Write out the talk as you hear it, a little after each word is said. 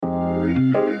And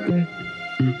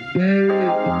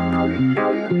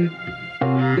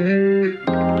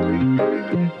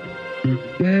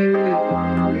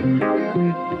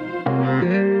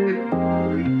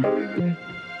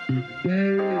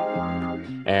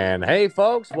hey,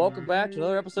 folks, welcome back to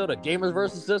another episode of Gamers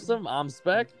vs. System. I'm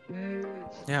Spec.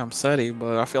 Yeah, I'm Seti,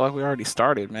 but I feel like we already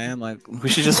started, man. Like, we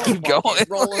should just keep going.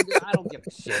 Rolling. I don't give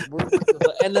a shit.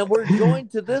 And then we're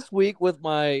joined to this week with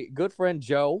my good friend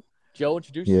Joe. Joe,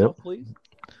 introduce yourself, please.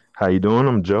 How you doing?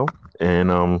 I'm Joe,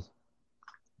 and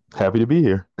happy to be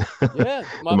here. Yeah,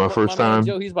 my first time.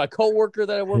 Joe, he's my coworker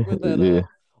that I work with at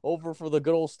over for the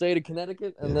good old state of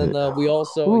Connecticut. And then we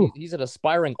also he's an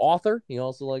aspiring author. He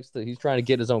also he's trying to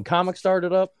get his own comic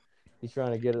started up. He's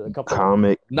trying to get a couple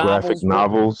graphic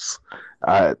novels.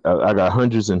 I got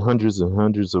hundreds and hundreds and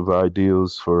hundreds of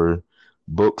ideas for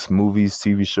books, movies,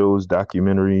 TV shows,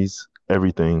 documentaries,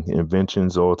 everything,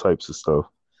 inventions, all types of stuff.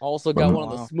 Also got one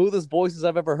of the smoothest voices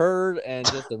I've ever heard, and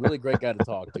just a really great guy to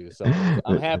talk to. So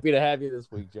I'm happy to have you this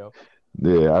week, Joe.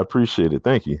 Yeah, I appreciate it.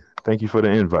 Thank you. Thank you for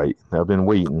the invite. I've been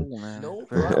waiting. No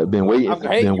I've been waiting.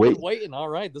 Been waiting. All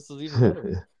right, this is even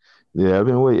better. Yeah, I've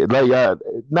been waiting. Like,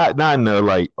 not in the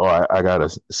like, I gotta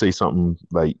say something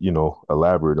like,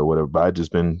 elaborate or whatever. But I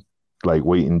just been like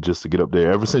waiting just to get up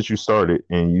there ever since you started,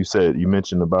 and you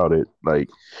mentioned about it. Like,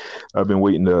 I've been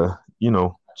waiting to,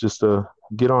 just to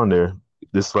get on there.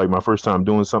 This is like my first time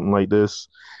doing something like this,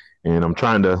 and I'm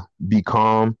trying to be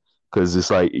calm. Because it's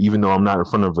like, even though I'm not in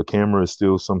front of a camera, it's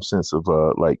still some sense of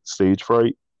like stage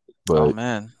fright. But, oh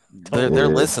man, they're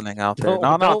listening out there.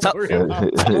 Tell them about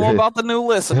the new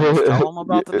listeners. Tell them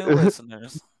about the new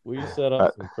listeners. We set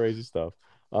up some crazy stuff.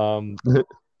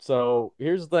 So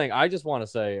here's the thing. I just want to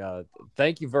say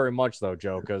thank you very much, though,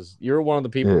 Joe, because you're one of the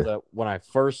people that when I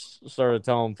first started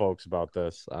telling folks about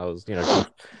this, I was,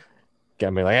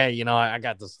 got me like, hey, I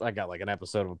got like an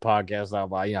episode of a podcast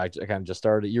out. I kind of just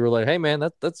started. You were like, hey man,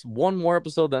 that's one more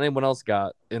episode than anyone else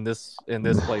got in this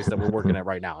place that we're working at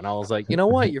right now. And I was like, you know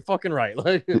what, you're fucking right.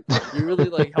 Like, you really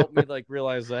like helped me like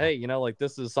realize that, hey, like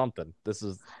this is something. This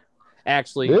is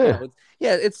actually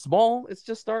it's small. It's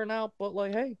just starting out, but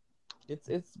like, hey,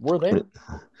 it's we're there.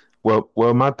 Well,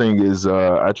 my thing is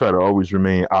I try to always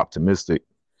remain optimistic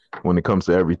when it comes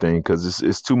to everything, because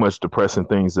it's too much depressing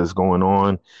things that's going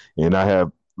on, and I have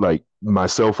like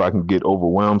myself, I can get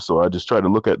overwhelmed, so I just try to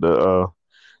look at the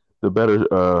better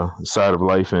side of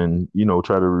life, and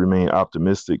try to remain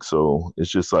optimistic. So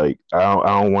it's just like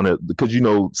I don't want to, because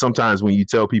sometimes when you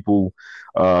tell people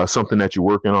something that you're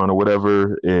working on or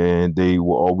whatever, and they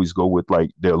will always go with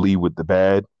like they'll lead with the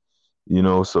bad.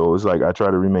 So it's like I try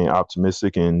to remain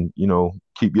optimistic and,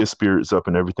 keep your spirits up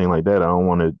and everything like that. I don't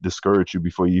want to discourage you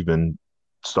before you even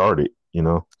start it,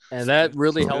 And that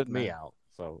really helped me out.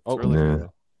 So,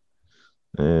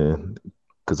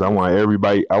 because I want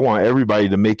everybody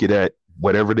to make it at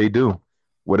whatever they do,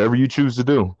 whatever you choose to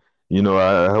do.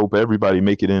 I hope everybody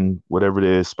make it in whatever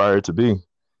they aspire to be,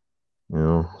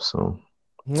 so.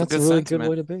 That's a really good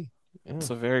way to be. Yeah. It's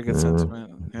a very good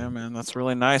sentiment. Yeah, man, that's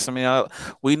really nice. I mean,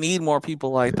 we need more people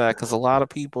like that, because a lot of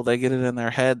people, they get it in their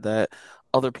head that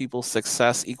other people's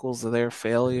success equals their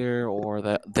failure, or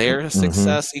that their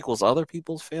success equals other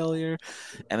people's failure,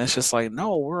 and it's just like,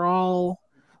 no, we're all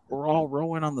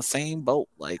rowing on the same boat.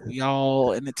 Like, we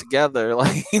all in it together.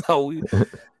 Like,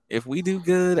 if we do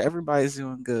good, everybody's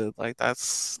doing good. Like,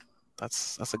 that's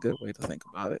a good way to think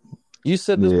about it. You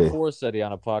said this before, Seti,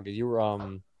 on a podcast. You were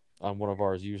on one of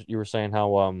ours, you were saying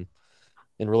how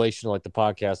in relation to like the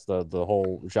podcast, the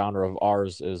whole genre of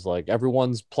ours is like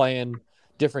everyone's playing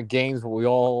different games, but we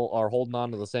all are holding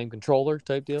on to the same controller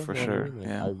type deal. For sure.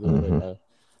 Yeah, I really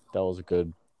that was a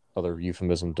good other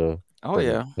euphemism to have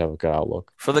a good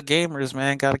outlook for the gamers,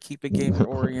 man. Got to keep it gamer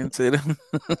oriented.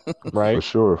 Right,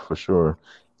 for sure.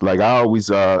 Like, I always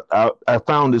I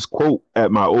found this quote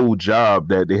at my old job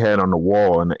that they had on the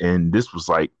wall, and this was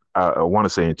like, I want to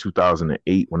say in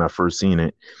 2008 when I first seen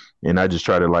it, and I just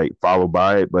try to like follow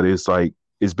by it. But it's like,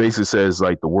 it basically says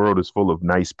like the world is full of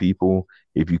nice people.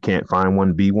 If you can't find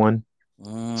one, be one.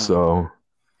 So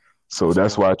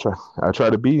that's why I try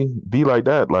to be like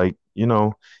that. Like, you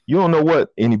don't know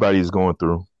what anybody is going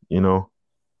through.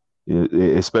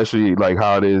 Especially like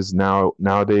how it is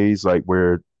nowadays, like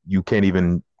where you can't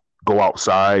even go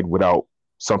outside without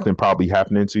something probably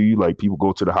happening to you. Like, people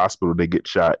go to the hospital, they get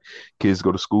shot. Kids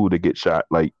go to school, they get shot.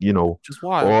 Like, just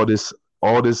wild.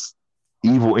 all this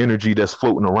evil energy that's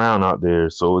floating around out there.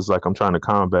 So it's like I'm trying to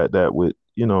combat that with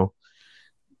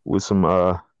with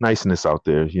some niceness out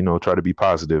there. Try to be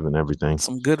positive and everything.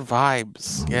 Some good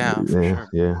vibes. Yeah. Sure.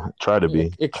 Yeah. Try to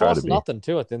be. It costs nothing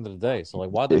too at the end of the day. So like,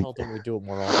 why the hell don't we do it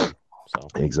more often? So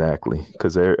exactly,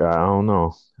 because I don't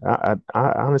know. I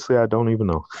honestly I don't even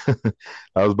know.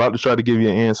 I was about to try to give you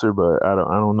an answer, but I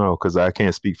don't know because I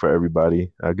can't speak for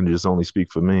everybody. I can just only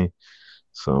speak for me.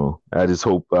 So I just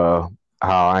hope how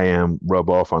I am rub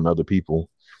off on other people,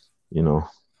 you know,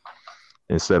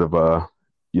 instead of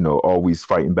always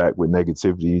fighting back with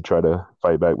negativity, try to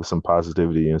fight back with some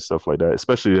positivity and stuff like that.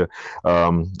 Especially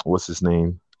what's his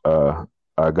name? A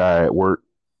guy at work.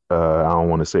 I don't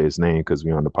want to say his name because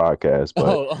we're on the podcast,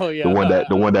 but yeah, the one no,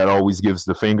 the one that always gives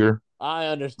the finger. I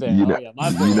understand. You Oh know, yeah, my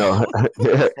you boy. know,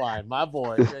 That's fine. My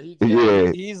boy.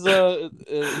 yeah. He's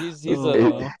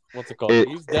It, what's it called? it,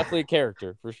 He's definitely a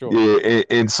character for sure. yeah,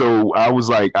 and so I was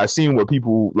like, I seen what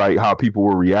people like how people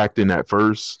were reacting at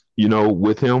first,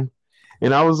 with him,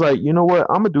 and I was like, you know what,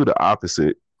 I'm gonna do the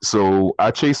opposite. So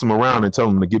I chase him around and tell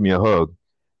him to give me a hug.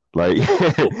 Like,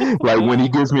 like when he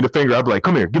gives me the finger, I'm like,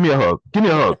 come here, give me a hug, give me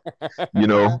a hug.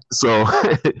 So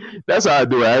that's how I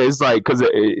do it. It's like because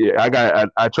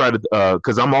I try to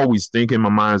because I'm always thinking, my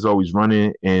mind's always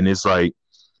running, and it's like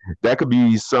that could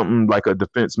be something like a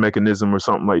defense mechanism or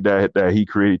something like that he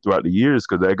created throughout the years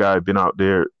because that guy had been out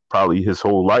there probably his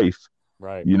whole life,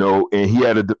 right? And he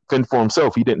had to defend for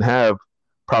himself. He didn't have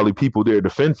probably people there to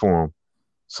defend for him,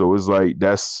 so it's like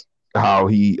that's how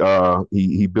he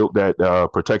built that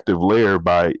protective layer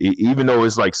by even though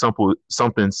it's like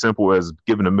something simple as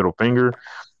giving a middle finger,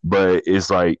 but it's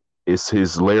like it's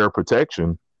his layer of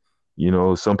protection.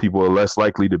 Some people are less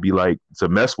likely to be like to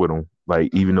mess with him,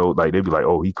 like even though like they'd be like,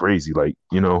 oh, he crazy, like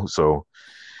so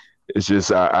it's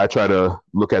just I try to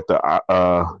look at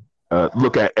the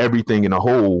look at everything in a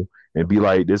whole and be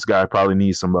like, this guy probably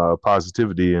needs some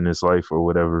positivity in his life or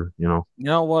whatever. You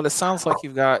know what? It sounds like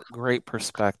you've got great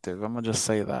perspective. I'm gonna just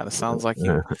say that. It sounds like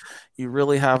you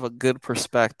really have a good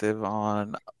perspective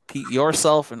on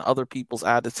yourself and other people's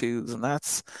attitudes, and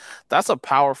that's a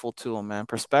powerful tool, man.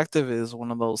 Perspective is one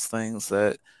of those things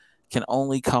that can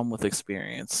only come with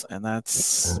experience, and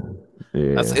that's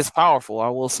it's powerful. I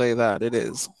will say that it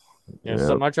is. Yeah,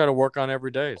 something I try to work on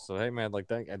every day. So hey, man,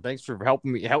 like thanks for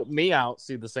helping me out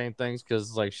see the same things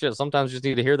because like shit, sometimes you just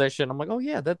need to hear that shit. And I'm like, oh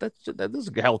yeah, that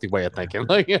is a healthy way of thinking.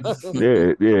 Like,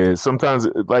 yeah. Sometimes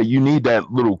like you need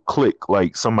that little click,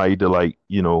 like somebody to like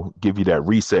give you that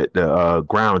reset, to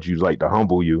ground you, like to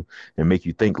humble you and make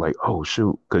you think like, oh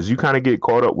shoot, because you kind of get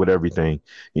caught up with everything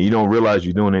and you don't realize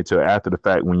you're doing it till after the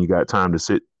fact when you got time to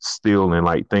sit still and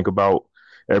like think about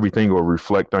everything or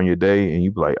reflect on your day and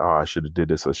you be like, oh, I should have did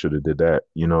this, I should have did that,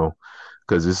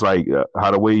 because it's like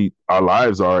how the way our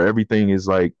lives are, everything is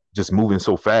like just moving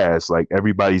so fast, like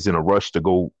everybody's in a rush to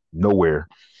go nowhere,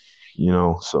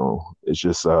 so it's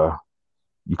just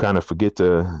you kind of forget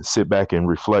to sit back and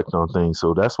reflect on things.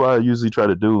 So that's why I usually try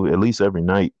to do at least every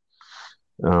night,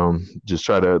 just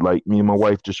try to, like, me and my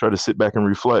wife just try to sit back and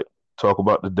reflect, talk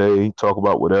about the day, talk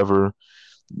about whatever,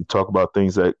 talk about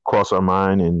things that cross our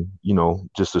mind and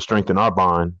just to strengthen our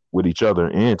bond with each other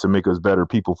and to make us better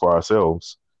people for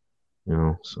ourselves,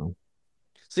 so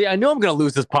see, I know I'm gonna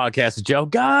lose this podcast, Joe.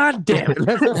 God damn it.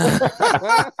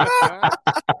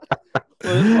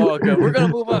 Oh, okay. We're gonna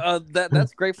move on.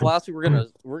 That's great philosophy.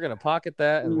 We're gonna pocket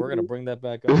that and we're gonna bring that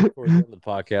back up towards the end of the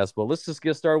podcast. But let's just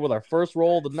get started with our first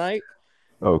roll of the night.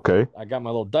 Okay. I got my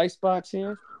little dice box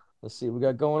here. Let's see what we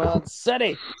got going on.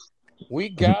 Seti. We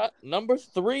got number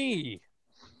 3.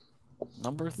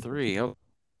 Number 3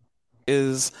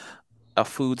 is a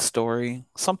food story,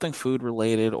 something food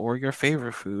related, or your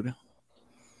favorite food.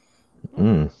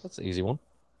 That's an easy one.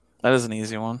 That is an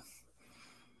easy one.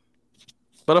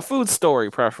 But a food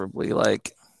story, preferably.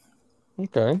 Like,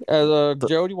 okay. Joe,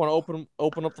 do you want to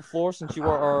open up the floor since you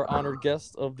are our honored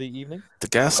guest of the evening? The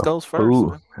guest goes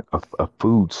first. A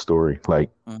food story,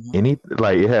 like any,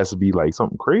 like it has to be like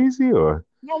something crazy or.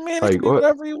 No, man, it can be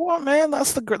whatever you want, man.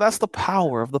 That's the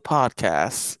power of the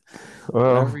podcast.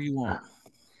 Whatever you want.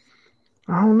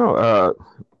 I don't know.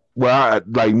 Well,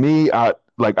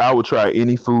 I would try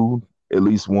any food at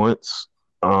least once.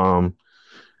 Only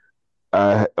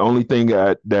thing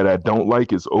that I don't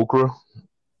like is okra.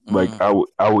 Like I will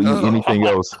eat anything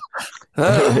else.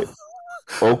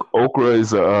 Okra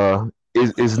is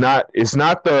not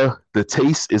the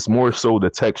taste. It's more so the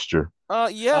texture.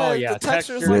 The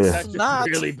texture is like snot.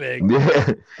 Really big.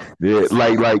 Yeah.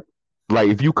 Like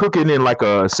if you cook it in like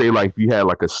a, say like if you had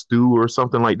like a stew or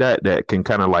something like that can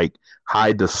kind of like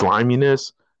hide the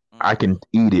sliminess, I can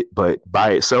eat it, but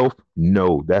by itself,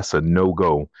 no, that's a no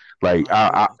go. Like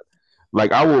I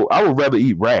will rather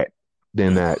eat rat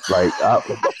than that.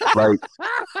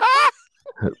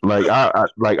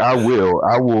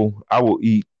 I will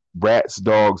eat rats,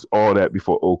 dogs, all that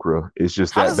before okra. It's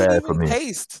just How that does it bad for even me.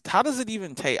 taste? How does it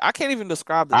even taste? I can't even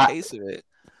describe the I taste of it.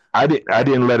 I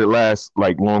didn't let it last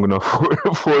like long enough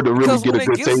for it to really Because get a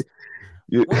good taste.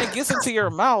 Yeah. when it gets into your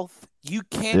mouth, you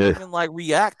can't Yeah. even like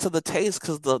react to the taast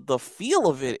because the feel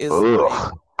of it is like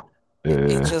Ugh. Yeah.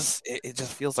 it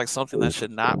just feels like something that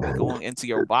should not be going into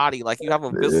your body. Like you have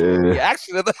a visceral Yeah.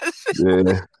 reaction to that shit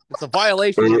Yeah. It's a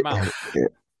violation of your mouth.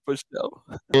 for sure.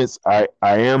 It's I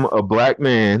am a black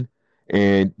man,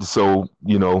 and so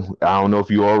I don't know if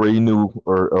you already knew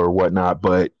or whatnot,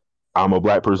 but I'm a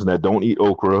black person that don't eat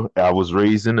okra. I was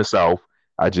raised in the South.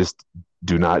 I just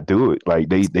do not do it. Like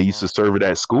they used to serve it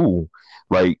at school.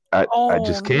 Like I Oh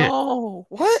just can't. no!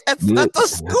 What at Yeah. the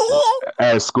school?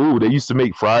 At school, they used to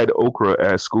make fried okra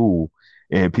at school,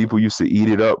 and people used to eat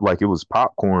it up like it was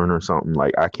popcorn or something.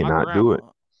 Like I My cannot do it.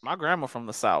 grandma, my grandma from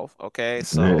the South. Okay, Yeah.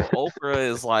 so okra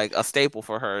is like a staple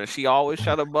for her, and she always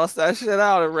try to bust that shit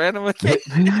out at random occasions.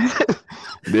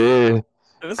 Yeah.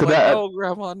 And it's Cause like, no,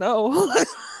 grandma, no.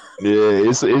 yeah,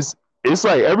 it's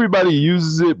like everybody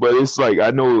uses it, but it's like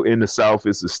I know in the South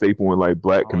it's a staple in like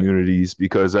black Oh, yeah. communities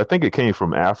because I think it came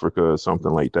from Africa or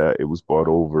something like that. It was brought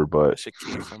over, but That shit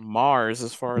came from Mars,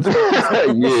 as far as I'm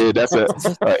concerned. yeah, that's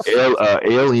a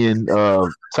alien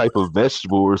type of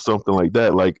vegetable or something like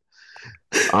that. Like,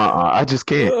 I just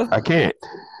can't. I can't.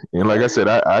 And like I Right. said,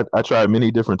 I tried many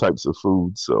different types of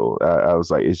food, so I was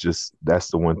like, it's just that's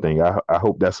the one thing. I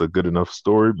hope that's a good enough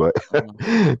story, but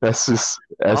I'm that's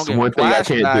getting one thing I can't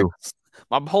do. flashbacks.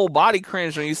 My whole body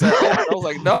cringed when you said okra. I was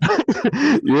like, no,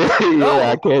 Yeah, no,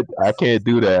 I can't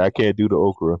do that. I can't do the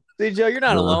okra. See, Joe, you're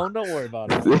not Uh, alone. Don't worry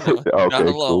about it. no, you're not okay,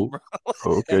 alone, cool. bro.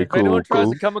 And Okay, if anyone cool, tries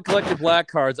cool. to come and collect your black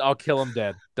cards, I'll kill them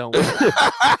dead. Don't worry.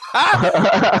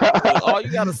 All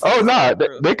you gotta say Oh is no,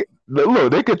 okra.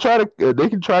 look. They could try to. They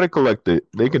can try to collect it.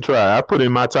 They can try. I put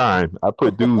in my time. I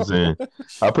put dues in.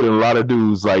 I put in a lot of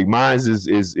dues. Like mine's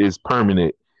is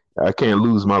permanent. I can't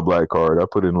lose my black card. I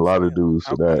put in a lot of Yeah. dues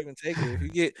How for can you that. even take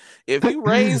it if you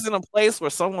raised in a place where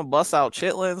someone busts out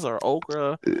chitlins or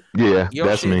okra? Yeah, Your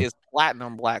that's shit me. is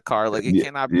platinum black card. Like it Yeah,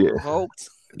 cannot be yeah, revoked.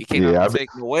 It cannot be yeah.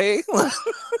 taken away.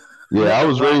 You Yeah, have I the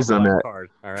was wrong raised on black that. card.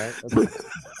 All right.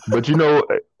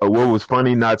 But what was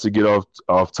funny? Not to get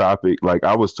off topic. Like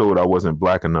I was told I wasn't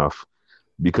black enough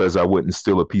because I wouldn't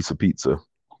steal a piece of pizza.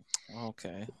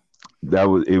 Okay.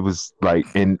 It was like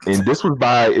and this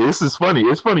is funny.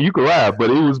 It's funny you can laugh, but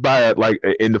it was by like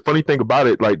and the funny thing about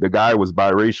it, like the guy was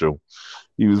biracial.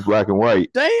 He was black and white.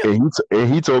 Damn.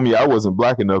 And he told me I wasn't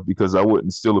black enough because I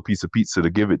wouldn't steal a piece of pizza to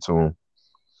give it to him.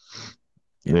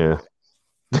 Yeah.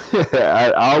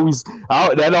 That always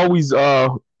Ain't that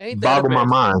a boggled my bitch?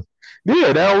 mind.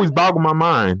 Yeah, that always boggled my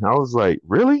mind. I was like,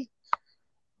 really?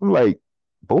 I'm like,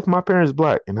 both my parents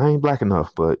black, and I ain't black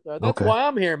enough. But That's okay. why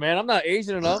I'm here, man. I'm not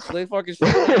Asian enough, so they fucking ship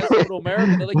my ass over to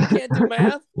America. They're like, you can't do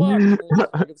math. Fuck. And they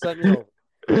just fucking send me over.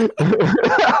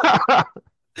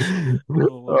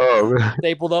 Oh man.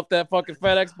 Stapled up that fucking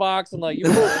FedEx box and like, you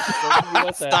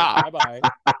know, Stop. Bye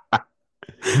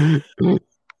bye.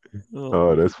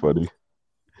 Oh, that's funny.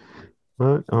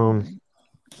 But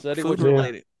Said he Food would.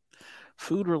 related.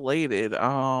 Food related.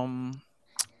 I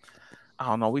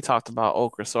don't know. We talked about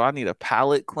okra, so I need a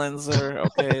palate cleanser.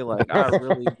 Okay, like I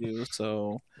really do.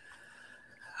 So,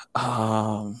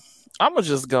 I'm gonna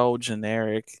just go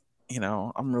generic.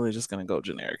 I'm really just gonna go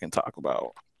generic and talk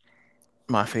about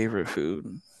my favorite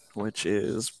food, which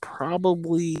is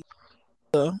probably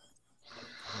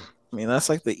that's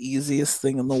like the easiest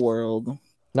thing in the world.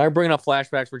 Now you're bringing up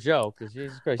flashbacks for Joe because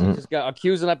Jesus Christ, he just got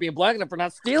accused of not being black enough for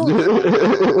not stealing.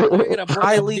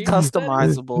 Highly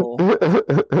customizable,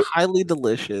 highly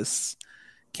delicious.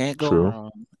 Can't go True.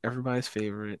 wrong. Everybody's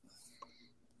favorite.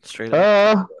 Straight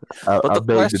up. I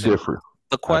beg to differ.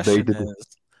 The question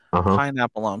is Uh-huh.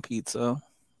 pineapple on pizza.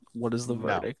 What is the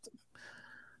verdict?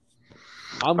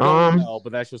 I'm going no,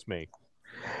 but that's just me.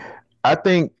 I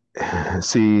think,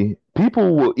 see,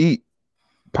 people will eat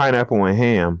pineapple and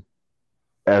ham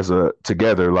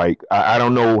together. Like I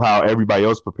don't know how everybody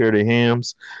else prepare their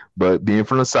hams, but being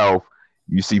from the South,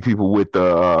 you see people with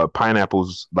the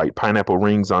pineapples, like pineapple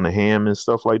rings on the ham and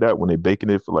stuff like that when they're baking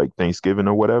it for like Thanksgiving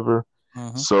or whatever.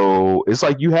 So it's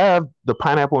like you have the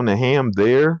pineapple and the ham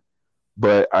there,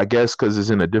 but I guess because it's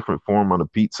in a different form on a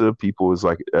pizza, people is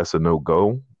like that's a no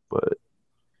go. But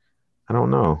I don't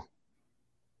know.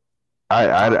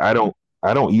 I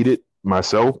don't eat it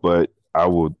myself, but I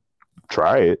would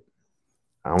try it.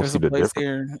 I don't There's see a the place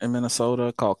difference. here in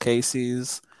Minnesota called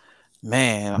Casey's.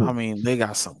 Man, I mean, they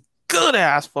got some good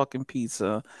ass fucking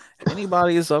pizza. If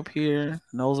anybody is up here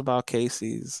knows about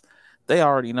Casey's, they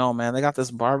already know, man. They got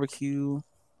this barbecue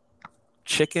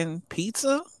chicken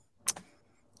pizza.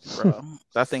 Bro,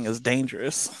 that thing is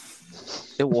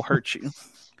dangerous. It will hurt you.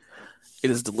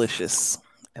 It is delicious.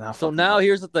 And so now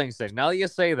here's the thing, Sig. Now that you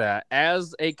say that,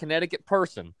 as a Connecticut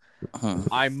person,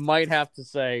 I might have to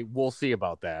say we'll see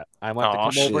about that. I might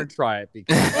have to come over and try it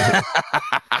because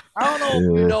I don't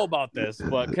know if you know about this,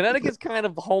 but Connecticut's kind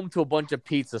of home to a bunch of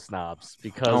pizza snobs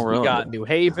because we got New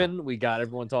Haven, we got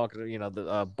everyone talking.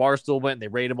 The Barstool went, and they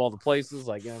rated all the places.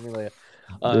 Like, they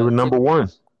were number one.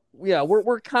 Yeah,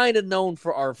 we're kind of known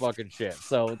for our fucking shit.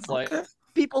 So it's like.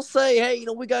 People say, hey,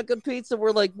 we got good pizza.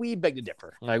 We're like, we beg to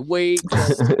differ. Like, wait,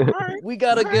 we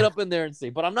got to get up in there and see.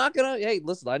 But I'm not going to, hey,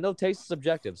 listen, I know taste is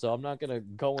subjective, so I'm not going to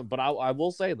go in. But I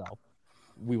will say, though,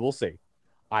 we will see.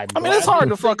 I mean, it's hard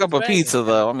to fuck up a pizza,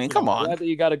 though. I mean, come on. Glad that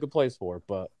you got a good place for it.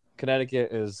 But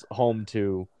Connecticut is home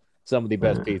to some of the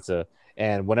best pizza.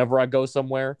 And whenever I go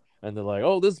somewhere and they're like,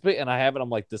 oh, this is and I have it, I'm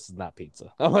like, this is not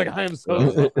pizza. I'm like, I am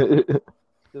so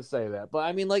to say that. But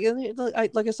I mean, like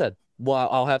I said, well,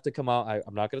 I'll have to come out.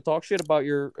 I'm not going to talk shit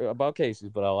about Casey's,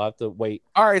 but I'll have to wait.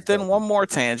 All right, then one more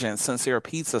tangent. Since you're a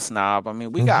pizza snob, I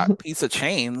mean, we got pizza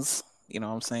chains. You know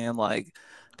what I'm saying, like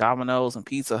Domino's and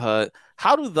Pizza Hut.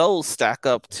 How do those stack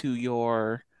up to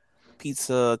your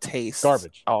pizza taste?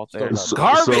 Garbage out there.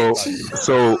 Garbage.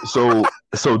 So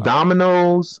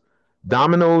Domino's,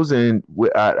 and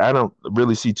I don't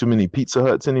really see too many Pizza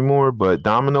Huts anymore. But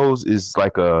Domino's is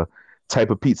like a type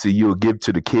of pizza you'll give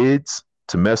to the kids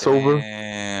to mess over,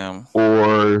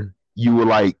 or you would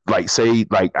like say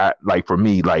like for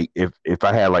me, like if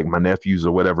I had like my nephews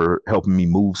or whatever helping me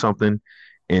move something,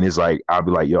 and it's like I'll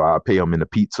be like, yo, I'll pay them in a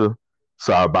pizza,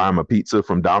 so I'll buy them a pizza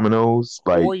from Domino's,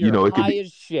 like or you're it could be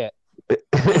as shit.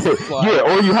 Yeah,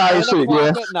 or you hire shit,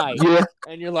 at night,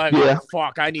 and you're like, oh,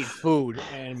 fuck, I need food,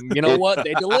 and you know what?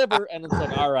 They deliver, and it's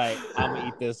like, all right, I'm gonna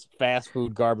eat this fast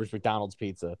food garbage McDonald's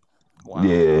pizza. Wow.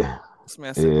 Yeah. This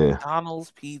man said McDonald's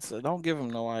pizza. Don't give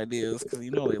them no ideas because you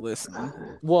know they listening.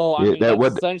 Well, I mean,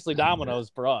 that's essentially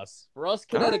Domino's for us. For us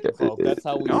Connecticut folk, that's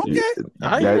how we do it. People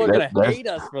are going to hate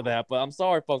us for that, but I'm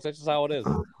sorry, folks. That's just how it is.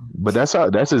 But that's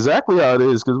exactly how it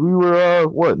is because we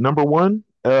were, number one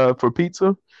for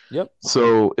pizza? Yep.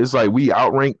 So it's like we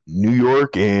outrank New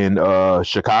York and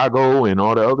Chicago and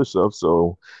all the other stuff.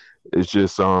 So it's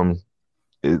just,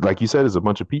 like you said, there's a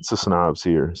bunch of pizza snobs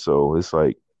here. So it's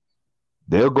like,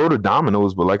 they'll go to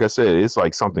Domino's, but like I said, it's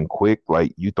like something quick.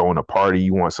 Like you throwing a party,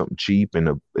 you want something cheap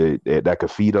and that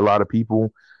could feed a lot of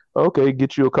people. Okay,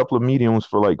 get you a couple of mediums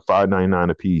for like $5.99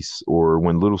 a piece. Or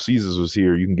when Little Caesars was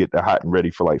here, you can get the hot and ready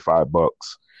for like $5.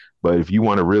 But if you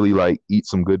want to really like eat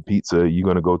some good pizza, you're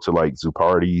gonna go to like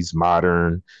Zupardi's,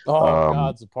 Modern,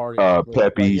 God, Zupardi,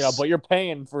 Pepe's. But you're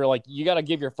paying for like you got to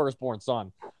give your firstborn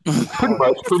son.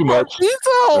 Pretty much.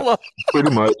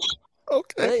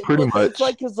 Okay, pretty much. It's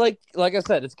like because like I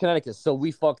said, it's Connecticut, so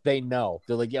they know.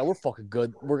 They're like, yeah, we're fucking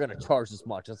good. We're gonna charge this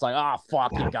much. It's like,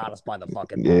 fuck, you got us by the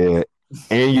fucking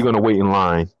and you're gonna wait in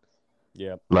line.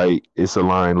 Yeah, like it's a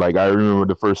line. Like I remember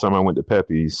the first time I went to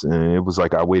Pepe's, and it was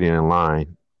like I waited in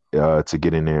line to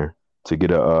get in there to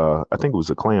get I think it was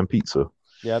a clam pizza.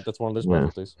 Yeah, that's one of their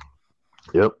specialties.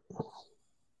 Yep.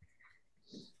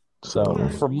 So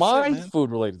for my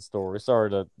food related story, sorry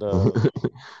to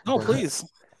no, please.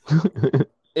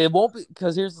 It won't be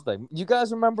because here's the thing. You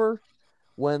guys remember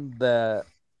when the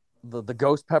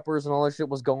ghost peppers and all that shit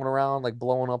was going around, like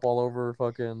blowing up all over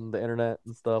fucking the internet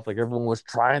and stuff? Like everyone was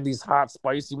trying these hot,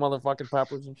 spicy motherfucking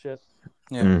peppers and shit.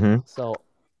 Yeah. Mm-hmm. So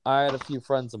I had a few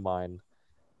friends of mine.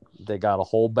 They got a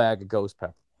whole bag of ghost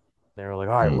pepper. They were like,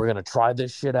 all right, we're gonna try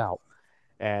this shit out.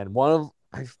 And one of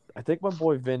I think my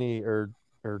boy Vinny or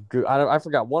I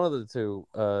forgot, one of the two.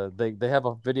 They have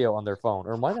a video on their phone,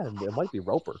 or it might be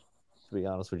Roper, to be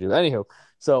honest with you. Anywho,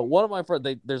 so one of my friends,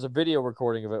 there's a video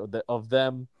recording of it of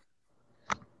them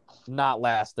not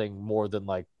lasting more than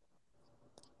like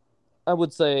I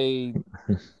would say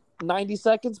 90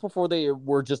 seconds before they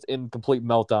were just in complete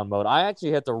meltdown mode. I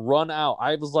actually had to run out.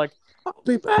 I was like, I'll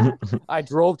be back. I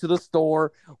drove to the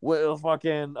store,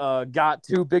 fucking got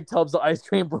 2 big tubs of ice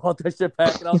cream, brought that shit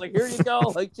back, and I was like, here you go.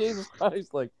 Like, Jesus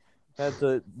Christ. Like, had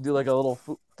to do like a little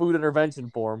food intervention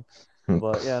for him.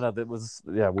 But yeah, no, that was,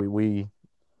 yeah, we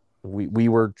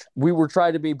were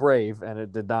trying to be brave, and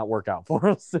it did not work out for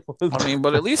us. I mean,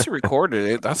 but at least you recorded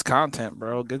it. That's content,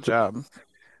 bro. Good job.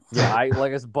 Yeah, I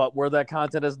said, but where that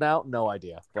content is now, no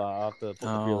idea. But I'll have to put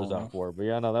the feelers out for it. But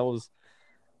yeah, no, that was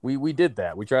we did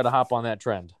that. We tried to hop on that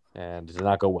trend, and it did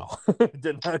not go well. It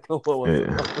did not go well.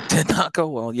 Did not go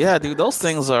well. Yeah, dude, those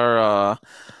things are.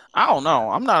 I don't know.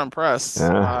 I'm not impressed.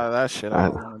 That shit. I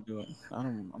don't want to do it.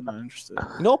 I'm not interested.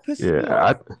 No, piss me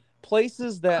off.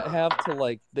 Places that have to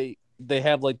like they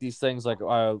have like these things like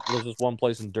there's this one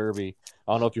place in Derby.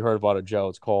 I don't know if you heard about it, Joe.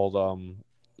 It's called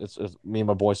it's me and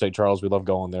my boy St. Charles. We love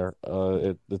going there.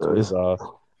 It's a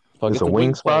a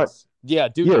wing spot. place. Yeah,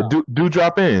 Yeah, do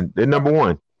drop in. They're number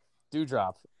one.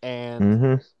 Dewdrop,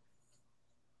 and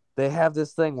they have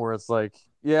this thing where it's like,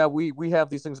 yeah, we have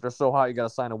these things that are so hot you got to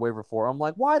sign a waiver for. I'm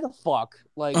like, why the fuck?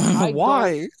 Like,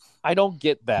 why? I don't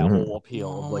get that whole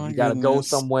appeal of like you got to go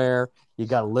somewhere, you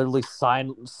got to literally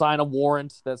sign a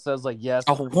warrant that says like, yes,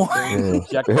 subject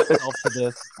yourself to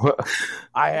this.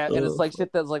 And it's like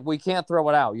shit that's like we can't throw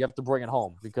it out. You have to bring it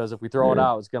home because if we throw it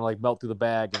out, it's gonna like melt through the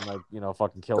bag and like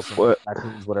fucking kill some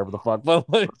raccoons, whatever the fuck. But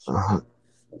like,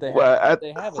 they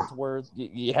have it to where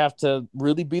you have to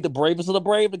really be the bravest of the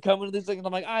brave to come into these things. And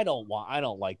I'm like, I don't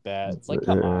like that. It's like,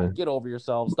 come on, get over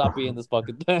yourself. Stop being this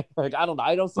fucking thing. Like, I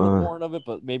don't see the point of it,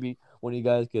 but maybe one of you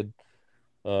guys could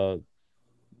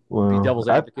be devil's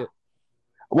advocate.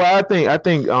 I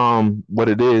think what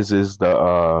it is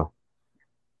the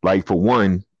like for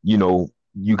one,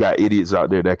 you got idiots out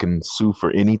there that can sue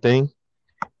for anything.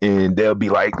 And they'll be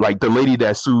like the lady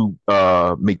that sued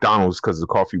McDonald's because the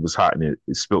coffee was hot and it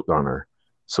spilt on her.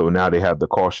 So now they have the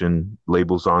caution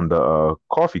labels on the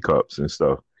coffee cups and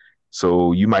stuff.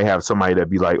 So you might have somebody that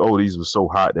be like, oh, these were so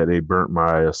hot that they burnt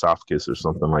my esophagus or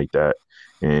something like that.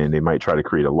 And they might try to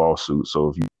create a lawsuit. So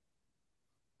if you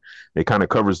it kind of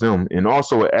covers them, and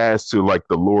also it adds to like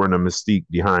the lore and the mystique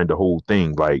behind the whole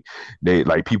thing. Like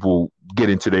people get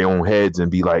into their own heads and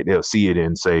be like, they'll see it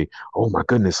and say, oh my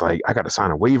goodness, like I got to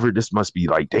sign a waiver, this must be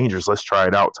like dangerous, let's try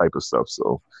it out type of stuff.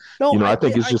 So I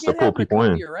think it's just to pull people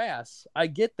in. Your ass, I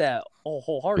get that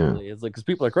wholeheartedly. It's like because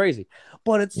people are crazy,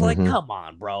 but it's like, come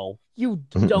on, bro, you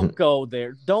don't go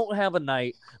there, don't have a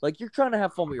night like you're trying to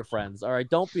have fun with your friends. All right,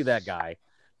 don't be that guy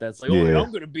that's like,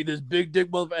 I'm gonna be this big dick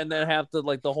mother, and then have to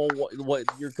like the whole what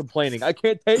you're complaining. I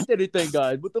can't taste anything,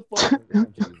 guys. What the fuck?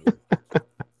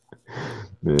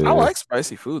 I like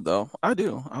spicy food though. I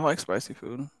do. I like spicy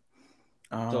food.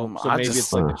 So maybe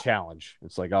it's like a challenge.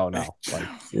 It's like, oh no, like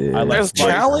I like a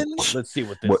challenge. Let's see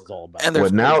what this is all about.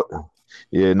 And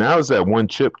now it's that one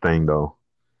chip thing though.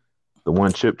 The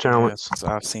one chip challenge. Yes,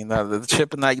 I've seen that. The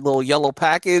chip in that little yellow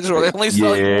package, or they only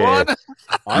sell you one.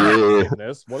 What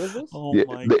is this? Oh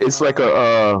my God. It's like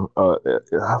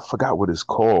I forgot what it's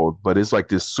called, but it's like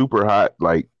this super hot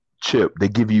like chip. They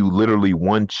give you literally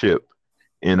one chip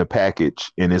in a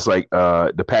package, and it's like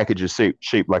the package is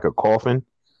shaped like a coffin,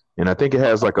 and I think it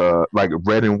has like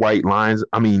red and white lines.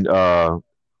 I mean,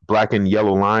 black and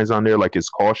yellow lines on there, like it's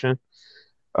caution.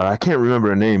 I can't remember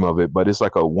the name of it, but it's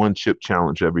like a one chip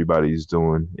challenge everybody's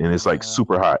doing, and it's like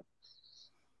super hot.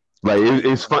 Like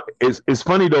it's fun. It's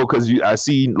funny though because I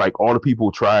see like all the people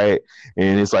try it,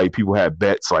 and it's like people have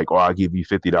bets like, oh, I'll give you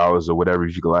 $50 or whatever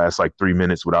if you can last like 3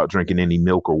 minutes without drinking any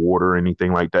milk or water or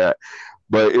anything like that.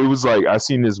 But it was like I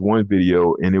seen this one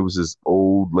video, and it was this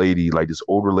older lady, like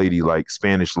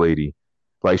Spanish lady,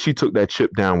 like she took that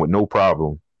chip down with no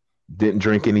problem, didn't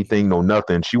drink anything, no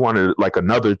nothing. She wanted like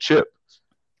another chip.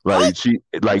 Like she,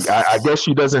 like I guess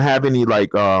she doesn't have any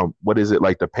like what is it,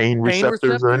 like the pain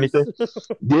receptors or anything?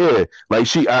 Yeah, like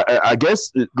I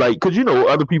guess like because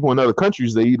other people in other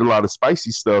countries they eat a lot of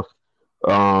spicy stuff,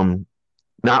 not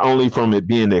only from it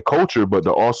being their culture, but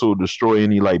to also destroy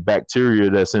any like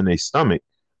bacteria that's in their stomach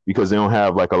because they don't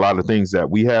have like a lot of things that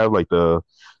we have, like the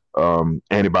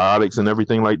antibiotics and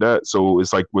everything like that. So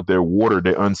it's like with their water,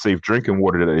 their unsafe drinking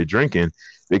water that they're drinking,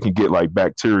 they can get like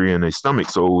bacteria in their stomach.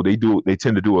 So they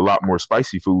tend to do a lot more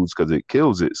spicy foods because it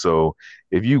kills it. So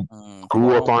if you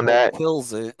grew up on that,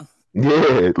 kills it.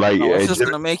 Yeah, like it's just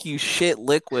gonna make you shit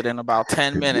liquid in about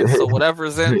 10 minutes. So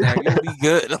whatever's in there, you'll be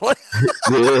good.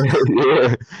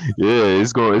 yeah.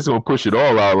 It's gonna push it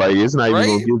all out. Like it's not even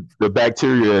gonna give the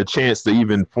bacteria a chance to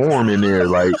even form in there.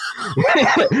 Like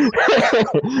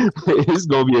it's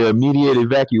gonna be an immediate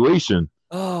evacuation.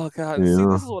 Oh God! See,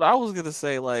 this is what I was gonna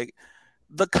say. Like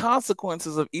the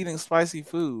consequences of eating spicy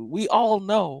food. We all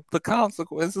know the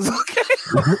consequences. Okay.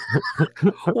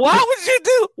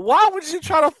 Why would you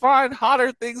try to find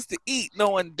hotter things to eat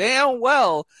knowing damn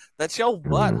well that your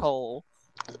butthole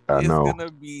is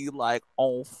gonna be like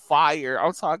on fire?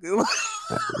 I'm talking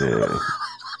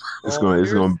It's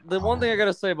going. The one thing I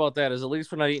gotta say about that is at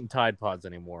least we're not eating Tide Pods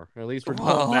anymore. At least we're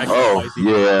going back to spicy.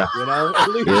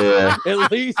 Yeah.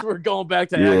 At least we're going back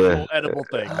to actual edible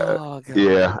things. Oh, God.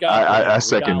 Yeah, I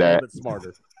second that. A bit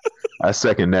smarter. I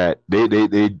second that.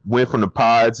 They went from the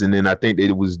pods, and then I think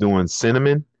they was doing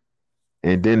cinnamon,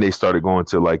 and then they started going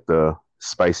to like the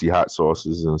spicy hot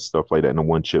sauces and stuff like that in the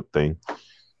one chip thing.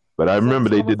 But I remember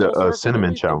they did the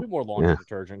cinnamon challenge. More laundry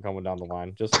detergent coming down the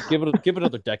line. Just give it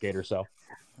another decade or so.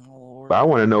 Lord. But I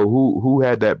want to know who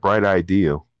had that bright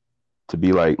idea to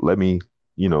be like, let me,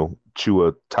 chew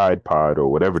a Tide Pod or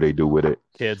whatever they do with it.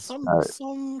 Kids.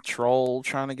 Some troll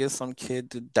trying to get some kid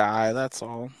to die. That's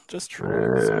all. Just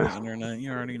trolls on the internet.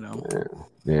 You already know.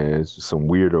 Yeah, it's just some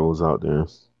weirdos out there.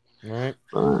 All right.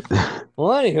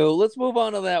 Well, anywho, let's move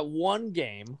on to that one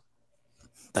game.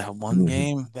 That one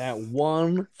game. That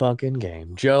one fucking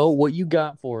game. Joe, what you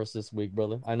got for us this week,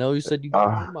 brother? I know you said you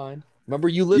got one in mind. Remember,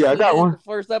 you listened I got to one. the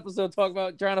first episode talk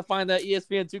about trying to find that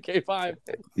ESPN 2K5.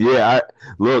 Yeah,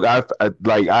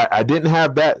 I didn't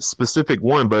have that specific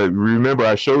one, but remember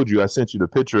I showed you, I sent you the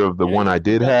picture of the one I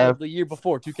did have the year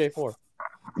before 2K4.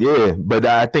 Yeah, but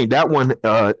I think that one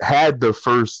had the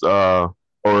first or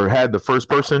had the first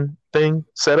person thing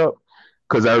set up,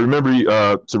 because I remember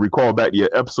to recall back your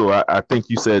episode, I think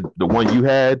you said the one you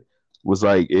had was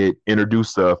like it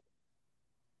introduced stuff.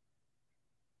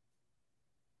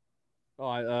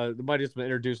 They might have just been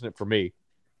introducing it for me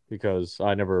because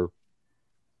I never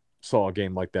saw a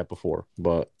game like that before.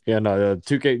 But yeah, no,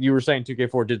 2K. You were saying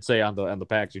 2K4 did say on the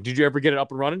packaging. Did you ever get it up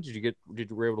and running? Did you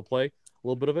were able to play a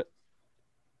little bit of it?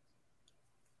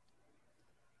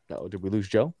 No, did we lose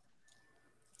Joe?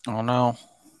 Oh no.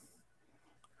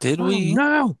 Did we?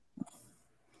 No.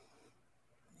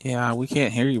 Yeah, we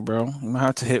can't hear you, bro. You might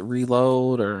have to hit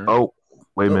reload or. Oh,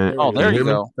 wait a minute. Oh, there you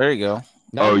go. There you go.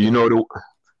 Oh, you know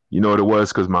what it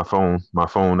was, because my phone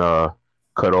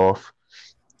cut off,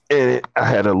 and I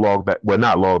had to log back. Well,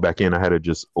 not log back in. I had to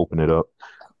just open it up.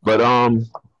 But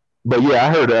yeah, I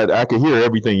heard that. I could hear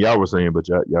everything y'all were saying, but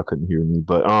y'all couldn't hear me.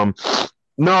 But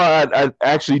no, I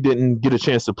actually didn't get a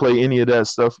chance to play any of that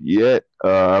stuff yet.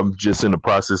 I'm just in the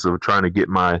process of trying to get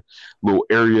my little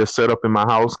area set up in my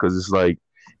house, because it's like,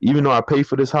 even though I pay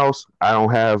for this house, I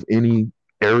don't have any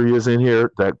areas in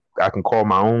here that I can call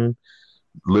my own.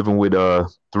 Living with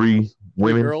three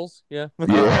women, girls, yeah. So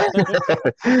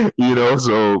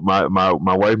my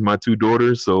wife, my two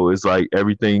daughters. So it's like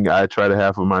everything I try to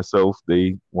have for myself,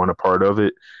 they want a part of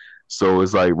it. So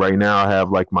it's like right now I have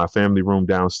like my family room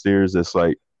downstairs that's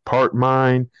like part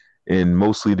mine and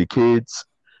mostly the kids.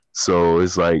 So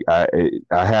it's like I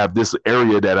have this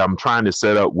area that I'm trying to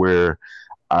set up where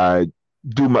I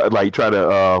do my try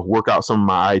to work out some of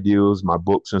my ideals, my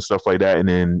books and stuff like that. And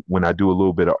then when I do a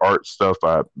little bit of art stuff,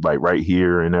 I like right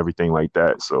here and everything like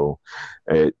that. So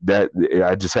that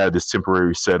I just had this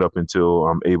temporary setup until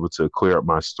I'm able to clear up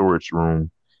my storage room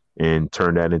and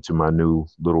turn that into my new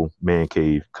little man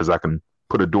cave, because I can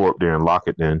put a door up there and lock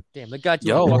it then. Damn, they got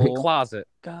you in a fucking closet.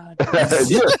 God.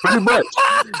 Yeah,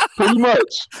 pretty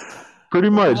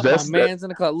much. That's my man's in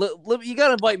the closet. You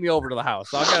gotta invite me over to the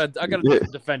house. I gotta do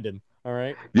some defending. All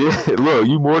right. Yeah, look,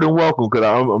 you more than welcome, because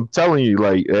I'm telling you,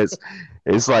 like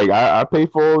it's like I pay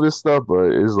for all this stuff,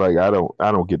 but it's like I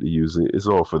don't get to use it. It's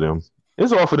all for them.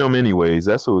 It's all for them anyways.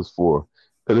 That's what it's for.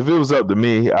 Because if it was up to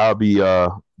me, I'll be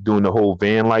doing the whole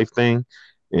van life thing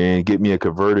and get me a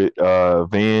converted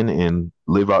van and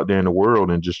live out there in the world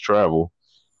and just travel.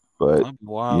 But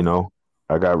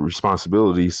I got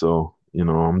responsibility, so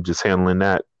I'm just handling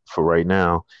that for right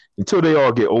now until they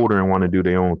all get older and want to do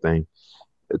their own thing.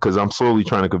 Because I'm slowly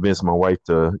trying to convince my wife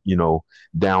to,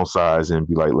 downsize and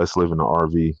be like, let's live in an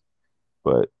RV.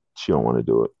 But she don't want to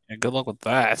do it. Yeah, good luck with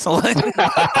that.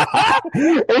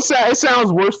 It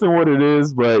sounds worse than what it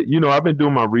is, but I've been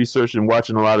doing my research and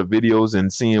watching a lot of videos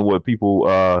and seeing what people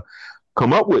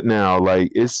come up with now.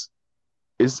 Like it's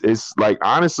like,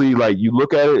 honestly, like you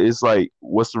look at it, it's like,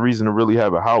 what's the reason to really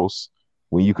have a house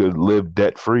when you could live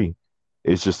debt free?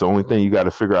 It's just the only thing, you got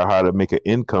to figure out how to make an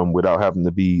income without having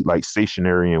to be like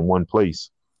stationary in one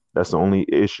place. That's the only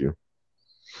issue.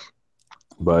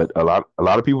 But a lot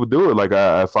of people do it. Like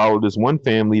I follow this one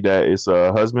family that is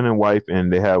a husband and wife,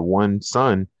 and they have one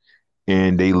son,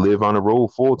 and they live on the road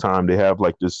full time. They have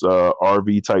like this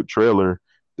RV type trailer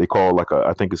they call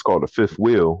I think it's called a fifth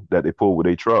wheel that they pull with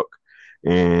a truck,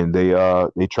 and they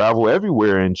travel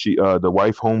everywhere. And the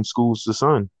wife homeschools the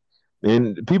son.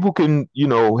 And people can,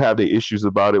 have their issues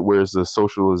about it, where it's the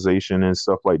socialization and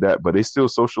stuff like that, but they still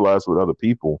socialize with other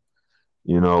people.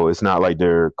 It's not like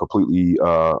they're completely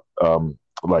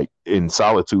like in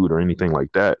solitude or anything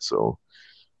like that. So,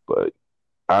 but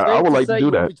I would like to do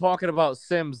that. We're talking about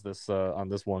Sims on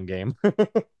this one game.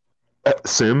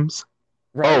 Sims?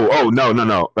 Right. Oh, no.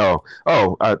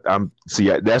 I'm see.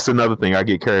 That's another thing. I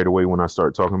get carried away when I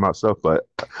start talking about stuff. But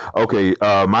okay,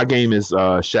 my game is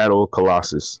Shadow of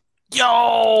Colossus.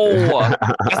 Yo,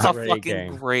 that's a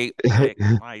fucking great pick,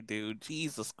 my dude.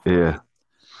 Jesus Christ.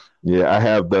 Yeah. I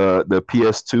have the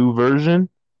PS2 version,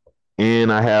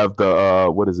 and I have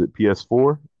the what is it,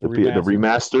 PS4, the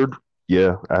remastered.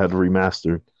 Yeah, I have the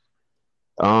remastered.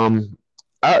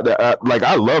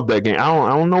 I love that game. I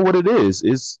don't know what it is.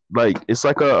 It's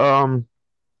like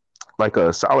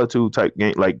a solitude type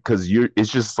game. Like because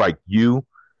it's just like you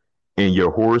and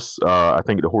your horse. I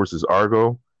think the horse is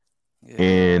Argo, Yeah.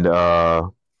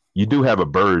 and you do have a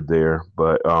bird there,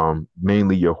 but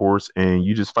mainly your horse, and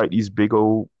you just fight these big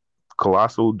old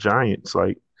colossal giants,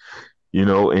 like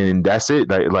and that's it.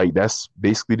 Like that's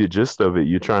basically the gist of it.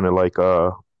 You're trying to like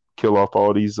kill off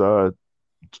all these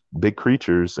big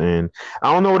creatures, and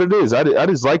I don't know what it is. I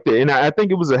just liked it, and I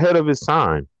think it was ahead of its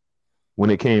time when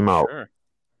it came out. Sure.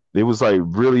 It was like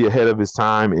really ahead of its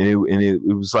time, and it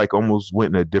was like almost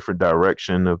went in a different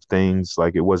direction of things.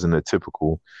 Like it wasn't a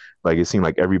typical, like it seemed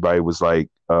like everybody was like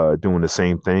doing the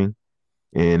same thing,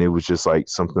 and it was just like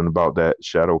something about that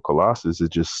Shadow Colossus.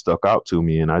 It just stuck out to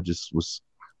me, and I just was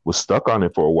stuck on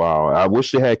it for a while. I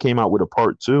wish they had came out with a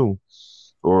part two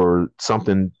or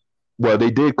something. Well,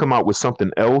 they did come out with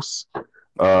something else.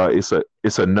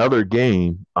 It's another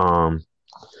game.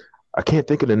 I can't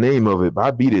think of the name of it, but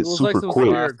I beat it was like super some quick.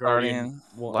 Spirit Guardian.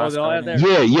 Last they'll have Guardian.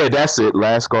 that. Yeah, that's it.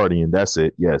 Last Guardian. That's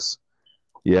it. Yes.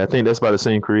 Yeah, I think that's by the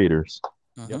same creators.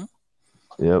 Mhm.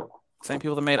 Yep. Same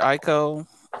people that made Ico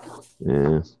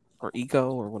Yeah. or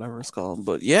Eco or whatever it's called.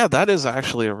 But yeah, that is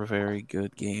actually a very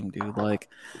good game, dude. Like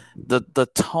the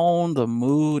tone, the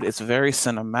mood, it's very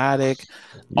cinematic.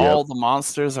 All the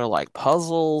monsters are like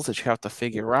puzzles that you have to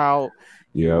figure out.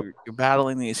 Yep. You're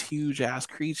battling these huge ass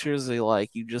creatures.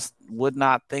 You just would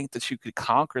not think that you could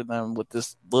conquer them with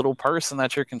this little person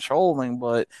that you're controlling,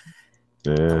 but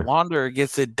the Wanderer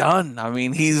gets it done. I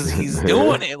mean, he's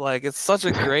doing it. Like it's such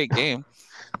a great game.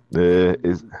 Yeah,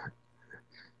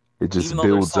 it just Even though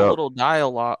builds there's so up. little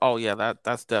dialogue. Oh yeah,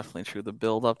 that's definitely true. The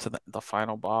build up to the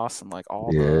final boss and like all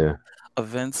Yeah. the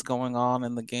events going on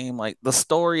in the game. Like the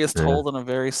story is told in a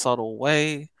very subtle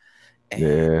way.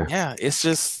 And yeah, it's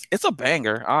a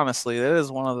banger. Honestly, it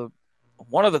is one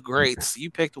of the greats.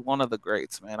 You picked one of the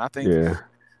greats, man. I think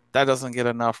that doesn't get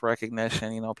enough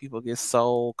recognition. People get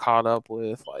so caught up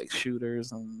with like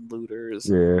shooters and looters.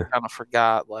 And kind of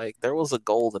forgot like there was a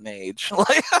golden age.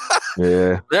 Like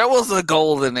there was a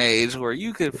golden age where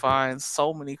you could find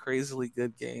so many crazily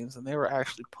good games, and they were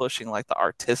actually pushing like the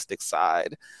artistic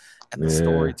side and the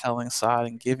storytelling side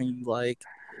and giving you like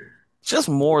just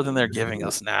more than they're giving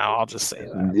us now. I'll just say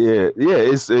that. Yeah.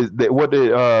 It's what they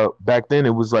back then it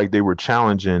was like they were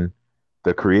challenging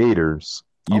the creators,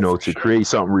 to create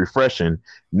something refreshing.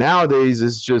 Nowadays,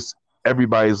 it's just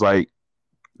everybody's like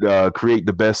create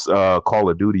the best Call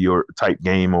of Duty or type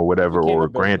game or whatever, or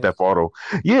Grand Theft Auto.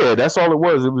 Yeah, that's all it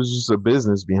was. It was just a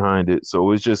business behind it.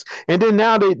 So it's just, and then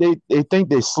now they think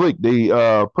they're slick. They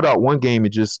put out one game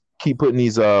and just keep putting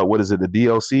these what is it, the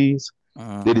DLCs?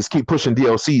 They just keep pushing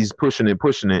DLCs, pushing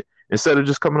it instead of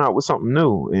just coming out with something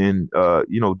new and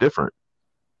different.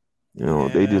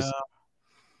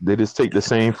 They just take the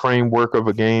same framework of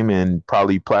a game and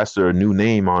probably plaster a new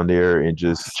name on there and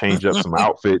just change up some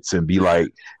outfits and be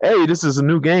like, hey, this is a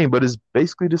new game, but it's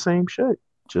basically the same shit.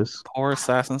 Just poor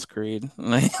Assassin's Creed.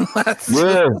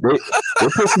 They're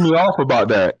pissing me off about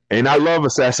that. And I love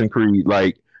Assassin's Creed.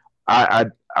 Like I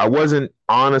wasn't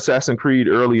on Assassin's Creed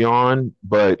early on,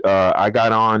 but I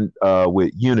got on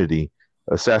with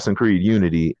Assassin's Creed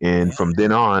Unity, and from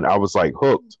then on I was like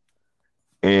hooked.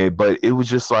 But it was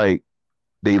just like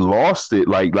they lost it,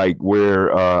 like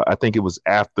where I think it was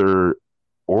after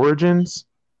Origins.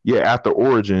 Yeah, after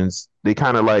Origins, they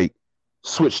kind of like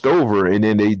switched over, and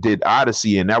then they did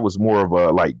Odyssey, and that was more of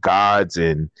a like gods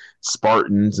and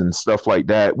Spartans and stuff like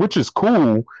that, which is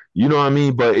cool. You know what I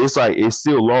mean? But it's like it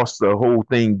still lost the whole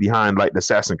thing behind like the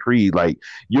Assassin's Creed. Like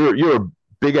you're a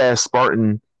big ass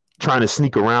Spartan trying to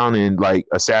sneak around and like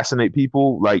assassinate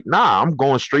people. Like, nah, I'm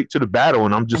going straight to the battle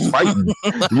and I'm just fighting.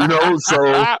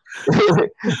 So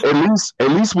at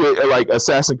least with like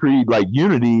Assassin's Creed like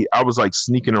Unity, I was like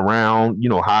sneaking around,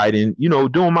 hiding,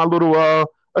 doing my little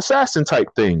assassin type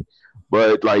thing.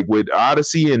 But like with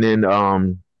Odyssey and then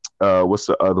what's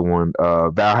the other one?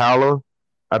 Valhalla.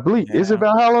 I believe is it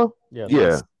Valhalla?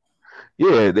 Yeah.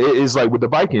 Yeah, it's like with the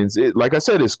Vikings. Like I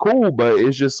said, it's cool, but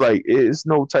it's just like it's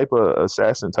no type of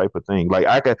assassin type of thing. Like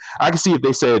I can see if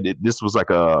they said that this was like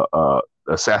a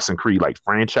Assassin's Creed like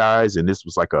franchise, and this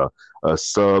was like a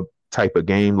sub type of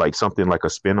game, like something like a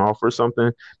spinoff or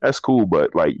something. That's cool,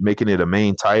 but like making it a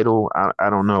main title, I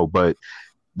don't know. But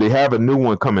they have a new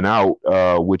one coming out,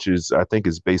 which is I think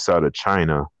is based out of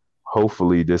China.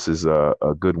 Hopefully, this is a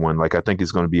good one. Like I think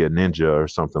it's going to be a ninja or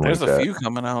something like that. There's a few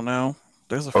coming out now.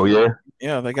 There's a few. Oh yeah.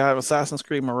 Yeah, they got Assassin's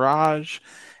Creed Mirage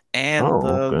and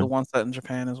the one set in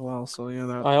Japan as well. So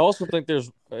yeah, I also think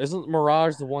isn't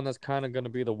Mirage the one that's kind of going to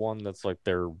be the one that's like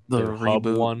their reboot hub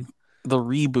one? the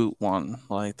reboot one.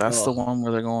 Like that's the one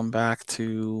where they're going back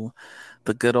to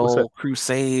the good What's that? old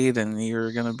crusade, and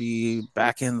you're gonna be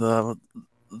back in the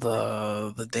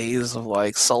days of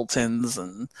like sultans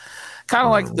and kind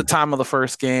of like the time of the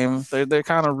first game. They're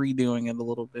kind of redoing it a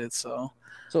little bit. So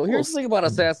here's the thing about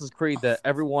Assassin's Creed that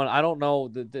everyone, I don't know,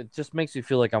 that just makes me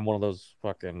feel like I'm one of those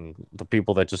fucking the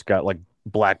people that just got like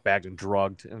black bagged and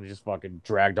drugged and just fucking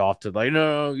dragged off to like,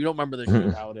 no, you don't remember this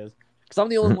shit how it is. Because I'm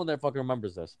the only one that fucking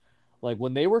remembers this. Like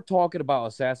when they were talking about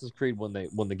Assassin's Creed when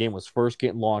the game was first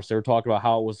getting launched, they were talking about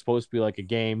how it was supposed to be like a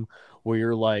game where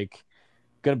you're like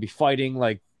gonna be fighting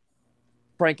like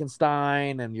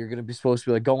Frankenstein, and you're gonna be supposed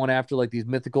to be like going after like these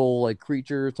mythical like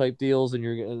creature type deals, and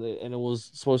it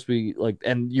was supposed to be like,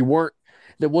 and you weren't.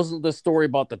 There wasn't the story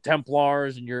about the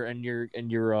Templars and your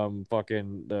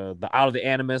fucking the out of the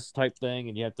Animus type thing,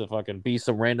 and you have to fucking be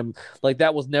some random like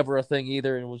that was never a thing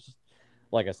either, and it was just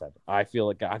like I said, I feel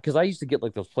like because I used to get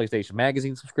like those PlayStation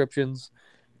magazine subscriptions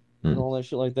and all that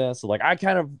shit like that, so like I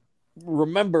kind of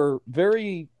remember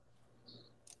very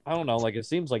I don't know, like it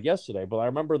seems like yesterday, but I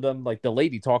remember them like the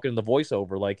lady talking in the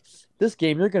voiceover, like this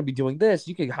game you're gonna be doing this.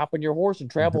 You can hop on your horse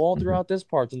and travel all throughout this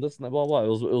part and this and that, blah blah. It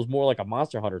was more like a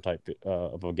Monster Hunter type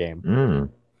of a game.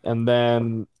 And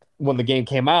then when the game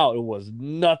came out, it was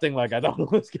nothing like I thought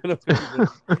it was gonna be.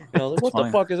 Like, what the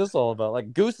fuck is this all about?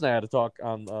 Like Goose and I had to talk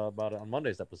on about it on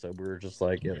Monday's episode. We were just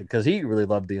like, because he really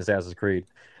loved the Assassin's Creed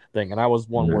thing, and I was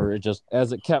one where it just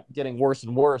as it kept getting worse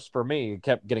and worse for me, it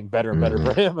kept getting better and better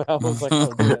for him. And I was like,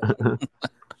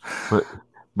 oh,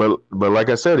 but like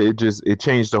I said, it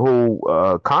changed the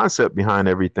whole concept behind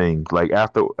everything. Like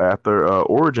after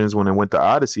Origins, when it went to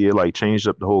Odyssey, it like changed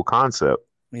up the whole concept.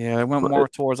 Yeah, it went more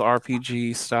towards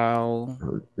RPG style.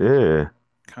 Yeah.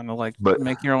 Kind of like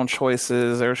make your own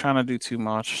choices. They were trying to do too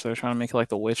much. They were trying to make it like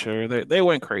The Witcher. They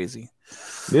went crazy.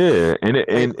 Yeah,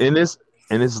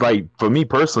 and it's like for me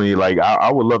personally, like I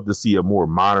would love to see a more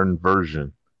modern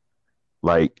version,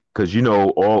 like because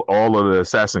all of the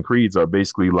Assassin's Creeds are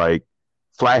basically like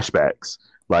flashbacks.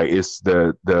 Like it's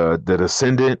the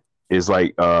descendant is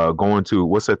like going to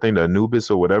what's that thing, the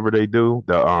Anubis or whatever they do,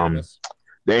 the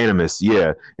Animus,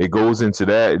 yeah. It goes into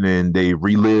that, and then they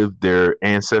relive their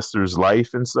ancestors'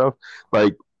 life and stuff.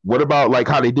 Like, what about like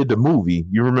how they did the movie?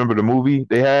 You remember the movie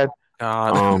they had?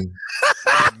 God.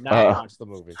 Watch the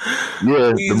movie.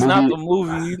 Yeah, he's not the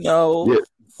movie. No. Yeah.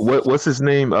 What's his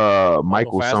name?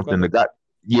 Michael something. The guy.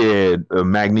 Yeah,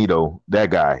 Magneto.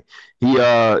 That guy. He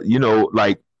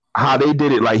like how they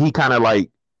did it. Like he kind of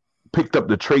like picked up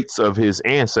the traits of his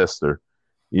ancestor.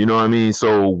 You know what I mean?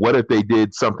 So what if they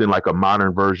did something like a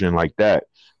modern version like that?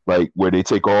 Like where they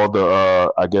take all the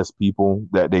I guess people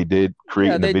that they did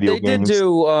create in the video games.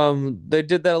 They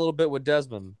did that a little bit with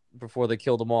Desmond before they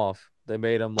killed him off. They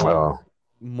made him like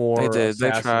more they did.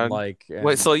 They tried. Like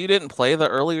wait, so you didn't play the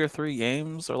earlier 3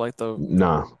 games or like the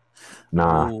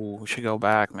Nah. Ooh, we should go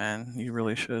back, man. You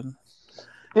really should.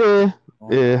 Yeah.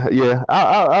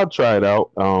 I'll try it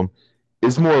out.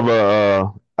 It's more of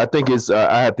a I think it's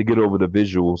I have to get over the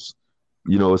visuals.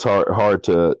 It's hard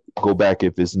to go back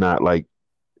if it's not like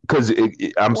because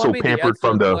I'm so pampered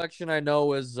from the collection. I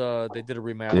know is they did a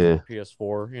remaster of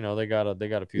PS4. They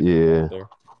got a few out there.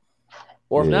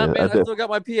 Or if not, man, I still got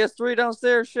my PS3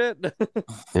 downstairs. Shit.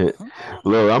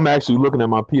 Look, I'm actually looking at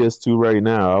my PS2 right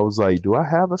now. I was like, do I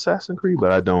have Assassin's Creed?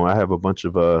 But I don't. I have a bunch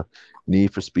of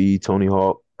Need for Speed, Tony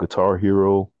Hawk, Guitar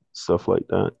Hero, stuff like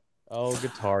that. Oh,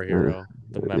 Guitar Hero.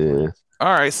 The memories.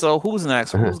 All right, so who's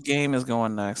next? Whose game is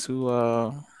going next?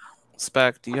 Who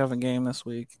Spec, do you have a game this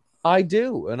week? I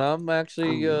do, and I'm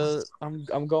actually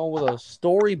I'm going with a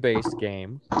story-based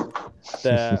game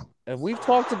that and we've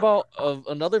talked about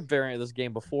another variant of this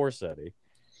game before, Seti.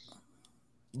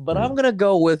 But I'm gonna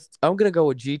go with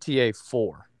GTA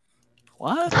 4.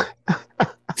 What?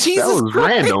 Jesus, that was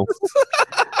random.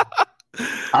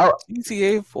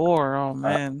 GTA 4. Oh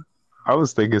man, I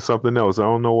was thinking something else. I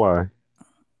don't know why.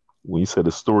 When you said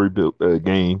a story built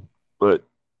game, but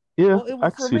yeah,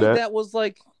 I can see that. That was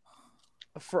like.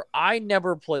 I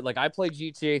never played, like I played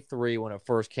GTA 3 when it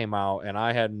first came out, and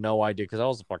I had no idea because I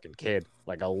was a fucking kid,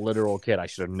 like a literal kid. I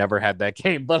should have never had that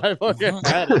game, but I fucking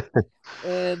had it.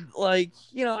 And like,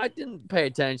 I didn't pay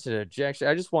attention to ejection.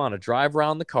 I just wanted to drive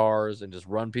around the cars and just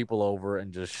run people over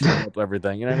and just shoot up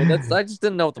everything. You know what I mean? I just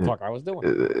didn't know what the fuck I was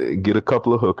doing. Get a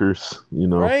couple of hookers,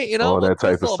 right? All that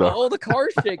type of stuff. Oh, the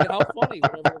car's shaking. How funny.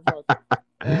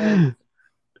 And,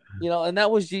 and that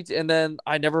was GT. And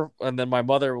then my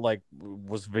mother like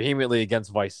was vehemently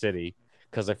against Vice City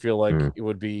because I feel like it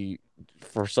would be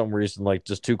for some reason like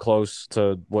just too close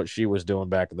to what she was doing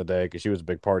back in the day because she was a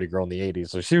big party girl in the 80s.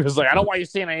 So she was like, I don't want you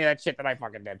seeing any of that shit that I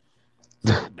fucking did.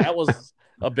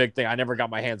 a big thing. I never got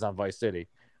my hands on Vice City,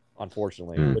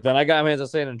 unfortunately. But then I got my hands on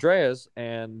San Andreas,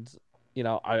 and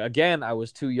I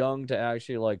was too young to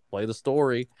actually like play the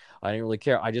story. I didn't really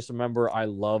care. I just remember I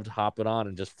loved hopping on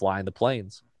and just flying the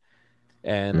planes.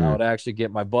 And I would actually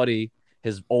get my buddy,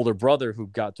 his older brother, who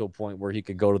got to a point where he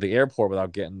could go to the airport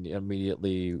without getting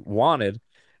immediately wanted.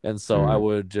 And so I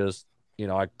would just,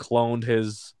 I cloned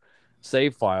his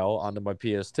save file onto my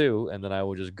PS2, and then I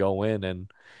would just go in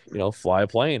and, fly a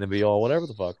plane and be all whatever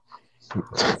the fuck.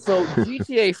 So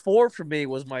GTA 4 for me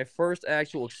was my first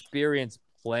actual experience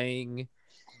playing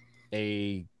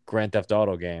a Grand Theft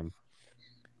Auto game.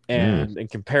 And in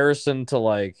comparison to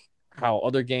like how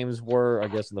other games were, I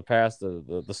guess in the past,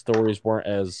 the stories weren't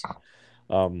as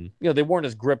they weren't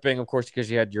as gripping, of course,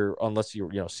 because you had unless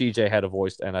CJ had a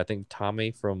voice, and I think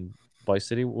Tommy from Vice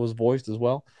City was voiced as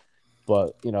well.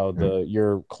 But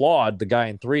your Claude, the guy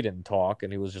in 3, didn't talk,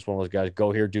 and he was just one of those guys.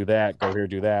 Go here, do that. Go here,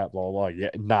 do that. Blah blah.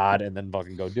 Yeah, nod, and then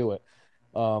fucking go do it.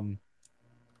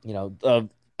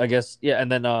 I guess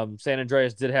And then San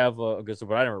Andreas did have a good story,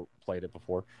 but I never played it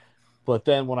before. But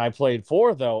then when I played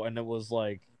 4, though, and it was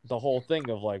like the whole thing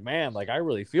of like, man, like I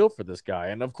really feel for this guy.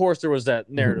 And of course, there was that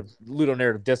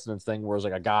ludonarrative dissonance thing where it was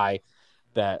like a guy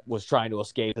that was trying to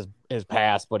escape his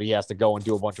past, but he has to go and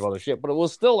do a bunch of other shit. But it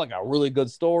was still like a really good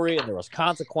story, and there was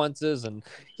consequences. And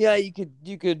yeah, you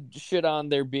could shit on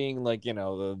there being like, it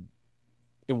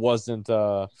wasn't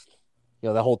the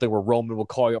whole thing where Roman would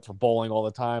call you up for bowling all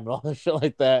the time and all that shit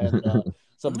like that, and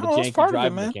some of the janky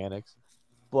driving mechanics.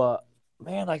 But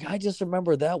man, like I just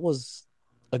remember that was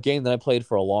a game that I played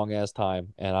for a long ass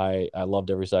time, and I loved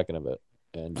every second of it.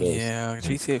 And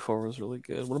GTA 4 was really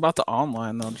good. What about the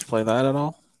online though? Did you play that at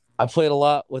all? I played a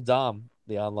lot with Dom,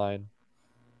 the online.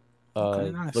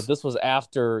 Okay, nice. But this was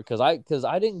after because I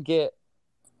didn't get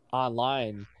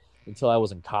online until I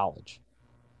was in college.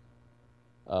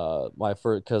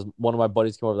 Because one of my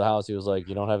buddies came over to the house. He was like,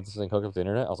 "You don't have this thing hooked up to the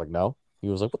internet?" I was like, "No." He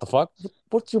was like, "What the fuck?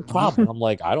 What's your problem?" I'm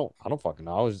like, I don't fucking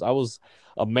know. I was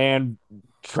a man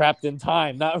trapped in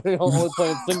time, not really only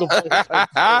playing single player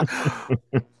type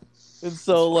shit. And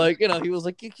so like, he was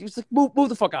like, move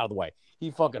the fuck out of the way. He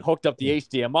fucking hooked up the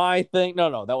HDMI thing.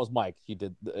 No, that was Mike.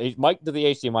 Mike did the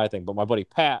HDMI thing, but my buddy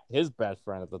Pat, his best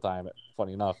friend at the time,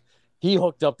 funny enough, he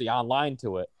hooked up the online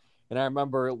to it. And I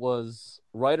remember it was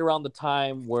right around the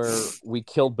time where we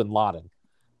killed Bin Laden.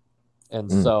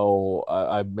 And so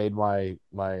I made my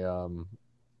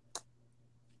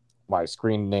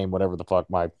screen name, whatever the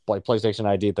fuck, my PlayStation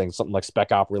ID thing, something like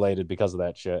Spec Op related because of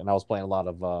that shit. And I was playing a lot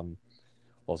of, what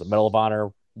was it, Medal of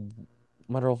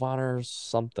Honor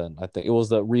something. I think it was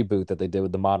the reboot that they did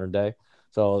with the modern day.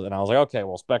 So then I was like, okay,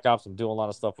 well, Spec Ops, I'm doing a lot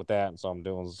of stuff with that. And so I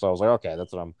was like, okay,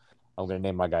 that's what I'm going to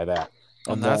name my guy that.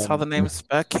 And that's how the name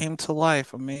Spec came to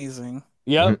life. Amazing.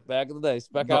 Yep, back in the day.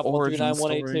 Spec Ops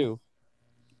 139182.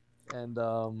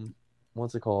 And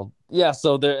what's it called? Yeah,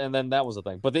 so there, and then that was the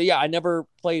thing. But I never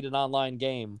played an online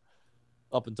game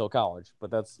up until college.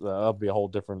 But that'll be a whole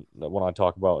different when I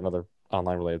talk about another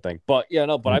online related thing. But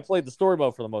I played the story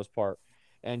mode for the most part,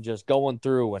 and just going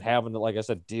through and having to, like I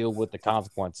said, deal with the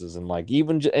consequences, and like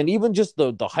even just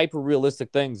the hyper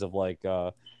realistic things of like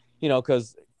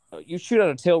because you shoot at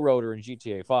a tail rotor in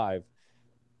GTA 5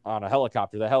 on a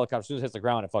helicopter. The helicopter, as soon as it hits the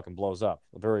ground, it fucking blows up.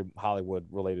 A very Hollywood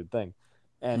related thing.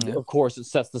 And of course, it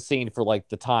sets the scene for like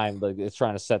the time. Like it's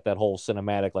trying to set that whole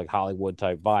cinematic, like Hollywood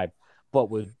type vibe.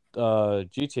 But with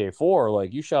GTA 4,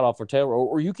 like you shot off a tail rotor,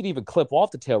 or you could even clip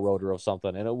off the tail rotor of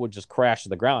something, and it would just crash to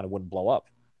the ground. It wouldn't blow up.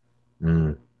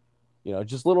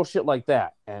 Just little shit like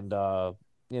that. And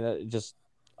just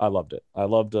I loved it. I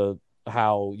loved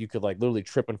how you could like literally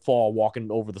trip and fall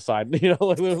walking over the side, like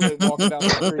literally walking down the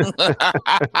street.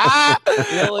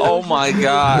 Oh my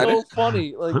god, so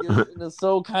funny, like it's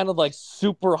so kind of like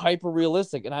super hyper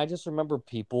realistic. And I just remember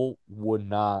people would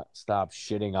not stop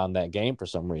shitting on that game for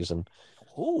some reason.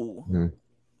 Who?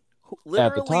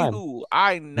 Literally, who?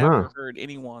 I never heard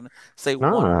anyone say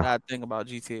one bad thing about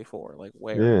GTA 4. Like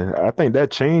where? Yeah, I think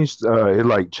that changed. It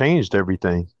like changed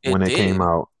everything when it came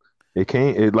out. It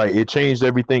changed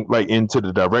everything like into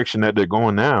the direction that they're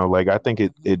going now. Like I think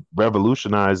it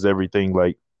revolutionized everything.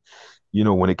 Like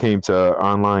when it came to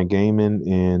online gaming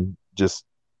and just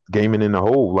gaming in the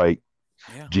whole. Like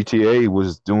GTA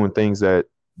was doing things that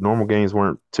normal games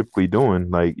weren't typically doing.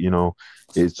 Like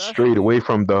it's straight away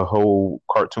from the whole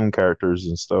cartoon characters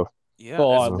and stuff.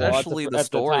 Yeah, especially the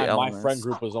story time, elements. My friend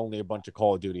group was only a bunch of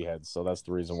Call of Duty heads, so that's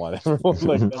the reason why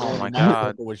everyone oh my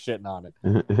god was shitting on it.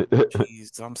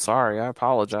 Jeez, I'm sorry, I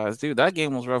apologize, dude. That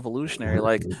game was revolutionary.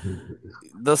 Like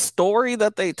the story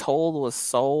that they told was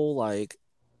so like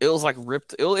it was like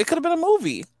ripped. It could have been a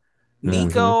movie.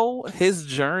 Nico, his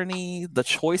journey, the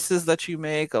choices that you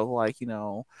make of like,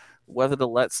 whether to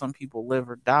let some people live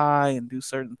or die and do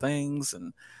certain things,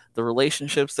 and the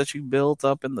relationships that you built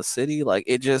up in the city, like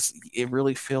it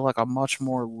really feel like a much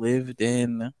more lived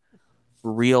in,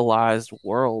 realized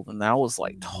world, and that was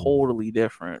like totally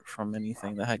different from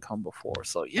anything that had come before.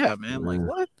 So yeah, man, like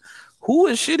what? Who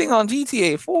is shitting on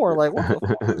GTA 4? Like what the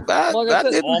fuck? That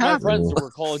said, didn't all my happen. friends that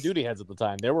were Call of Duty heads at the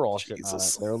time, they were all shitting on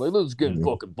it. They were like, "This is good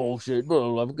fucking bullshit,"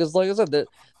 because like I said,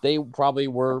 they probably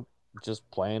were just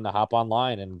playing to hop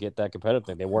online and get that competitive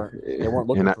thing. They weren't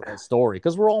looking for that story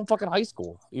because we're all in fucking high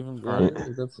school. Even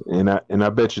and I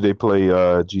bet you they play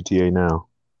GTA now.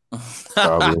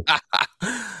 Probably.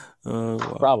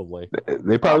 Probably.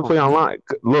 They probably play online.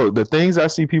 Look, the things I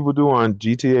see people do on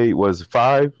GTA was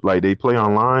 5, like they play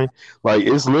online. Like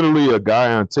it's literally a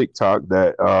guy on TikTok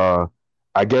that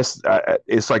I guess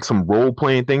it's like some role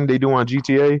playing thing they do on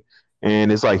GTA,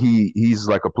 and it's like he's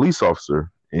like a police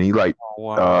officer, and he like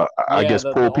I guess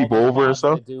pull people over and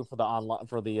stuff. They do for the online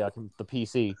for the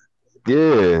PC.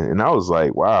 Yeah, and I was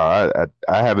like, wow,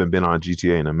 I haven't been on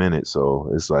GTA in a minute, so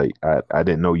it's like I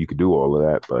didn't know you could do all of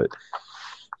that, but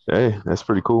hey, that's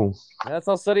pretty cool. That's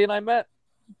how Ceddy and I met.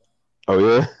 Oh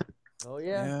yeah. Oh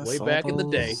yeah, way back in the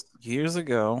day, years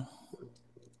ago.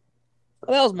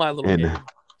 That was my little game.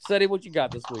 Ceddy, what you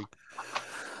got this week?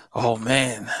 Oh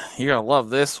man, you're gonna love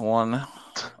this one.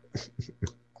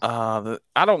 I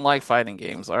don't like fighting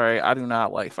games. All right, I do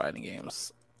not like fighting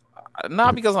games.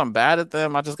 Not because I'm bad at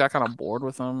them. I just got kind of bored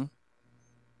with them.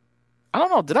 I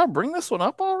don't know. Did I bring this one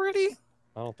up already?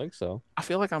 I don't think so. I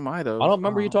feel like I might have. I don't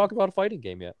remember you talking about a fighting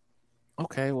game yet.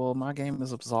 Okay, well, my game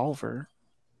is Absolver.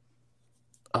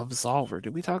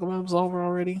 Did we talk about Absolver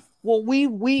already? Well,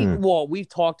 we've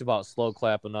talked about Slow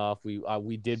Clap enough.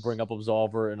 We did bring up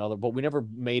Absolver and other, but we never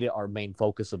made it our main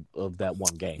focus of that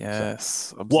one game.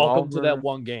 Yes. So. Welcome to that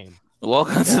one game.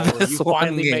 Welcome to this you one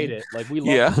finally game. made it. Like we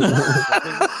love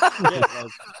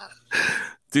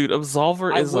Dude,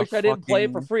 Absolver is. I wish I didn't play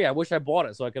it for free. I wish I bought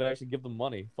it so I could actually give them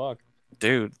money. Fuck.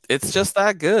 Dude, it's just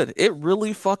that good. It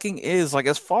really fucking is. Like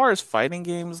as far as fighting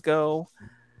games go,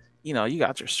 you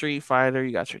got your Street Fighter,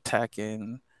 you got your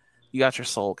Tekken, you got your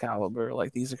Soul Calibur.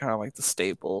 Like these are kind of like the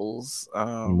staples.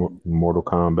 Mortal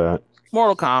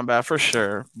Kombat for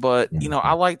sure. But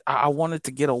I wanted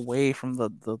to get away from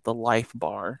the life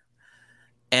bar.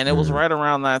 And it was right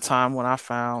around that time when I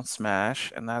found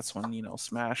Smash, and that's when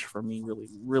Smash for me really,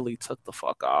 really took the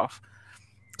fuck off.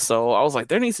 So I was like,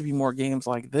 there needs to be more games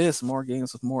like this, more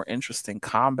games with more interesting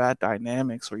combat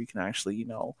dynamics where you can actually,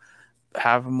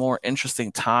 have a more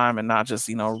interesting time and not just,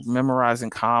 memorizing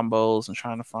combos and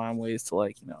trying to find ways to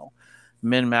like,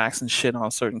 min max and shit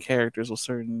on certain characters with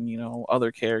certain,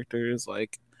 other characters.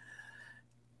 Like,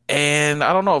 and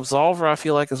I don't know, Absolver, I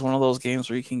feel like is one of those games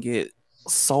where you can get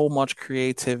so much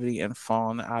creativity and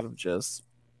fun out of just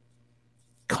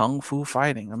kung fu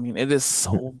fighting. I mean, it is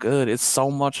so good. It's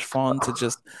so much fun to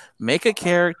just make a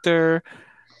character,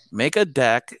 make a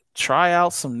deck, try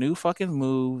out some new fucking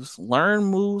moves, learn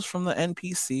moves from the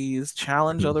NPCs,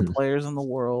 challenge other players in the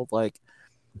world. Like,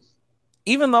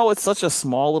 even though it's such a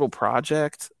small little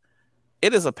project,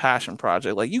 it is a passion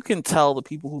project. Like, you can tell the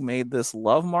people who made this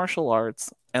love martial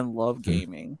arts and love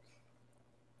gaming.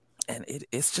 And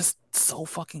it's just so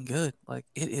fucking good. Like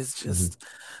it is just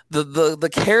the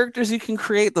characters you can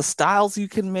create, the styles you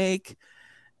can make,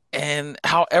 and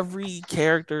how every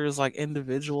character is like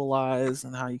individualized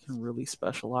and how you can really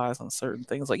specialize on certain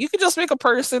things. Like you can just make a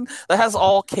person that has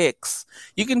all kicks.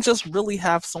 You can just really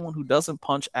have someone who doesn't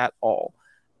punch at all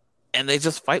and they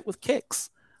just fight with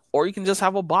kicks. Or you can just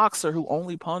have a boxer who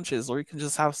only punches, or you can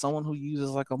just have someone who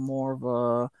uses like a more of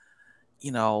a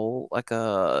like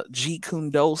a Jeet Kune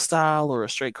Do style or a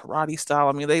straight karate style.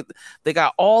 I mean, they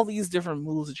got all these different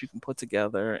moves that you can put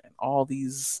together and all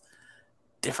these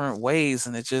different ways,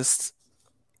 and it just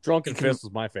Drunken Fist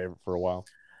was my favorite for a while.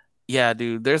 Yeah,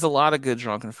 dude, there's a lot of good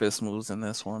Drunken Fist moves in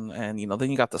this one, and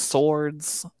then you got the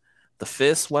swords, the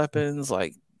fist weapons,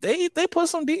 like they put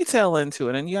some detail into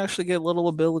it, and you actually get little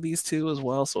abilities too as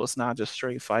well, so it's not just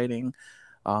straight fighting.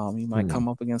 You might come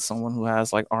up against someone who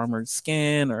has like armored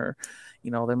skin, or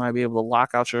they might be able to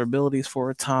lock out your abilities for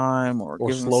a time, or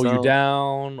slow you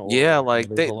down. Or, yeah, like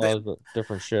there's a lot of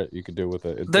different shit you could do with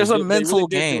it. There's a mental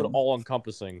game, all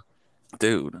encompassing.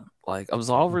 Dude, like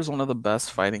Absolver is one of the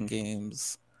best fighting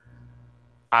games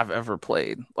I've ever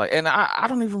played. Like, and I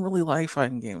don't even really like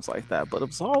fighting games like that, but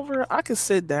Absolver, I could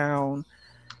sit down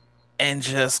and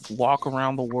just walk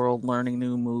around the world learning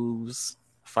new moves,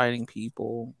 fighting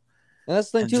people. And that's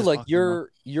the thing too, like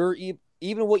you're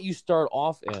even what you start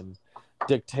off in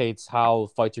dictates how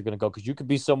fights are going to go, because you could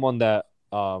be someone that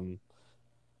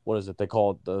what is it? They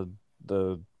call it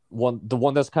the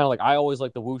one that's kind of like I always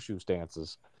like the wushu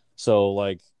stances. So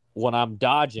like when I'm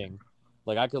dodging,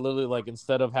 like I could literally like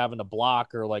instead of having to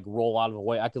block or like roll out of the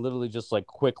way, I could literally just like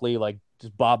quickly like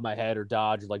just bob my head or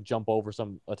dodge or like jump over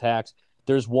some attacks.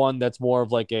 There's one that's more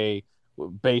of like a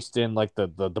based in like the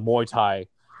Muay Thai,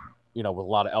 with a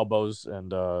lot of elbows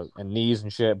and knees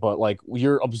and shit. But like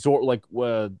you're absorbed. Like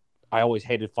I always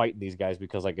hated fighting these guys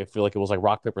because like I feel like it was like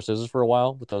rock paper scissors for a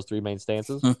while with those three main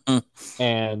stances.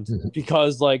 And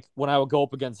because like when I would go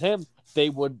up against him, they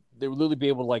would literally be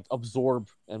able to like absorb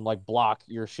and like block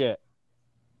your shit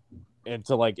and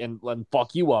to like and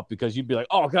fuck you up because you'd be like,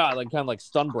 oh god, like kind of like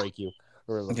stun break you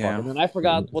or the fuck. And then I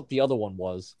forgot what the other one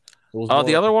was. It was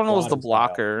The other one was the dodging style.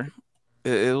 blocker.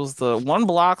 It was the one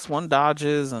blocks, one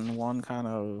dodges, and one kind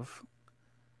of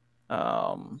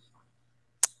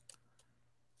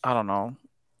I don't know.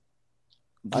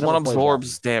 One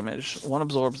absorbs damage. One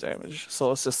absorbs damage.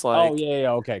 So it's just like, oh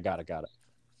yeah, okay, got it.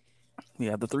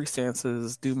 Yeah, the three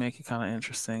stances do make it kind of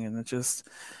interesting, and it just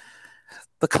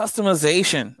the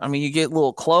customization. I mean, you get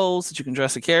little clothes that you can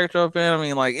dress a character up in. I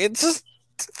mean, like it's just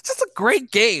a great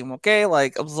game. Okay,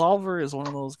 like Absolver is one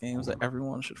of those games that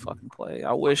everyone should fucking play.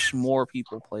 I wish more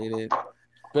people played it.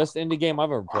 Best indie game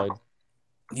I've ever played.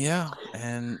 Yeah,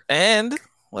 and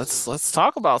let's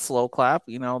talk about Slow Clap.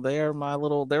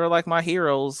 They're like my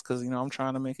heroes because I'm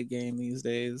trying to make a game these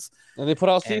days. And they put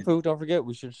out Sifu. Don't forget,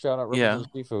 we should shout out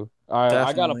Sifu.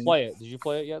 I gotta play it. Did you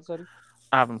play it yet, Seti?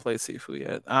 I haven't played Sifu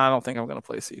yet. I don't think I'm gonna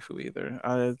play Sifu either.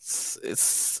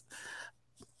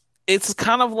 It's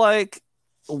kind of like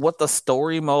what the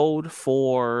story mode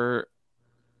for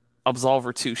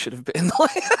Absolver 2 should have been.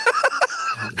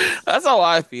 That's how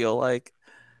I feel. Like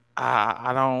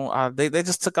I don't. They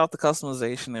just took out the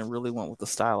customization and really went with the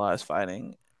stylized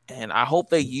fighting. And I hope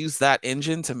they use that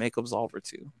engine to make Absolver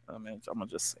 2. I mean, I'm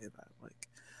gonna just say that, like,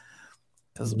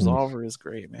 because Absolver is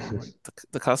great, man. Like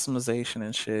the customization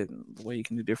and shit, and the way you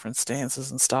can do different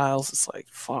stances and styles. It's like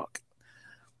fuck.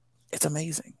 It's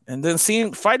amazing. And then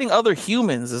fighting other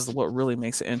humans is what really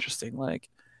makes it interesting. Like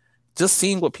just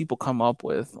seeing what people come up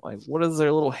with. Like what is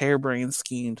their little harebrained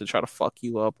scheme to try to fuck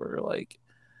you up or like.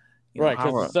 Right,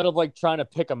 because instead of like trying to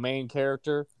pick a main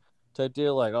character type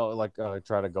deal, like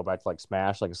try to go back to like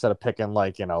Smash, like instead of picking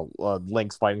like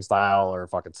Link's fighting style or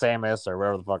fucking Samus or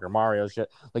whatever the fuck or Mario shit,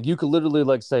 like you could literally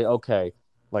like say, okay,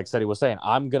 like Seti was saying,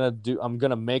 I'm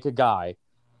gonna make a guy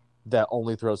that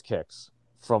only throws kicks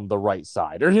from the right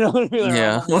side, or you know what I mean?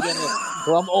 Yeah.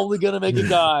 I'm only gonna make a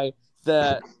guy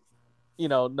that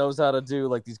knows how to do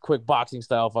like these quick boxing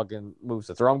style fucking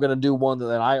movesets, or I'm gonna do one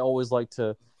that I always like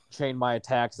to chain my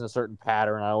attacks in a certain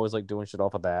pattern. I always like doing shit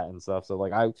off of that and stuff. So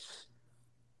like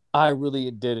I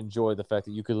really did enjoy the fact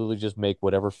that you could literally just make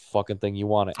whatever fucking thing you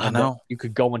wanted. I know. You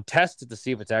could go and test it to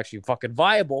see if it's actually fucking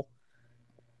viable.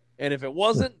 And if it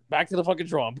wasn't, back to the fucking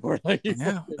drawing board. Like,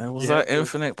 yeah, it was that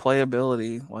infinite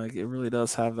playability. Like it really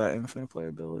does have that infinite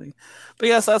playability. But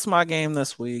yes, that's my game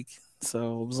this week.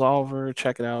 So Absolver,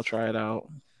 check it out, try it out.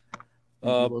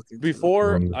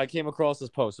 Before I came across this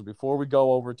post, so before we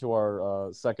go over to our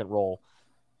second roll,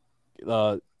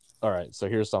 all right, so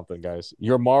here's something, guys.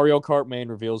 Your Mario Kart main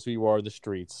reveals who you are in the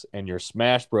streets, and your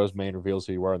Smash Bros main reveals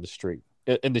who you are in the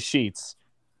sheets.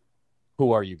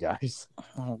 Who are you guys?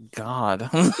 Oh God.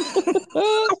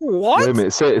 What? Wait a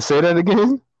minute, say that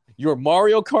again. Your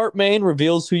Mario Kart main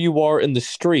reveals who you are in the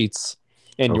streets,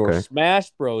 and your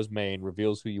Smash Bros main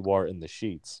reveals who you are in the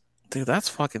sheets. Dude, that's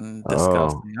fucking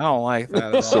disgusting. I don't like that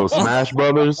at all. So Smash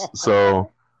Brothers.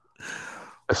 So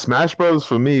Smash Brothers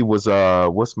for me was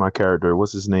what's my character?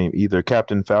 What's his name? Either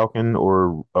Captain Falcon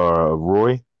or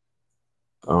Roy.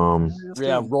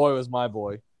 Yeah, Roy was my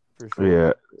boy for sure.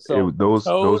 Yeah. So those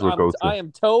were go-to. I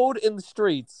am Toad in the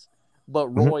streets, but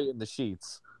Roy in the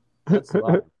sheets. That's what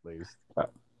I am, please.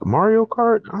 Mario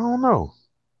Kart? I don't know.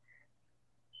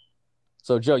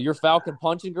 So, Joe, you're Falcon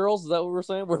punching girls? Is that what we're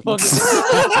saying? We're fucking.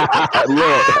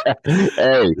 Look,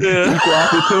 hey, equal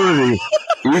opportunity.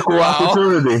 Equal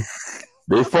opportunity.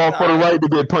 They fall for the right to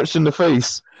get punched in the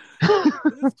face. Nah,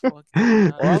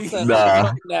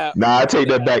 I take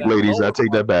that back, ladies. I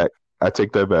take that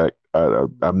back.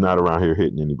 I'm not around here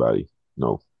hitting anybody.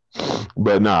 No.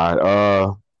 But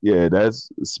yeah,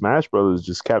 that's Smash Brothers,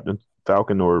 just Captain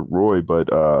Falcon or Roy. But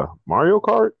Mario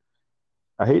Kart?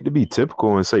 I hate to be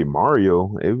typical and say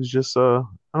Mario. It was just I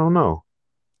don't know,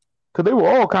 because they were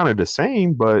all kind of the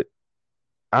same, but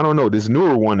I don't know. This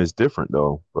newer one is different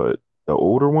though. But the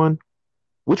older one,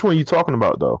 which one are you talking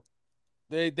about though?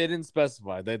 They didn't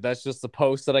specify. That's just the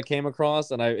post that I came across,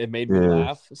 and it made me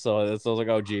laugh. So I was like,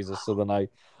 oh Jesus. So then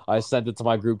I sent it to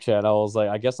my group chat. I was like,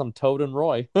 I guess I'm Toad and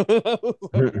Roy. I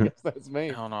guess that's me.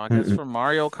 I don't know. I guess for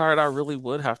Mario Kart, I really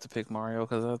would have to pick Mario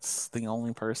because that's the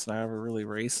only person I ever really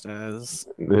raced as.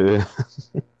 Yeah.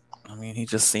 I mean, he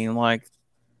just seemed like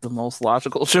the most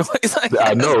logical choice.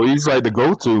 I know he's like the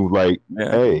go-to. Like,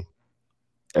 hey,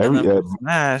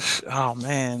 Smash. Oh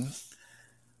man,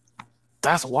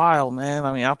 that's wild, man.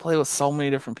 I mean, I play with so many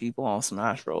different people on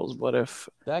Smash Bros. But if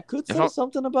that could say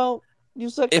something about you,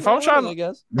 sexuality, if I'm trying, I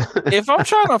guess. If I'm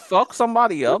trying to fuck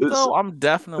somebody up, though, I'm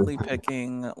definitely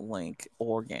picking Link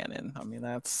or Ganon. I mean,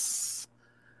 that's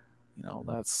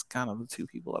kind of the two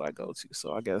people that I go to.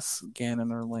 So I guess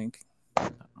Ganon or Link.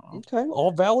 Okay,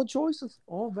 all valid choices.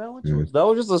 All valid choices. That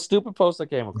was just a stupid post I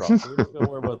came across. So don't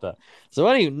worry about that. So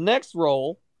anyway, next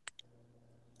roll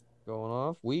going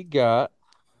off, we got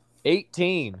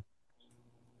 18.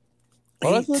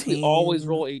 Well, I feel like we always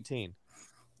roll 18.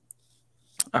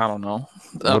 I don't know.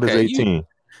 What is 18?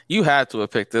 You had to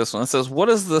have picked this one. It says, "What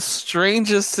is the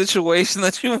strangest situation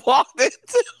that you walked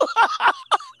into?"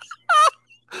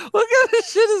 What kind of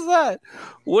shit is that?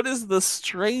 What is the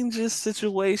strangest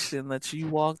situation that you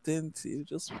walked into?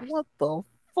 Just what the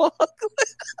fuck?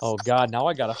 Oh God! Now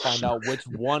I gotta find out which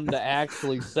one to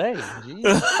actually say.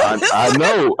 I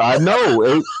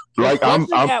know. Like I'm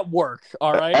at work.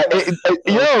 All right.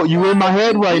 Yo, you in my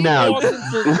head right now.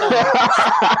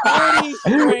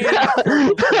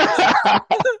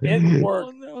 It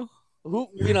worked. Who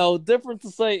different to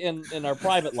say in our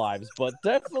private lives, but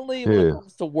definitely when it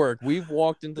comes to work, we've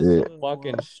walked into some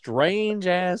fucking strange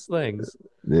ass things.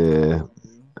 Yeah,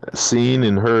 seen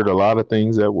and heard a lot of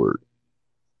things at work.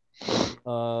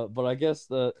 But I guess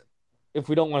if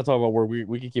we don't want to talk about work,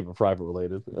 we can keep it private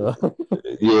related.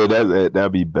 Yeah,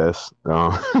 that'd be best.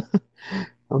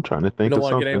 I'm trying to think. We don't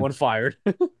want to get anyone fired.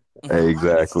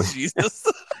 Exactly. Jesus,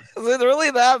 is it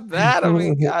really that bad? I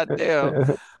mean,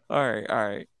 goddamn. All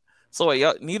right. So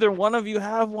wait, neither one of you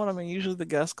have one. I mean, usually the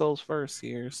guest goes first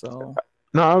here. So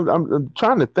no, I'm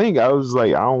trying to think. I was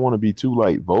like, I don't want to be too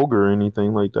like vulgar or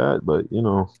anything like that, but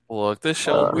look, this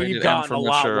show's rated M for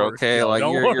mature. Okay, though, like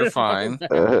you're fine.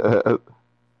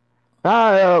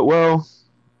 Well,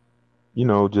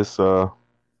 just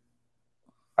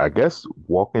I guess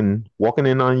walking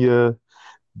in on your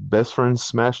best friend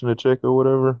smashing a chick or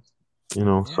whatever,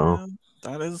 so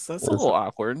that's a little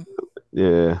awkward.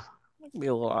 Yeah. It can be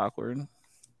a little awkward.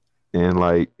 And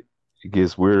like it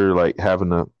gets weird like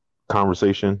having a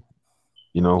conversation,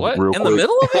 what? real in quick. The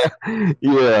middle of it?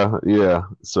 Yeah.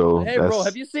 So hey bro,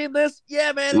 have you seen this?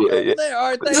 Yeah, man, it's over there. All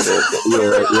right,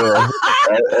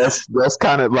 thanks. That's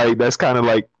kind of like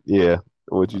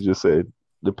what you just said.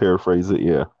 To paraphrase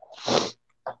it,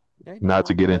 not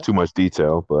to get in too much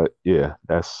detail, but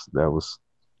that was.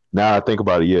 Now I think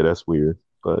about it, that's weird.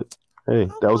 But hey,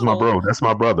 that was my bro. That's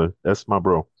my brother. That's my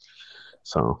bro.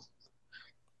 So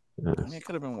I mean, it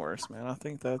could have been worse, man. I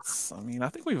think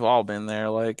we've all been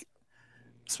there, like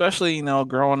especially,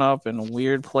 growing up in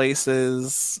weird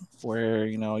places where,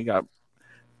 you got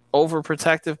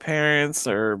overprotective parents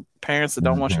or parents that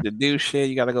don't want you to do shit.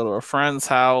 You got to go to a friend's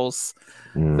house.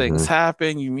 Things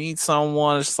happen. You meet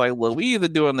someone. It's like, look, we either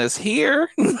doing this here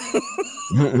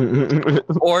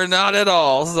or not at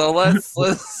all. So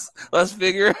let's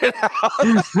figure it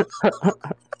out.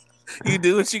 You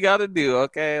do what you got to do,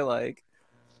 okay? Like,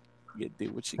 you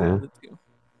do what you got to do.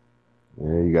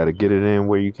 Yeah, you got to get it in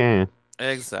where you can.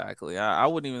 Exactly. I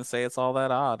wouldn't even say it's all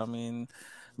that odd. I mean,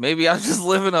 maybe I'm just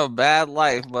living a bad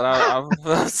life, but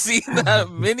I've seen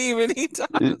that many, many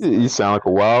times. You sound like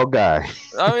a wild guy.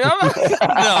 I mean, no. It's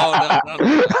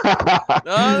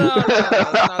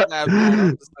not that bad.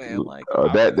 I'm just saying, like,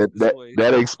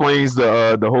 that explains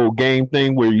the whole game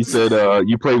thing where you said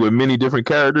you play with many different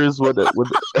characters. What does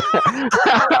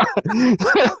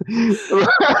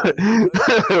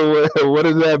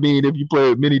that mean if you play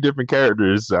with many different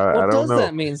characters? I don't know. What does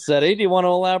that mean, Seti? Do you want to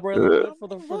elaborate a little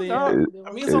bit for the? I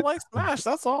mean, I like Smash.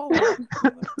 That's all.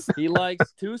 He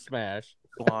likes to smash.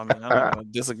 Well, I mean, I'm not gonna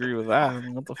disagree with that. I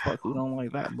mean, what the fuck? Who don't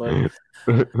like that? But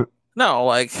no,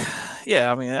 like,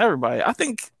 yeah. I mean, everybody. I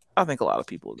think a lot of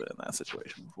people have been in that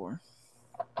situation before.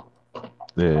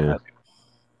 Yeah.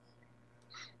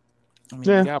 I mean,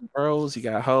 you got bros, you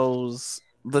got hoes.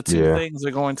 The two things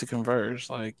are going to converge,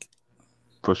 like,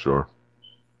 for sure.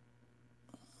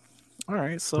 All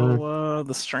right, so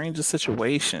the strangest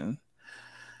situation.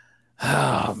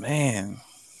 Oh man,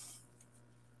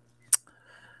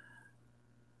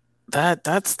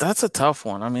 that's a tough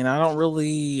one. I mean, I don't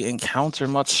really encounter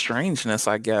much strangeness,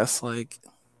 I guess. Like,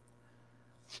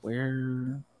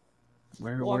 where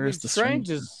Where's the strange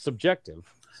is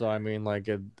subjective. So I mean, like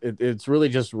it's really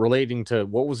just relating to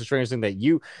what was the strangest thing that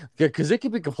you, because it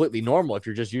could be completely normal if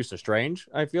you're just used to strange.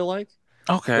 I feel like.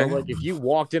 Okay. So like if you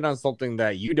walked in on something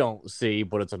that you don't see,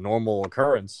 but it's a normal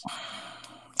occurrence,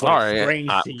 but All it's right.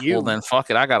 strange to you. Well then,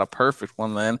 fuck it. I got a perfect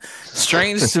one then.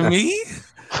 Strange to me,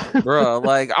 bro.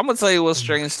 Like I'm gonna tell you what's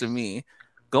strange to me.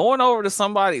 Going over to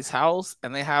somebody's house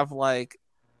and they have like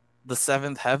the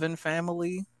Seventh Heaven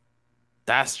family.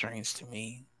 That's strange to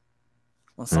me.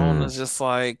 When someone is just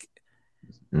like,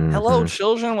 hello,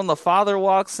 children, when the father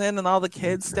walks in and all the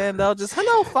kids stand up, just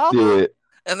hello, father. Yeah.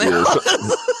 And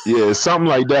then Something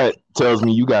like that tells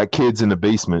me you got kids in the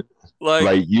basement.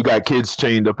 Like you got kids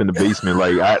chained up in the basement.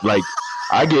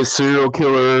 I get serial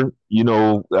killer,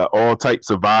 all types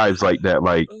of vibes like that.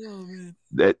 Like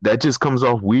that just comes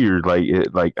off weird.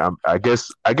 I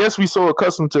guess we so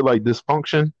accustomed to like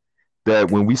dysfunction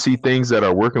that when we see things that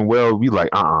are working well, we like,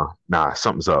 nah,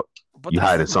 something's up. But you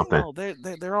hiding something.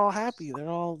 They're all happy. They're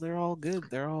all good.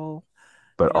 They're all.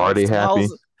 But are they happy?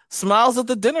 Smiles at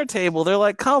the dinner table. They're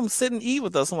like, "Come sit and eat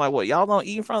with us." I'm like, "What? Y'all don't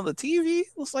eat in front of the TV?"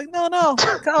 It's like, "No,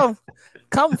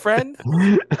 come, friend.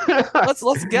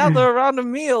 Let's gather around the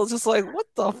meal." Just like, what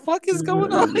the fuck is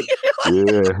going on here?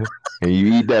 Yeah, and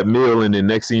you eat that meal, and then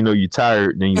next thing you know, you're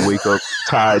tired. And then you wake up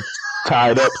tied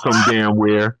up some damn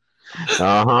where.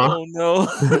 Oh no.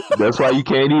 That's why you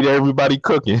can't eat everybody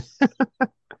cooking.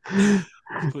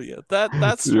 But yeah,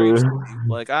 that's strange to me.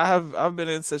 Like I've been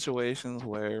in situations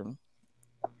where,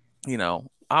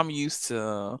 I'm used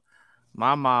to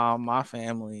my mom, my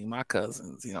family, my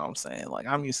cousins, you know what I'm saying? Like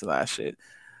I'm used to that shit.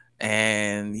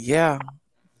 And yeah,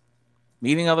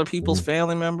 meeting other people's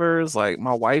family members, like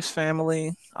my wife's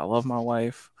family. I love my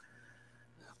wife.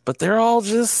 But they're all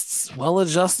just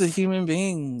well-adjusted human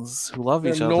beings who love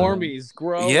each other. Normies,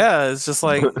 gross. Yeah, it's just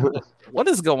like, what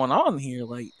is going on here?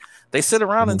 Like, they sit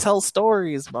around and tell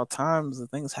stories about times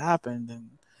that things happened, and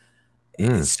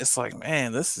it's just like,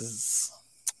 man, this is.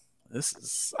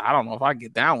 I don't know if I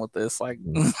get down with this. Like,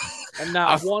 and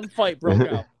not one fight broke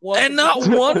out. Not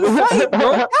one fight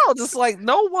broke out. Just like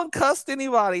no one cussed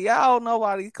anybody out.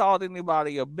 Nobody called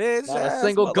anybody a bitch. Not a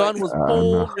single gun was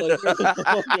pulled.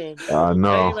 I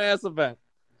know. Ass event.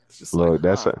 Look,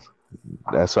 that's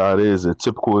how it is. A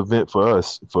typical event for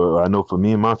us. I know for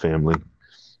me and my family,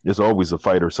 there's always a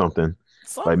fight or something.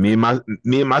 Like me and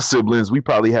my siblings, we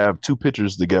probably have 2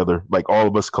 pictures together. Like all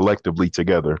of us collectively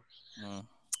together.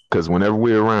 Because whenever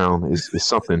we're around, it's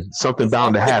something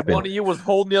bound to happen. One of you was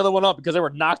holding the other one up because they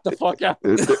were knocked the fuck out.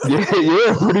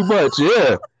 yeah, pretty much.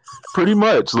 Yeah, pretty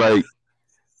much.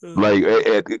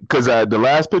 Because the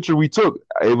last picture we took,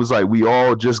 it was like we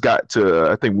all just got to.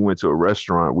 I think we went to a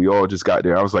restaurant. We all just got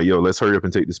there. I was like, "Yo, let's hurry up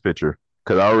and take this picture,"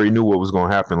 because I already knew what was going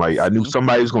to happen. Like I knew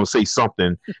somebody was going to say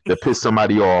something that pissed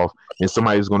somebody off, and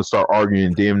somebody was going to start arguing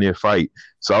and damn near fight.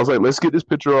 So I was like, "Let's get this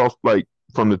picture off." Like.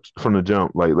 From the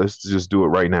jump, like let's just do it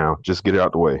right now. Just get it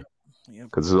out the way,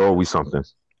 because there's always something.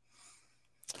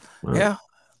 Yeah,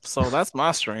 so that's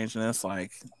my strangeness.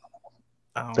 Like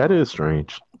that is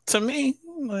strange to me.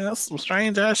 Like, that's some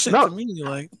strange ass shit to me.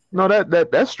 Like no,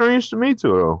 that's strange to me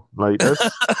too. Though, like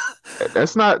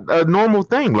that's not a normal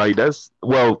thing. Like that's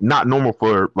not normal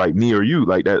for like me or you.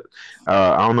 Like that.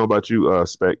 I don't know about you,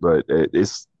 Spec, but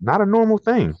it's not a normal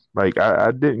thing. Like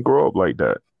I didn't grow up like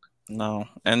that. No.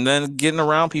 And then getting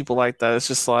around people like that, it's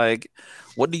just like,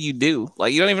 what do you do?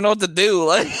 Like, you don't even know what to do.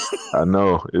 Like, I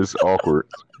know. It's awkward.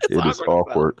 It is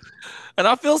awkward. And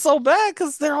I feel so bad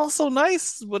because they're all so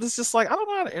nice, but it's just like, I don't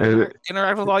know how to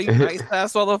interact with all you nice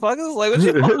ass motherfuckers. Like, what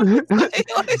you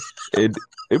It'd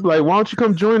be like, why don't you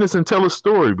come join us and tell a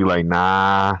story? Be like,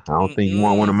 nah, I don't think you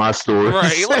want one of my stories.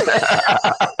 Right.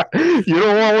 You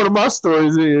don't want one of my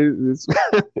stories.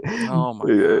 Oh my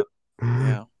God.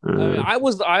 Yeah. I mean,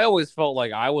 I always felt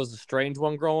like I was a strange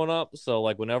one growing up. So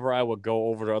like whenever I would go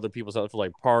over to other people's house for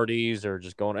like parties or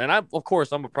just going, and of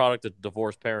course I'm a product of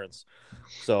divorced parents.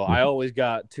 So I always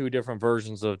got 2 different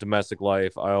versions of domestic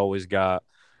life. I always got,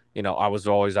 I was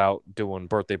always out doing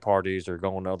birthday parties or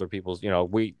going to other people's,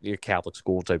 we Catholic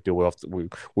school type deal.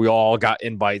 We all got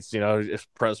invites,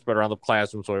 spread around the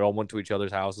classroom. So we all went to each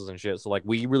other's houses and shit. So like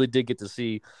we really did get to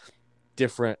see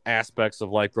different aspects of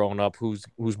life growing up, who's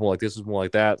more like this, who's more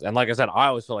like that. And like I said, I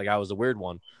always felt like I was a weird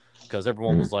one because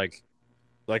everyone was like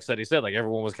he said, like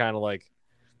everyone was kind of like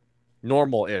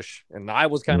normal-ish, and I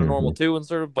was kind of normal too, and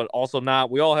sort of, but also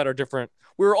not. We all had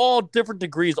we were all different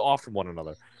degrees off from one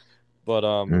another. But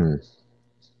I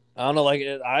don't know, like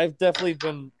I've definitely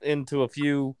been into a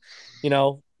few,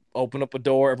 open up a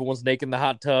door, everyone's naked in the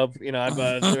hot tub. There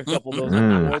are a couple of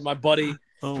those. My buddy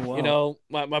Oh wow. You know,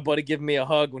 my buddy giving me a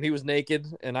hug when he was naked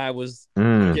and I was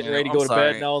Mm. getting ready to I'm go to bed,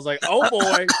 sorry. and I was like, "Oh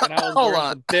boy!" And I was Hold wearing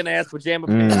on. some thin ass pajama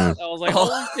pants. I was like,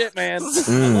 "Holy shit, man!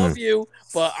 I love you,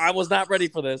 but I was not ready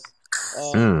for this."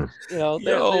 You know,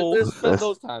 Yo. there's been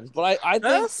those times, but I think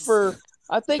That's for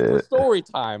story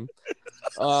time,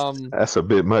 That's a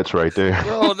bit much right there.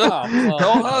 Yo, no, well,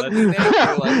 don't hug me naked.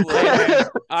 Like, hey,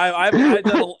 look. man, I've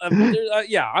done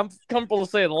yeah, I'm comfortable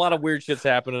saying a lot of weird shit's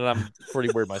happened, and I'm pretty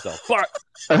weird myself. But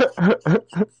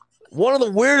one of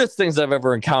the weirdest things I've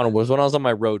ever encountered was when I was on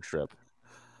my road trip,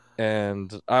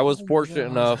 and I was fortunate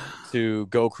enough to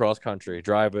go cross country,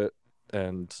 drive it,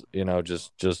 and you know,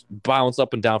 just bounce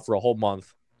up and down for a whole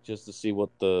month just to see what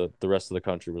the rest of the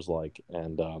country was like.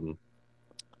 And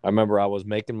I remember I was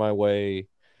making my way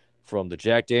from the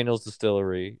Jack Daniel's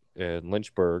distillery in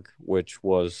Lynchburg, which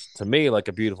was to me like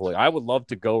a beautiful. I would love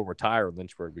to go retire in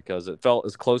Lynchburg because it felt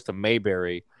as close to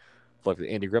Mayberry, like the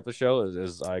Andy Griffith Show,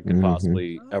 as I could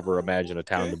possibly ever imagine a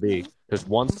town to be. There's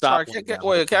one stop. Sorry,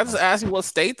 wait, can I just ask you what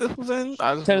state this was in?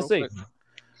 Tennessee.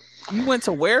 You went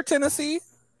to where, Tennessee?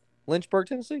 Lynchburg,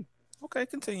 Tennessee. Okay,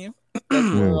 continue.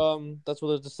 That's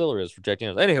where the distillery is for Jack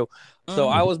Daniel's. Anywho, so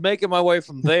I was making my way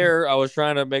from there. I was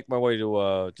trying to make my way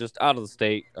to just out of the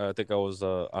state. I think I was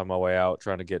on my way out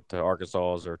trying to get to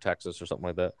Arkansas or Texas or something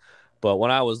like that. But when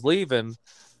I was leaving,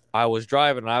 I was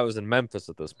driving and I was in Memphis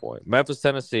at this point. Memphis,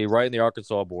 Tennessee, right in the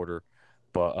Arkansas border.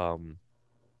 But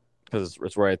because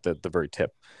it's right at the very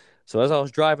tip. So as I was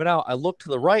driving out, I looked to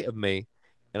the right of me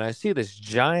and I see this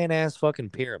giant ass fucking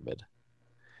pyramid.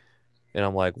 And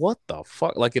I'm like, what the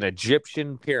fuck? Like an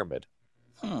Egyptian pyramid.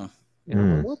 And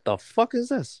I'm like, what the fuck is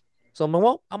this? So I'm like,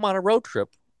 well, I'm on a road trip.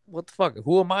 What the fuck?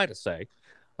 Who am I to say?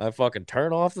 I fucking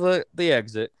turn off the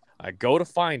exit. I go to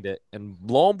find it. And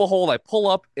lo and behold, I pull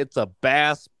up. It's a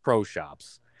Bass Pro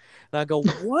Shops. And I go,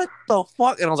 what the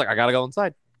fuck? And I was like, I got to go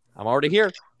inside. I'm already here.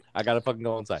 I got to fucking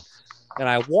go inside. And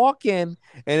I walk in,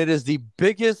 and it is the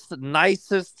biggest,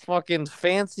 nicest, fucking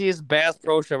fanciest Bass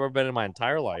Pro Shop I've ever been in my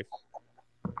entire life.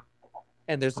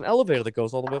 And there's an elevator that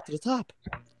goes all the way up to the top.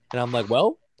 And I'm like,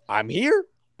 well, I'm here.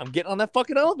 I'm getting on that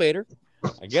fucking elevator.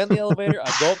 I get in the elevator.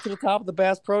 I go up to the top of the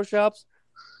Bass Pro Shops.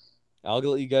 I'll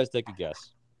let you guys take a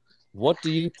guess. What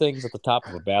do you think is at the top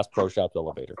of a Bass Pro Shops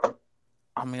elevator?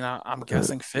 I mean, I'm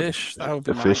guessing fish. That would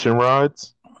be the fishing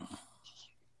rods.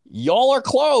 Y'all are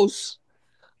close.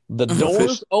 The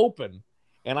doors open,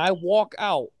 and I walk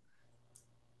out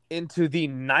into the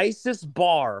nicest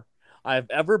bar I've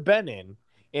ever been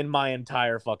in my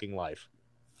entire fucking life.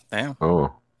 Damn.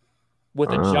 Oh.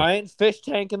 With a giant fish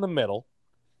tank in the middle.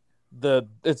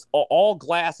 It's all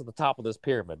glass at the top of this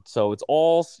pyramid. So it's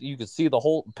all, you can see the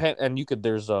whole pen, and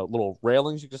there's little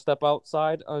railings you can step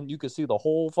outside and you can see the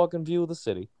whole fucking view of the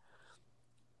city.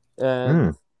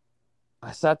 And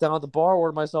I sat down at the bar,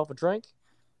 ordered myself a drink,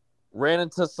 ran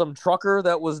into some trucker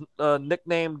that was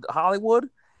nicknamed Hollywood.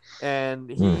 And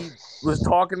he was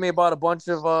talking to me about a bunch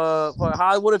of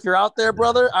Hollywood. If you're out there,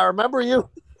 brother, I remember you.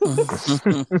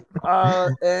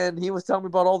 And he was telling me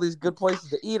about all these good places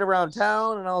to eat around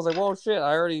town. And I was like, well, shit,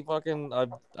 I already fucking, I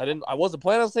wasn't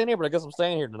planning on staying here, but I guess I'm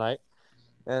staying here tonight.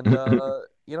 And,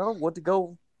 you know, went to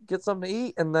go get something to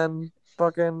eat. And then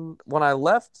fucking, when I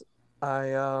left,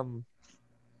 I've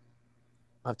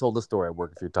told this story at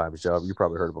work a few times, Joe. You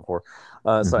probably heard it before.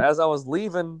 So as I was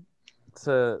leaving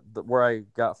to where I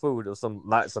got food, it was some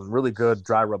really good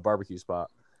dry rub barbecue spot.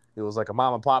 It was like a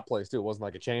mom and pop place too. It wasn't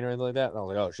like a chain or anything like that. And I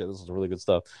was like, oh shit, this is really good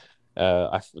stuff.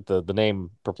 The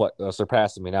name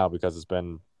surpasses me now because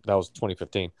that was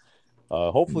 2015.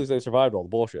 Hopefully they survived all the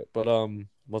bullshit. But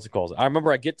what's it called? I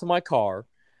remember I get to my car,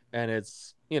 and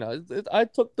it's, you know, I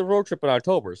took the road trip in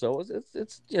October, so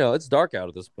it's you know, it's dark out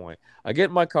at this point. I get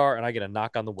in my car and I get a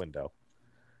knock on the window,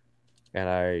 and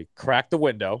I crack the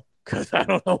window because I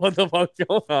don't know what the fuck's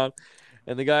going on.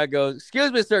 And the guy goes,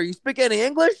 "Excuse me, sir, you speak any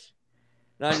English?"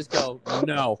 And I just go,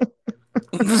 "No."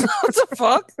 What the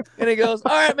fuck? And he goes,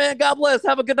 "All right, man, God bless,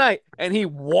 have a good night." And he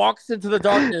walks into the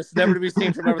darkness, never to be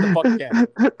seen from ever the fuck again.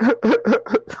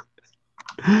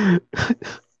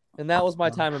 And that was my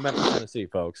time in Memphis, Tennessee,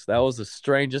 folks. That was the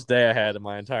strangest day I had in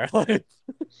my entire life.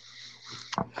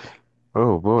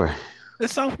 Oh boy, It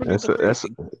sounds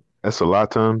that's a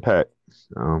lot to unpack.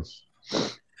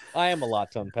 I am a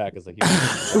lot to unpack as a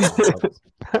human.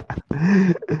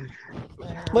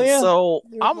 But yeah, so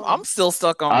I'm still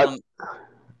stuck on.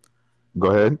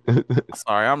 Go ahead.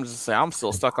 Sorry, I'm just saying I'm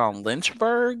still stuck on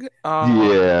Lynchburg.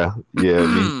 Yeah.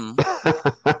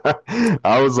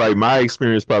 I was like, my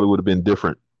experience probably would have been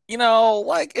different. You know,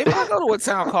 like if I go to a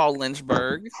town called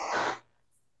Lynchburg,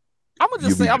 I'm gonna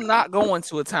just say I'm not going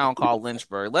to a town called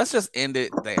Lynchburg. Let's just end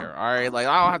it there. All right, like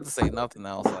I don't have to say nothing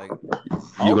else. Like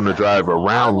you're gonna drive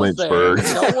around Lynchburg.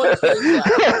 No one chased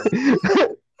after me.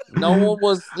 No one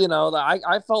was,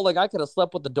 I felt like I could have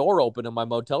slept with the door open in my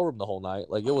motel room the whole night.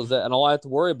 Like it was that, and all I had to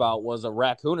worry about was a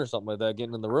raccoon or something like that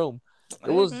getting in the room.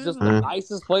 It was just the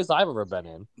nicest place I've ever been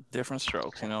in. Different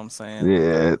strokes, you know what I'm saying?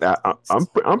 Yeah,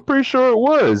 I'm pretty sure it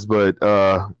was, but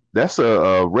that's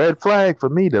a red flag for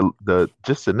me.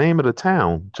 Just the name of the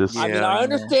town. Just I mean, I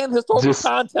understand the historical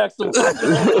context of where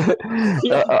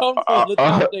you come from the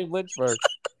town named Lynchburg,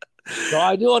 so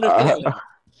I do understand.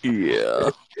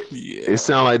 Yeah. It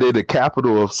sounds like they're the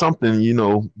capital of something.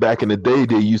 Back in the day,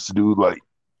 they used to do like,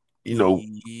 the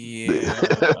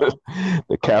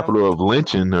capital of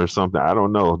lynching or something. I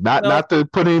don't know. Not to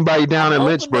put anybody down in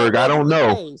Lynchburg. I don't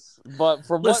know. Case, but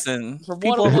from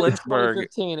people of Lynchburg,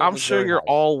 I'm sure you're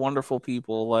all wonderful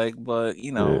people. But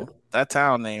that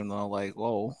town name though,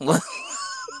 whoa.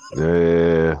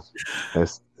 Yeah,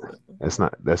 that's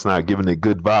not giving it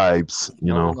good vibes.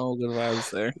 No good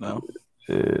vibes there. No.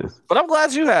 Yeah. But I'm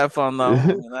glad you had fun though.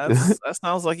 That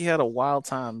sounds like you had a wild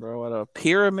time, bro. At a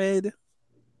pyramid.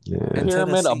 Yeah.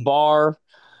 Pyramid, a bar,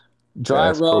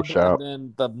 dry rub, and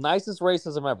then the nicest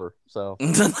racism ever. So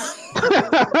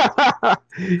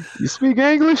you speak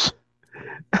English?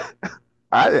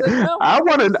 I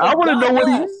want to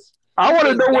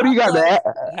know what he got to ask.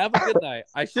 Have a good night.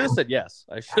 I should have said yes.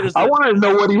 I want to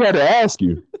know what he had to ask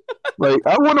you.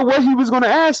 I wonder what he was going to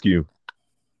ask you.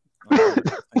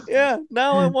 Yeah,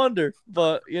 now I wonder.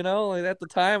 But at the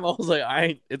time I was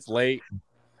like, it's late.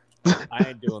 I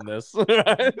ain't doing this. But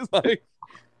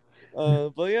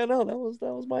yeah, no, that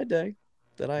was my day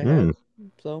that I had.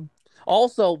 So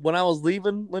also when I was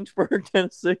leaving Lynchburg,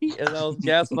 Tennessee, and I was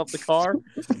gassing up the car,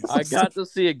 I got to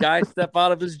see a guy step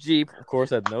out of his Jeep. Of course,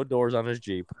 had no doors on his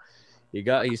Jeep.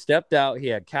 He stepped out, he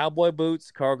had cowboy boots,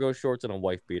 cargo shorts, and a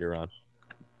wife beater on.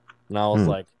 And I was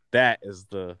like, that is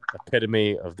the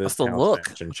epitome of this. That's the look.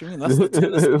 What you mean? That's the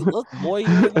Tennessee look, boy.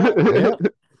 Yeah.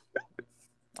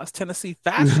 That's Tennessee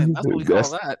fashion. That's what we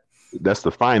call that. That's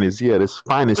the finest. Yeah, this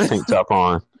finest tank top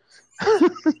on.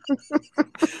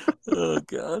 Oh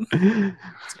God,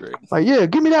 that's great. Yeah,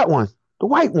 give me that one, the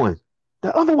white one,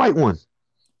 the other white one.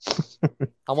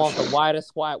 I want the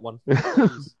whitest white one.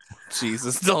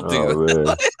 Jesus, don't do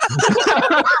that.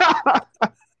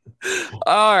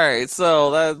 All right,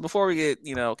 so before we get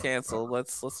canceled,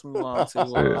 let's move on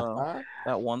to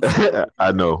that one.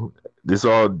 I know this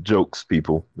all jokes,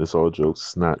 people. This all jokes.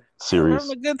 It's not serious.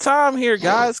 We're having a good time here,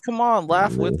 guys. Come on,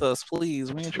 laugh with us,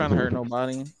 please. We ain't trying to hurt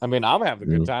nobody. I mean, I'm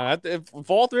having a good time. If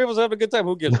all three of us have a good time,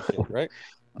 who gives a shit, right?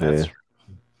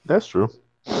 That's true.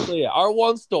 So yeah, our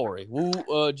one story.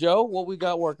 Joe, what we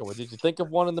got working with? Did you think of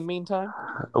one in the meantime?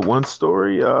 One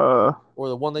story, or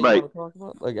the one that you want to talk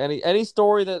about? Like any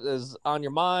story that is on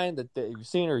your mind that you've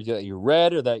seen or that you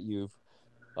read or that you've.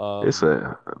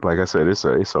 Like I said, it's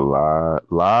a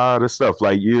lot of stuff.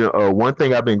 One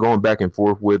thing I've been going back and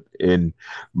forth with in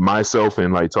myself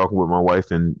and talking with my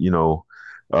wife and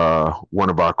one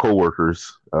of our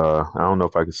coworkers. I don't know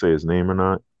if I can say his name or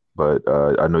not. But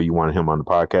I know you wanted him on the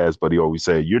podcast, but he always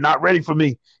said, "You're not ready for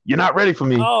me. You're not ready for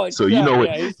me." Oh, so you know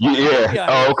it. Yeah.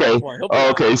 Oh, okay.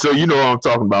 Okay. So you know what I'm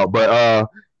talking about. But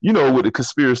with the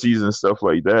conspiracies and stuff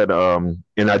like that.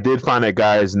 And I did find that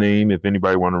guy's name. If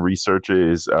anybody want to research it,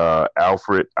 is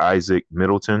Alfred Isaac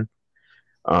Middleton.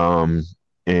 And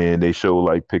they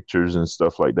show pictures and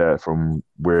stuff like that from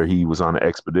where he was on an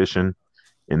expedition,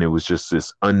 and it was just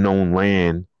this unknown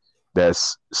land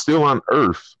that's still on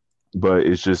Earth, but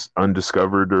it's just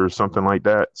undiscovered or something like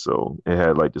that. So it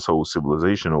had this whole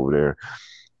civilization over there.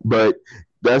 But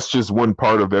that's just one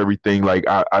part of everything.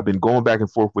 I've been going back and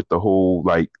forth with the whole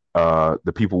the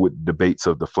people with debates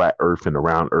of the flat Earth and the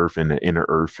round Earth and the inner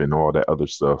Earth and all that other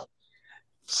stuff.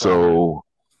 So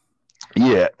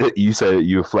yeah, you said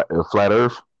you're a flat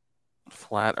Earth.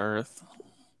 Flat Earth.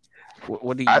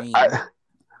 What do you mean?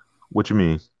 What you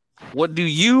mean? What do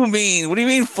you mean? What do you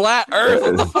mean flat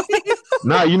Earth?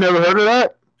 Nah, you never heard of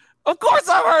that? Of course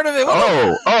I've heard of it.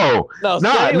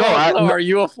 Are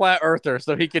you a flat earther?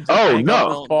 So he could just hang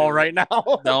up his ball right now.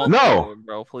 No,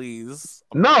 bro, please.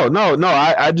 No.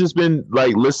 I just been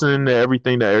listening to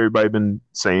everything that everybody been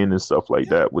saying and stuff like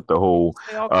that with the whole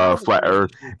flat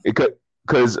Earth.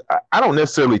 Because I don't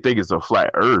necessarily think it's a flat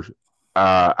Earth.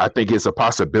 I think it's a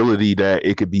possibility that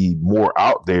it could be more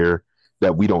out there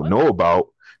that we don't know about.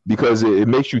 Because it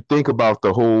makes you think about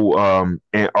the whole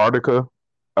Antarctica,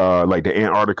 the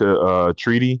Antarctica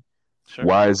Treaty. Sure.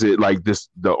 Why is it this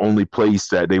the only place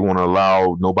that they want to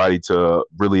allow nobody to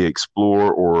really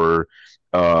explore or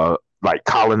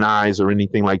colonize or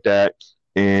anything like that?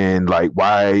 And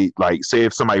why say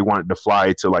if somebody wanted to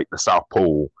fly to the South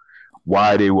Pole,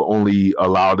 why they will only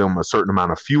allow them a certain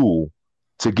amount of fuel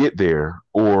to get there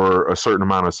or a certain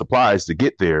amount of supplies to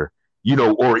get there,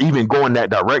 or even go in that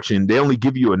direction. They only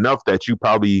give you enough that you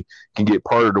probably can get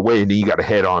part of the way, and then you got to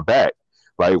head on back.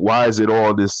 Like, why is it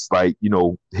all this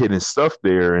hidden stuff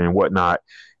there and whatnot?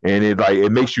 And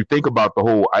it makes you think about the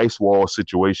whole ice wall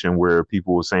situation where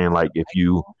people were saying like, if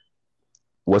you,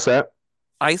 what's that?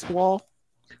 Ice wall.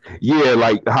 Yeah,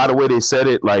 like how the way they said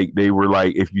it, like they were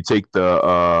like, if you take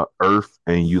the Earth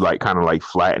and you like kind of like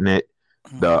flatten it,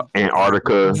 the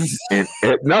Antarctica and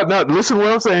no, listen to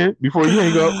what I'm saying before you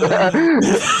hang up.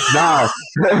 Nah,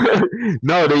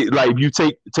 no, they like you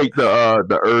take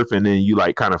the Earth and then you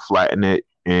like kind of flatten it,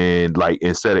 and like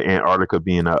instead of Antarctica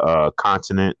being a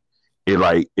continent,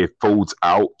 it folds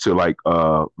out to like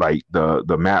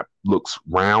the map looks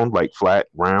round, like flat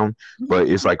round, but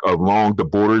it's like along the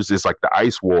borders it's like the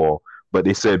ice wall. But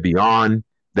they said beyond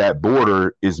that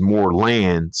border is more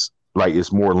lands, like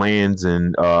it's more lands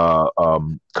and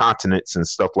continents and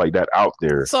stuff like that out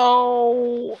there.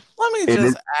 So let me And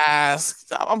just ask.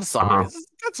 I'm sorry.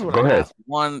 That's what Go I ahead. asked.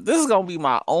 One. This is gonna be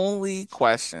my only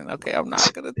question. Okay, I'm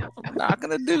not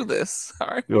gonna do this. All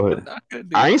right. Go ahead. I'm not gonna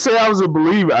do I ain't this. say I was a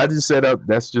believer. I just said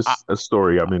that's just a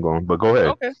story I've been going. But go ahead.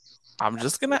 Okay. I'm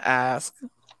just gonna ask.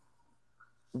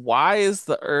 Why is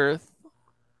the Earth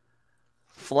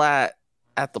flat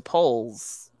at the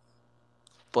poles?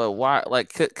 But why?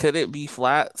 Like, could it be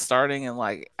flat starting in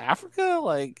like Africa,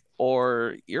 like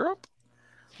or Europe?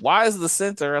 Why is the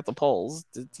center at the poles?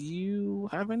 Do you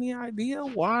have any idea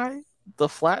why the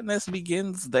flatness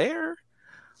begins there,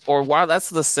 or why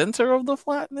that's the center of the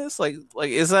flatness? Like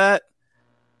is that?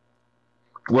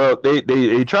 Well,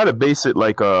 they try to base it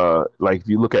like if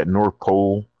you look at North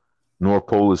Pole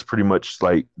is pretty much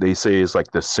like they say it's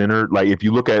like the center. Like if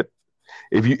you look at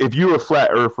if you're a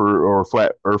flat earther or a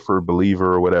flat earther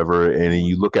believer or whatever, and then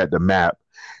you look at the map,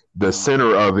 the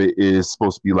center of it is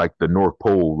supposed to be like the North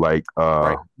Pole, like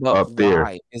Right. But up there.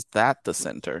 why is that the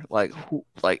center? Like who?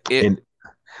 Like it. And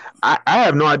I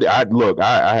have no idea.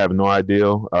 I have no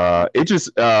idea. It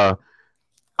just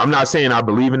I'm not saying I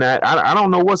believe in that. I don't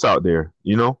know what's out there.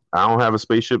 I don't have a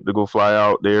spaceship to go fly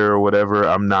out there or whatever.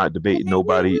 I'm not debating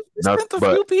nobody. We sent a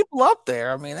few people up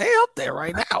there. I mean, they up there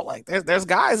right now. Like there's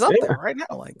guys up there right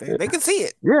now. Like they can see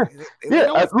it. Yeah, They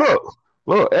know what's there.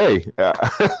 Look, hey,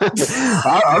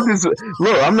 I'm just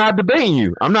look. I'm not debating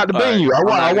you. I'm not debating you.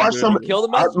 I watch some. Kill the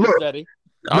messenger, Steady.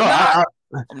 I'm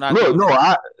not doing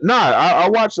it. I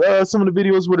watch some of the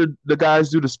videos where the guys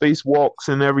do the spacewalks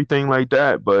and everything like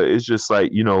that. But it's just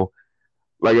like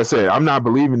like I said, I'm not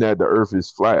believing that the Earth is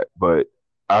flat, but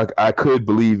I could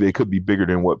believe it could be bigger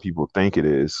than what people think it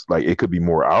is. Like it could be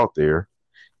more out there.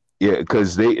 Yeah,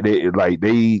 because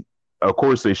they of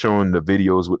course they showing the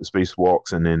videos with the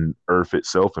spacewalks and then Earth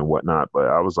itself and whatnot. But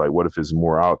I was like, what if it's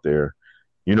more out there?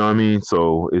 You know what I mean?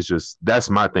 So it's just that's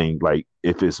my thing. Like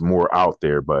if it's more out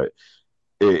there, but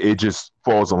it just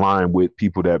falls in line with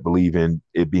people that believe in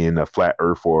it being a flat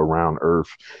Earth or a round Earth,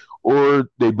 or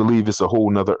they believe it's a whole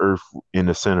nother Earth in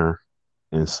the center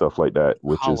and stuff like that,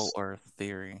 which Hollow is Earth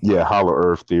theory. Yeah, hollow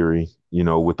Earth theory.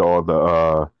 With all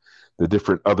the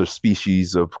different other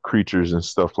species of creatures and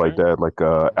stuff like that, like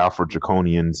alpha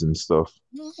draconians and stuff.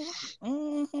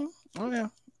 Oh yeah.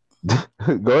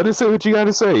 Go ahead and say what you got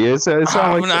to say.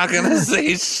 I'm not gonna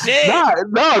say shit.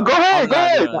 No, go ahead.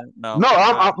 I'm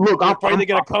afraid they're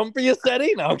gonna come for you,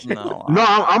 Steady. No,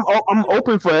 I'm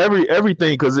open for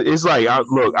everything because it's like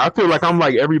I feel like I'm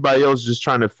like everybody else, just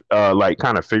trying to like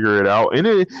kind of figure it out, and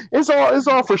it's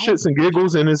all for shits and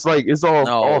giggles, and it's like it's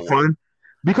all fun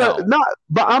because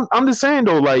but I'm just saying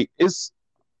though, like it's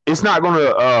not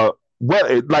gonna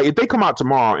like if they come out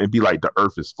tomorrow and be like the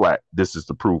Earth is flat, this is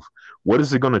the proof. What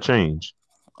is it going to change?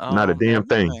 Not a damn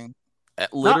thing.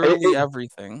 Literally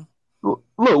everything. Look,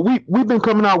 we've been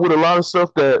coming out with a lot of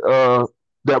stuff that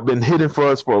been hidden for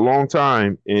us for a long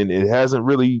time, and it hasn't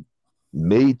really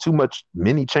made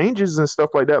many changes and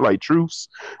stuff like that, like truths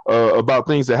about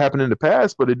things that happened in the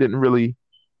past, but it didn't really,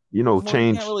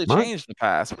 change. It can't really change the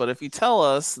past, but if you tell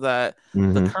us that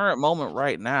the current moment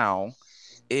right now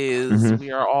is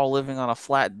we are all living on a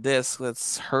flat disk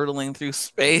that's hurtling through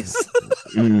space.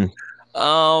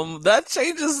 That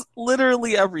changes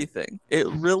literally everything. It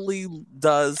really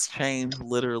does change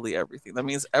literally everything. That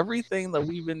means everything that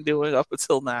we've been doing up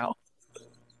until now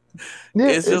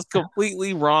is just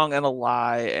completely wrong and a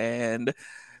lie. And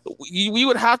we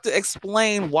would have to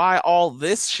explain why all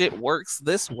this shit works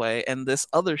this way and this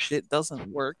other shit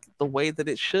doesn't work the way that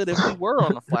it should if we were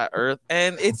on a flat Earth.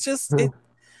 And it's just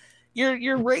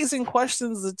you're raising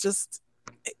questions that just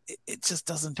it just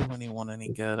doesn't do anyone any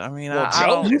good. I mean, well, I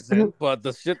Joe don't. isn't, but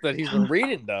the shit that he's been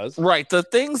reading does. Right, the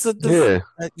things that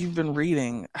you've been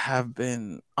reading have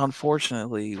been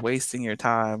unfortunately wasting your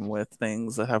time with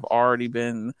things that have already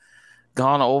been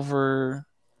gone over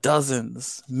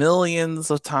dozens, millions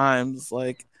of times.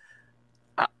 Like,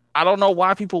 I don't know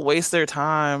why people waste their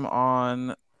time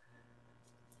on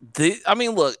I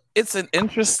mean, look, it's an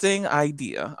interesting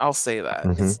idea. I'll say that.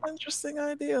 It's an interesting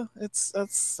idea. That's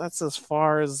as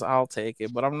far as I'll take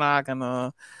it, but I'm not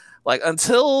gonna like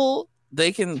until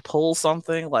they can pull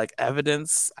something like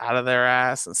evidence out of their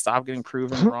ass and stop getting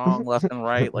proven wrong left and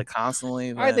right, like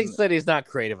constantly. I think City's not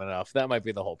creative enough. That might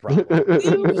be the whole problem.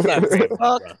 He's not creative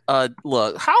enough, bro.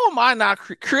 Look, how am I not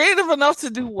creative enough to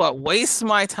do what? Waste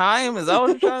my time? Is that what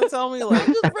you're trying to tell me? Like,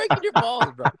 just breaking your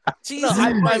balls, bro. Jesus,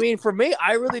 I mean, for me,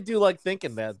 I really do like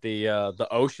thinking that the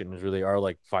oceans really are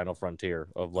like final frontier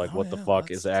of like what the fuck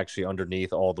is actually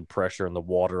underneath all the pressure and the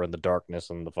water and the darkness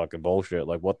and the fucking bullshit.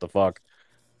 Like, what the fuck?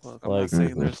 Look, I'm not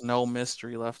saying there's no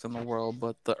mystery left in the world,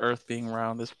 but the Earth being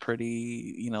round is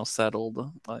pretty,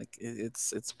 settled. Like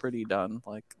it's pretty done.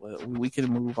 Like we can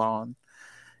move on.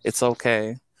 It's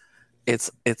okay. It's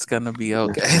gonna be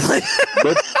okay.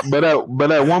 but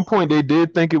at one point they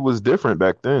did think it was different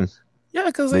back then. Yeah,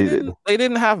 because they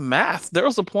didn't have math. There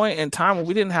was a point in time when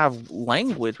we didn't have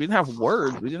language, we didn't have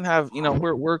words, we didn't have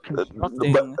we're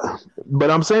constructing. But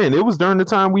I'm saying it was during the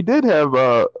time we did have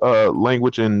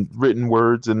language and written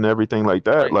words and everything like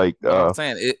that. Right. Like I'm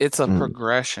saying it's a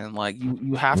progression. Like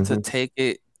you have to take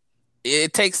it.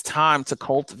 It takes time to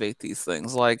cultivate these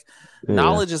things. Like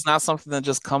knowledge is not something that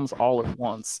just comes all at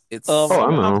once. It's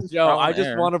Joe, I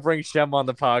just want to bring Shem on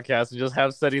the podcast and just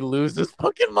have Seti lose his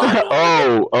fucking mind.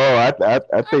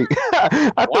 I think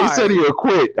I think Seti will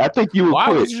quit. I think you will quit. Why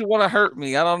would you want to hurt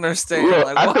me? I don't understand. Look,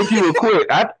 like, I think you will quit.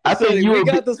 I think you we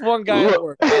got this one guy at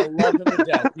work. I love him to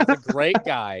death. He's a great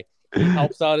guy. He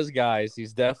helps out his guys.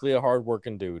 He's definitely a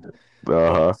hardworking dude.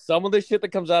 Some of the shit that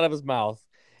comes out of his mouth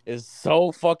is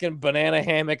so fucking banana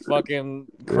hammock fucking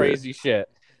crazy shit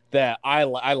that I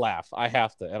laugh. I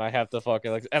have to fucking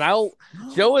like, and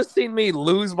Joe has seen me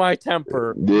lose my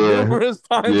temper numerous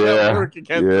times at work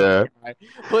against this guy,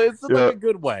 but it's in like a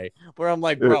good way where I'm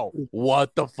like, bro,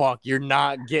 what the fuck? You're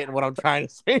not getting what I'm trying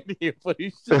to say to you, but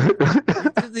he's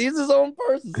his own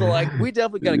person. So like, we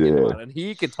definitely gotta get him on, and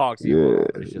he can talk to you.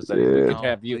 It's just that we can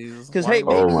have you because hey,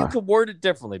 maybe you could word it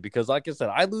differently because like I said,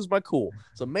 I lose my cool,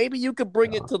 so maybe you could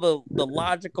bring it to the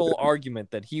logical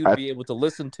argument that he would be able to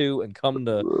listen to and come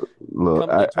to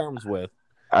terms with.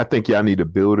 I think y'all need to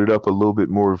build it up a little bit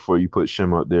more before you put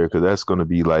Shem up there because that's going to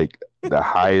be like the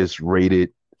highest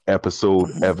rated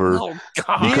episode ever. Oh,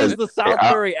 God. He is the South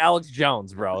Curry Alex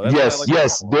Jones, bro. That's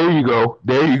yes. There you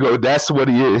go. That's what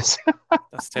he is.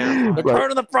 That's terrible. The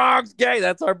Turn of the Frogs gay.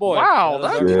 That's our boy.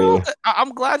 Wow. I'm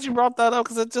glad you brought that up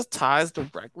because it just ties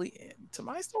directly into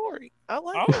my story. I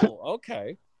like it. Oh,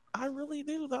 okay. I really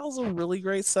do. That was a really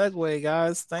great segue,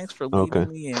 guys. Thanks for leading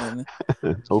me in.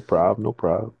 No problem.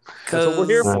 That's what we're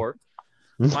here for.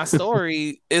 My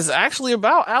story is actually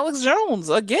about Alex Jones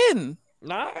again.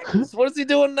 Nice. What is he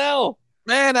doing now?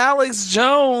 Man, Alex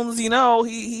Jones,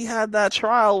 he had that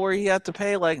trial where he had to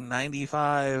pay like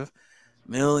 $95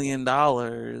 million.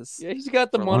 Yeah, he's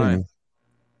got the money.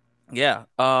 Yeah.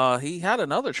 He had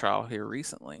another trial here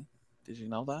recently. Did you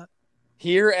know that?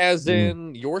 Here as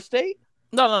in your state?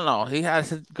 No. He had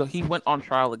to go. He went on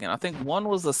trial again. I think one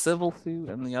was a civil suit,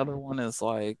 and the other one is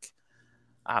like,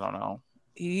 I don't know.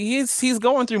 He's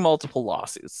going through multiple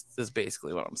lawsuits. Is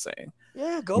basically what I'm saying.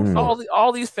 Yeah, go for it.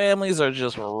 All these families are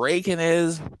just raking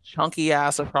his chunky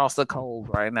ass across the coals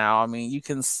right now. I mean, you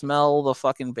can smell the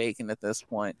fucking bacon at this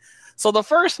point. So the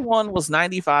first one was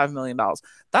 $95 million.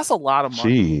 That's a lot of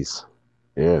money. Jeez.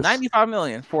 Yes. $95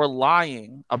 million for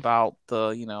lying about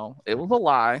it was a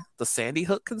lie. The Sandy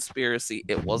Hook conspiracy,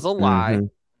 it was a lie.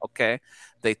 Okay.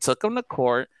 They took him to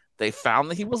court. They found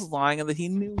that he was lying and that he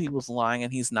knew he was lying,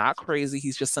 and he's not crazy.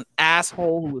 He's just an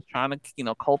asshole who was trying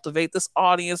to, cultivate this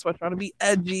audience by trying to be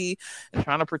edgy and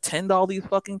trying to pretend all these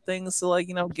fucking things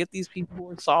to get these people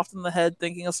who are soft in the head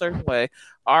thinking a certain way.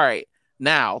 All right.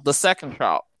 Now, the second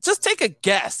trial. Just take a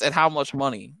guess at how much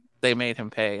money they made him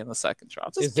pay in the second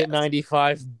trial. Is it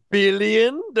 $95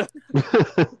 billion?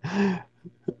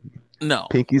 No.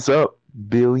 Pinkies up. $1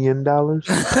 billion?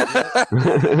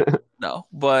 No,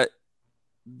 but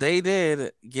they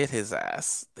did get his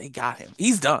ass. They got him.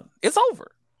 He's done. It's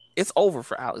over. It's over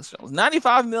for Alex Jones.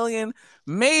 $95 million.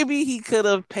 Maybe he could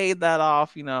have paid that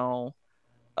off, a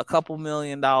couple $1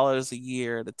 million a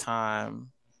year at a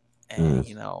time. And,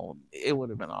 it would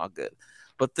have been all good.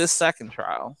 But this second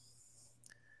trial,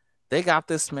 They got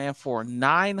this man for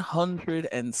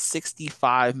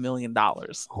 $965 million.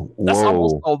 That's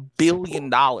almost Whoa. $1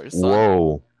 billion, son.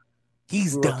 Whoa.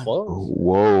 He's We were done. close.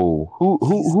 Whoa.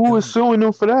 He's Who is done. suing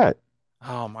him for that?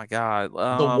 Oh my God.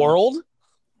 The world?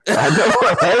 I know,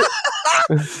 right?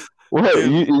 What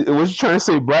was you trying to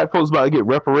say? Black folks about to get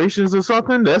reparations or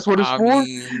something? That's what it's I for,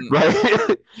 mean,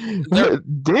 right?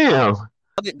 Damn.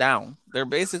 shut it down. They're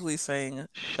basically saying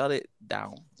shut it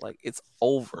down. Like it's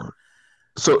over.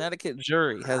 So Connecticut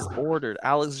jury has ordered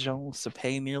Alex Jones to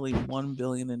pay nearly $1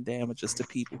 billion in damages to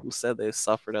people who said they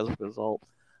suffered as a result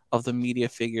of the media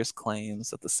figure's claims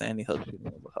that the Sandy Hook shooting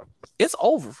was a hoax. It's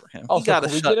over for him. Oh, He so got to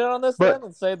can we shut. get in on this But- then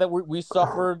and say that we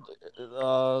suffered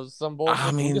some bullshit? I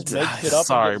Can we mean, just make shit up.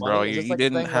 sorry, and get bro, money? Is this you like the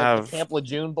didn't thing, have- like the Camp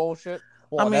Lejeune bullshit.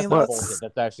 Well, I that's mean, not that's- bullshit.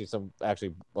 That's actually some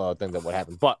thing that would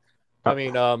happen. But I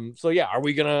mean, so yeah, are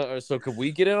we gonna? So could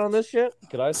we get in on this shit?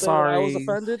 Could I say I was Sorry.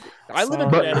 offended? I live in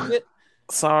Sorry. Connecticut.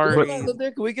 Sorry. Can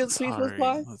we get a piece of this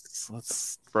pie?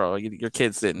 Let's, bro. Your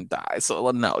kids didn't die, so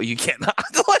no, you cannot.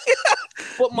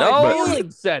 But my No.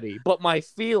 feelings, Seti. But my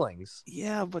feelings.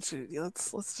 Yeah, but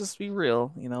let's just be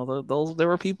real. You know, there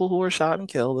were people who were shot and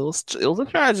killed. It was a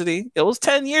tragedy. It was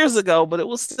 10 years ago, but it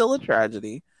was still a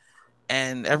tragedy.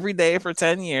 And every day for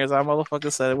 10 years, our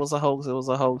motherfucker said it was a hoax. It was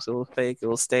a hoax. It was fake. It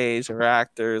was staged. Or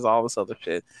actors. All this other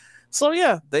shit. So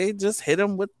yeah, they just hit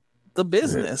him with the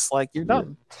business. Like you're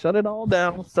done. Shut it all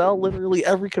down. Sell literally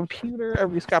every computer,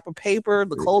 every scrap of paper,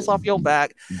 the clothes off your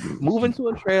back. Move into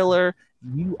a trailer.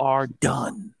 You are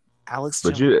done, Alex.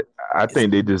 But I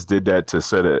think they just did that to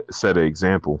set an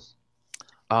example.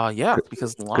 Yeah,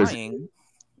 because lying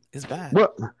is bad.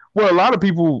 Well, a lot of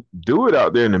people do it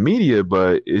out there in the media,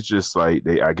 but it's just like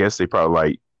I guess they probably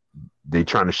like they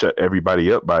trying to shut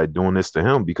everybody up by doing this to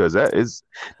him because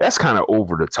that's kind of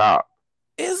over the top.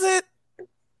 Is it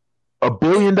 $1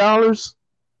 billion?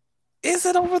 Is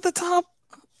it over the top?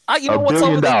 You know $1 what's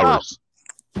billion over the top?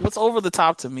 What's over the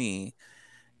top to me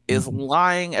is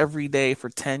lying every day for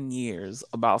 10 years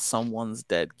about someone's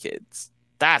dead kids.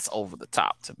 That's over the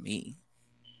top to me.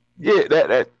 Yeah,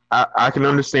 that I can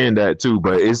understand that too,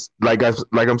 but it's like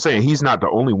I'm saying, he's not the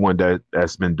only one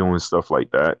that's been doing stuff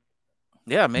like that.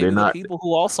 Yeah, maybe the people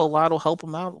who also lied will help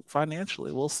him out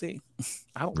financially. We'll see.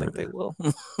 I don't think they will.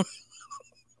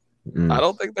 I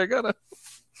don't think they're gonna.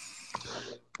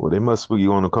 Well, they must be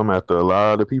going to come after a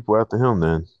lot of people after him.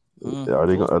 Then are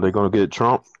they going to get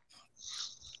Trump?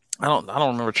 I don't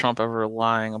remember Trump ever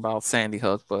lying about Sandy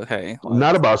Hook, but hey,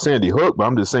 not about Sandy Hook, but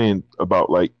I'm just saying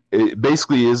about like it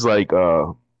basically is like I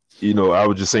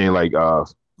was just saying like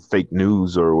fake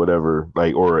news or whatever,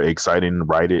 like or exciting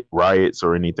riots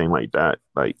or anything like that.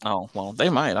 Like oh well, they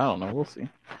might. I don't know. We'll see.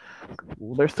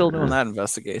 Well, they're still doing that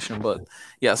investigation, but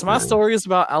yes, my story is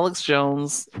about Alex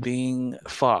Jones being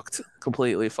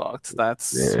completely fucked.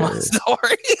 That's my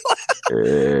story.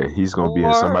 Yeah, he's gonna be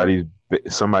in somebody's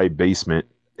basement.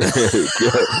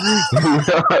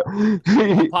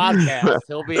 Podcast.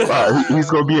 He'll be. He's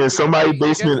gonna be in somebody's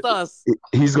basement.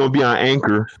 He's gonna be on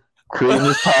Anchor, creating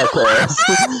this podcast.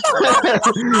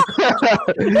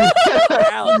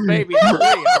 Alex, baby, 3,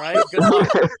 all right. Good luck.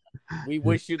 We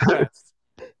wish you the best.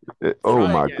 Oh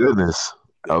my goodness!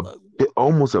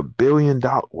 Almost $1 billion.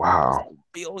 Wow. $1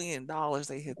 billion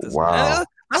they hit this. Wow. Man.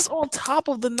 That's on top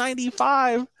of the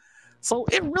 95. So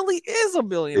it really is $1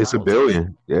 billion. It's $1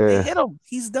 billion. Yeah. They hit him.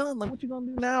 He's done. Like, what you gonna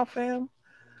do now, fam?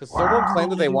 Because someone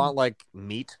claimed that they want like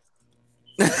meat.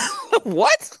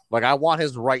 What? Like I want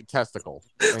his right testicle.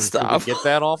 Stop. Get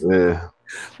that off. Yeah.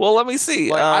 Well, let me see.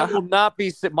 Like, I will not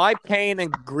be. My pain and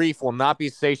grief will not be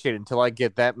satiated until I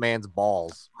get that man's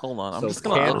balls. Hold on. I'm So just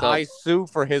gonna look I up sue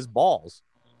for his balls?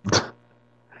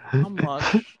 how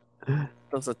much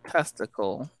does a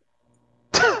testicle?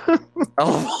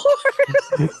 Oh.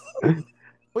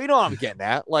 Well, you know what I'm getting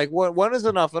at. Like, when is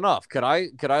enough enough? Could I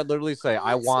literally say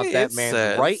I want that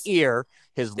man's right ear,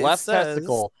 his left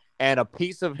testicle, and a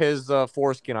piece of his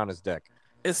foreskin on his dick?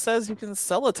 It says you can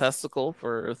sell a testicle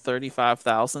for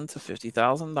 $35,000 to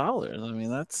 $50,000. I mean,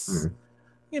 that's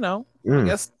I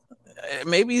guess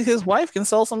maybe his wife can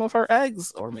sell some of her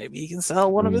eggs, or maybe he can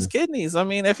sell one of his kidneys. I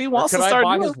mean, if he wants to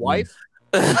start his wife.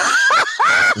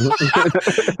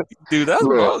 Dude, that's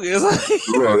bogus.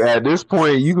 Look, at this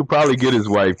point, you could probably get his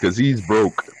wife because he's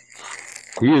broke.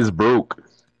 He is broke.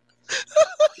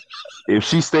 If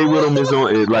she stayed with him,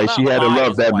 like she had to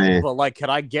love that man. But like, could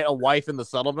I get a wife in the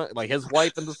settlement? Like his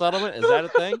wife in the settlement? Is that a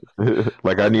thing?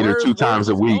 Like I need her 2 times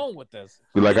a week.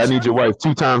 Like I need your wife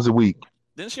 2 times a week.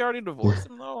 Didn't she already divorce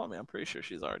him though? I mean, I'm pretty sure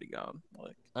she's already gone.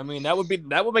 Like, I mean, that would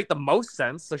make the most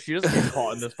sense. So she doesn't get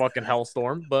caught in this fucking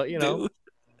hellstorm. But you know,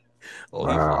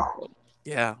 wow.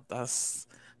 Yeah, that's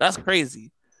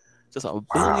crazy. Just $1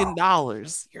 billion.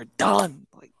 You're done.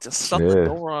 Like, just shut the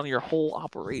door on your whole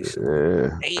operation.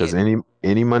 Yeah, because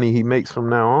any money he makes from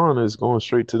now on is going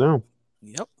straight to them.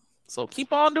 Yep. So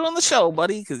keep on doing the show,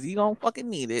 buddy, because you don't fucking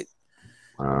need it.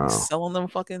 Wow. Selling them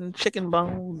fucking chicken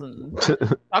bones and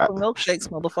chocolate milkshakes,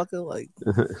 motherfucker. Like,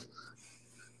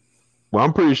 well,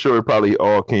 I'm pretty sure it probably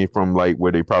all came from like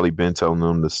where they probably been telling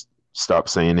them to stop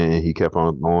saying it, and he kept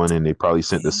on going, and they probably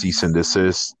sent the cease and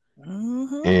desist,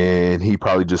 and he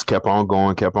probably just kept on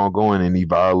going, and he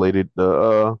violated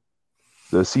the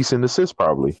cease and desist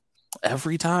probably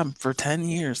every time for 10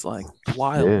 years. Like,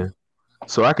 wild. Yeah.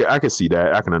 So I could see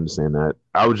that. I can understand that.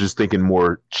 I was just thinking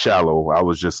more shallow. I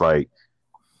was just like,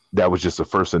 that was just the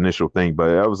first initial thing,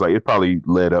 but I was like, it probably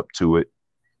led up to it.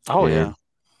 Oh, and,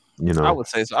 you know, I would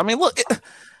say so. I mean, look,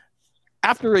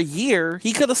 after a year,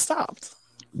 he could have stopped.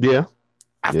 Yeah.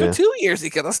 After 2 years, he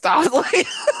could have stopped. Like,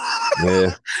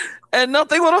 yeah. And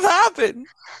nothing would have happened.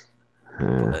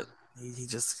 Yeah. But he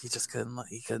just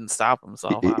couldn't stop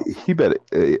himself. He better.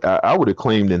 I would have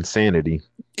claimed insanity.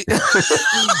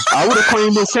 I would have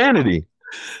claimed insanity.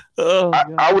 Oh,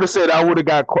 I would have said I would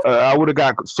have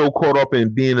got so caught up in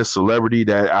being a celebrity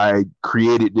that I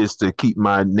created this to keep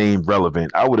my name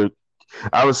relevant. I would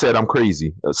have said I'm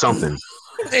crazy or something.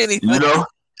 Anything. You know,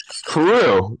 for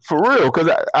real. Because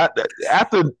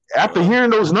after hearing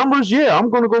those numbers, I'm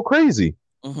gonna go crazy.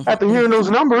 After hearing those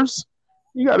numbers,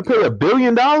 you got to pay $1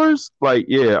 billion. Like,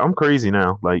 I'm crazy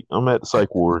now. Like, I'm at the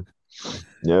psych ward.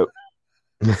 Yep.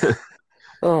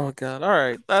 Oh God! All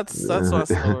right, that's my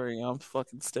story. I'm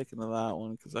fucking sticking to that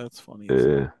one because that's funny.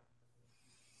 Yeah.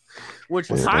 Which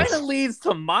kind of leads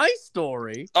to my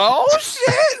story. Oh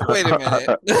shit! Wait a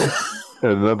minute.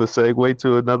 Another segue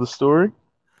to another story.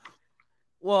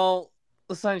 Well,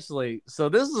 essentially, so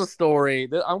this is a story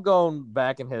that I'm going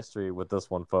back in history with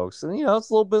this one, folks, and it's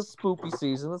a little bit spooky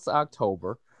season. It's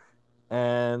October,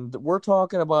 and we're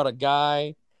talking about a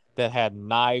guy that had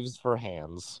knives for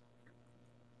hands.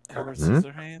 Edward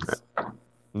Scissorhands?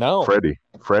 No.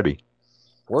 Freddie.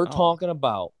 We're talking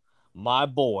about my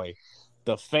boy,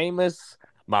 the famous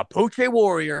Mapuche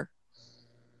warrior,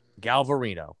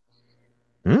 Galvarino.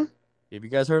 Have you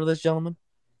guys heard of this gentleman?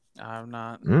 I'm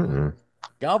not.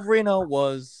 Galvarino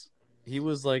was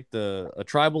like a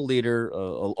tribal leader,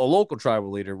 a local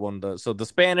tribal leader. So the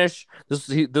Spanish, this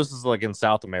is like in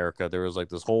South America. There was like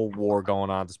this whole war going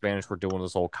on. The Spanish were doing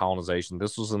this whole colonization.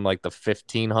 This was in like the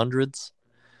 1500s.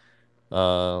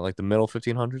 Like the middle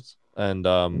 1500s,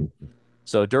 and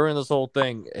so during this whole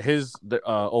thing,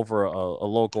 over a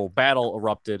local battle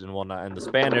erupted and whatnot, and the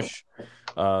Spanish,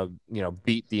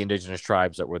 beat the indigenous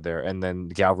tribes that were there, and then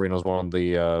Galvarino was one of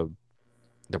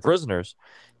the prisoners,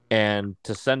 and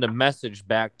to send a message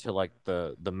back to like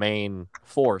the main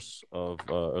force of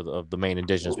the main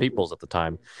indigenous peoples at the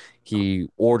time, he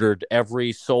ordered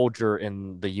every soldier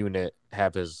in the unit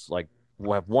have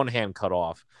one hand cut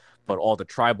off. But all the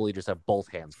tribal leaders have both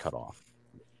hands cut off.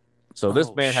 So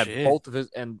this man had both of his,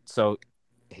 and so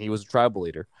he was a tribal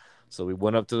leader. So we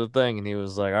went up to the thing, and he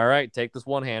was like, "All right, take this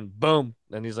one hand, boom."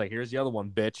 And he's like, "Here's the other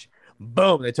one, bitch."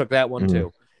 Boom. They took that one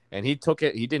too, and he took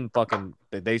it. He didn't fucking.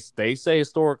 They say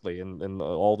historically in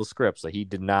all the scripts that he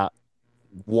did not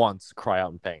once cry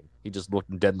out in pain. He just looked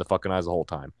him dead in the fucking eyes the whole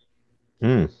time.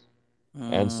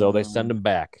 And so they send him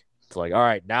back. It's like, all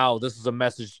right, now this is a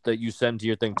message that you send to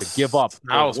your thing to give up.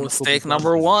 That was mistake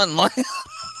number one. Like,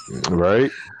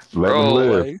 right? Let him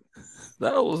live. Like,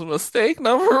 that was mistake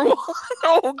number one.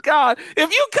 Oh, God. If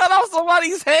you cut off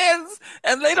somebody's hands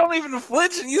and they don't even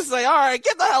flinch and you say, all right,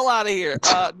 get the hell out of here.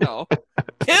 No.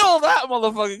 Kill that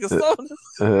motherfucker.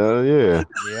 Hell yeah.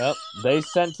 Yep. They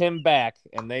sent him back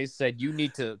and they said, you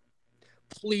need to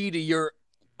plead to your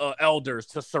elders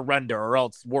to surrender or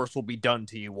else worse will be done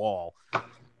to you all.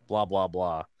 Blah, blah,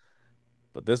 blah.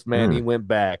 But this man, he went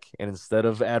back, and instead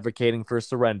of advocating for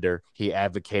surrender, he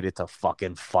advocated to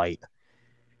fucking fight.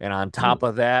 And on top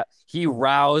of that, he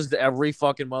roused every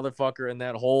fucking motherfucker in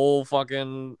that whole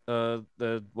fucking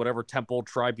the whatever temple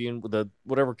tribune, the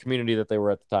whatever community that they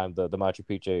were at the time, the Machu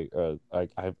Picchu.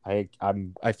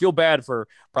 I feel bad for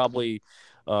probably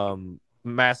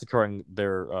massacring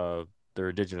their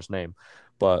indigenous name.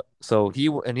 But so he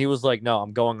was like, no,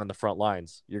 I'm going on the front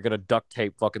lines. You're going to duct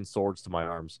tape fucking swords to my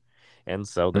arms. And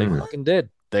so they fucking did.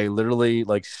 They literally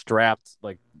like strapped,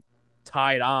 like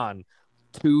tied on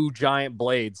 2 giant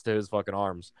blades to his fucking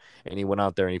arms. And he went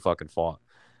out there and he fucking fought.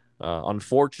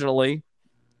 Unfortunately,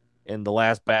 in the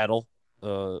last battle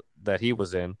that he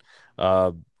was in,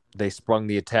 they sprung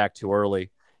the attack too early.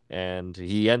 And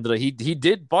he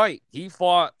did fight. He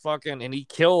fought fucking, and he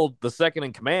killed the second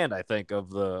in command, I think, of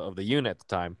the unit at the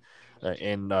time,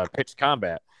 in pitched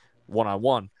combat,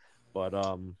 1-on-1. But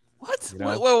What? you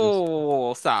Wait, know,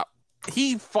 whoa, stop.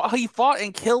 He fought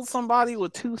and killed somebody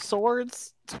with 2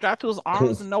 swords strapped to his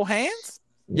arms and no hands?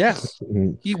 yes,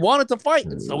 he wanted to fight,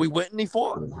 and so he went and he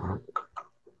fought.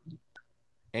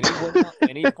 And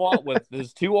he fought with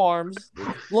his 2 arms.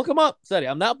 Look him up, Seti.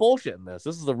 I'm not bullshitting this.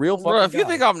 This is a real fucking Bro, if you guy.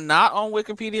 think I'm not on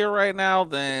Wikipedia right now,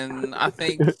 then I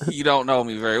think you don't know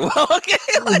me very well. Okay.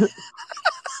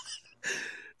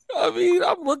 I mean,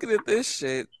 I'm looking at this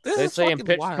shit. They say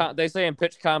in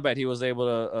pitch combat he was able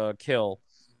to kill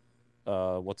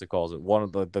what's it called? One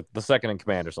of the second in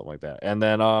command or something like that. And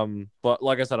then but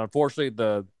like I said, unfortunately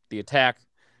the attack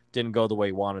didn't go the way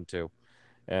he wanted to.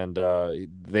 And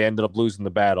they ended up losing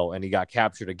the battle, and he got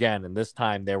captured again. And this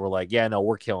time they were like, "Yeah, no,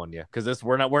 we're killing you because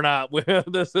we're not.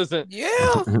 This isn't."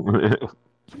 Yeah, you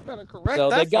better correct So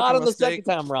that. they got him the mistake.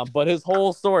 second time around, but his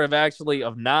whole story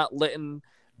of not letting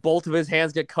both of his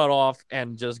hands get cut off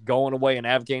and just going away and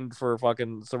advocating for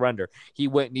fucking surrender. He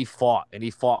went and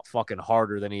he fought fucking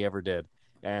harder than he ever did.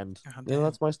 And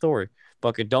that's my story.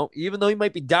 Fucking don't, even though he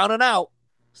might be down and out,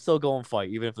 still go and fight,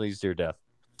 even if it leads to your death.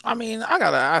 I mean, I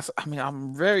gotta ask. I mean,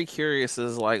 I'm very curious.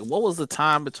 Is like, what was the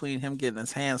time between him getting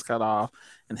his hands cut off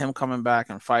and him coming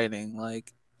back and fighting?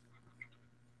 Like,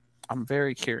 I'm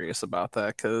very curious about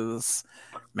that because,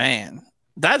 man,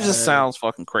 that just sounds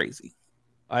fucking crazy.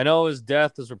 I know his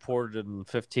death is reported in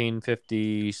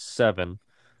 1557,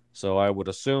 so I would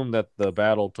assume that the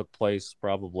battle took place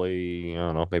probably, I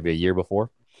don't know, maybe a year before.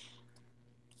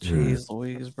 Jeez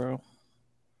Louise, bro.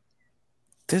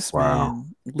 This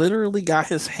man literally got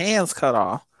his hands cut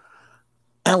off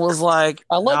and was like,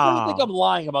 I like how you think I'm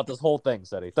lying about this whole thing,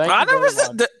 Seti. Thank you. I never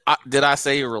said that. Did I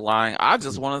say you were lying? I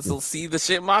just wanted to see the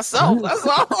shit myself. That's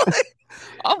all.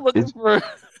 I'm looking for.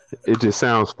 It just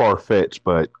sounds far-fetched,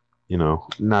 but,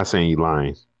 not saying you're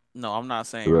lying. No, I'm not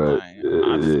saying you're lying.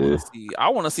 I just want to see. I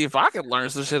want to see if I can learn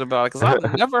some shit about it because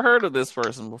I've never heard of this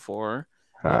person before.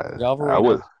 I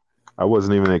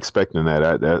wasn't even expecting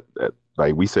that. That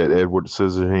like we said, Edward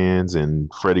Scissorhands and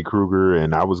Freddy Krueger,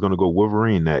 and I was gonna go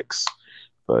Wolverine next,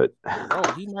 but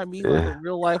he might be like a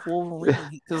real life Wolverine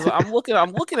because I'm looking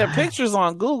at pictures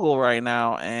on Google right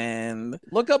now and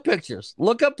look up pictures.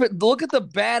 Look at the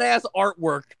badass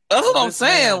artwork. That's what I'm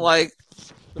saying. Man. Like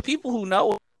the people who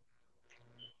know,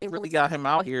 they really got him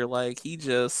out here. Like he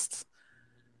just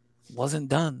wasn't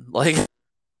done. Like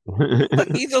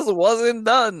he just wasn't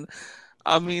done.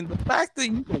 I mean, the fact that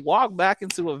you can walk back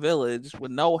into a village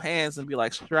with no hands and be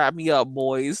like, "Strap me up,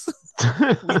 boys.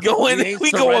 We going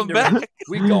back.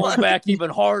 We going back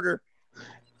even harder."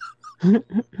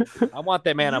 I want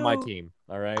that man on my team.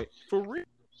 All right, for real.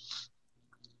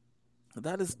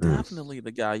 That is definitely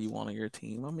the guy you want on your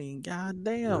team. I mean,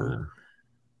 goddamn,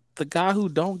 the guy who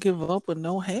don't give up with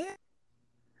no hand.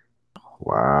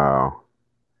 Wow.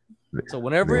 So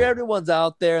whenever everyone's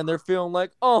out there and they're feeling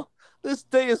like, "Oh, this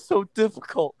day is so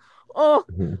difficult. Oh,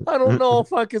 I don't know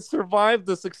if I can survive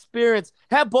this experience."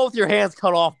 Have both your hands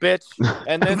cut off, bitch,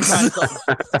 and then try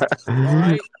something. All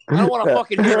right? I don't want to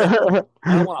fucking hear it.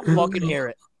 I don't want to fucking hear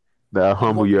it. That'll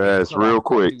humble your ass real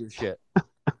quick. Shit.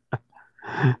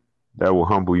 That will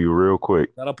humble you real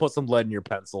quick. That'll put some lead in your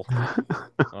pencil.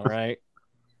 All right.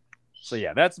 So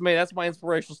yeah, that's me. That's my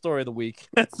inspirational story of the week.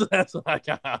 That's what I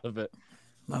got out of it.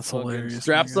 That's hilarious.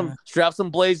 Strap some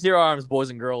blades to your arms, boys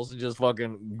and girls, and just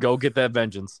fucking go get that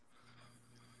vengeance.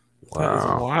 Wow. That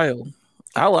is wild.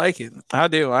 I like it. I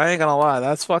do. I ain't gonna lie.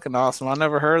 That's fucking awesome. I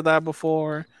never heard that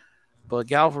before. But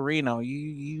Galvarino,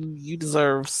 you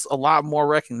deserve a lot more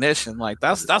recognition. Like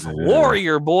that's a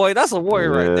warrior, boy. That's a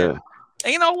warrior right there.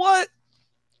 And you know what?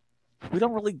 We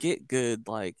don't really get good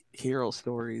like hero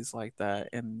stories like that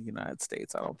in the United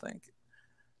States, I don't think.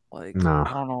 Like no.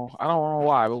 I don't know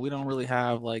why, but we don't really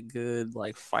have like good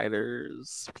like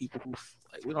fighters, people who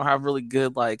like we don't have really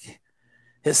good like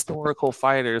historical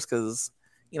fighters because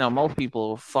most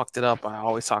people fucked it up by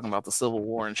always talking about the Civil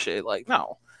War and shit. Like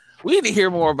no, we need to hear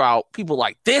more about people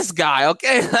like this guy.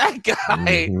 Okay, that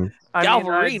guy,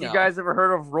 Galvarino. You guys ever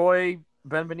heard of Roy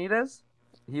Benvenidez?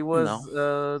 He was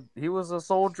a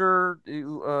soldier.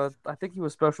 I think he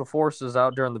was special forces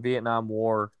out during the Vietnam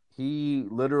War. He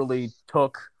literally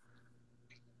took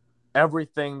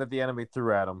everything that the enemy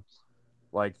threw at him.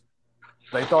 Like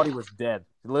they thought he was dead.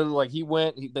 Literally,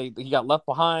 like he got left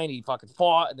behind. He fucking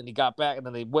fought, and then he got back, and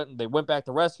then they went back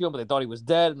to rescue him, but they thought he was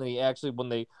dead. And then he actually, when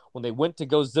they went to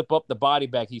go zip up the body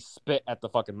bag, he spit at the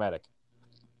fucking medic.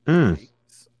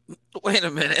 Wait a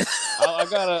minute.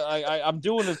 I'm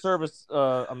doing a service.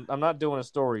 I'm not doing a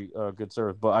story. Good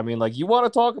service, but I mean, like, you want to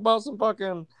talk about some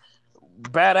fucking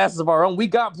badasses of our own? We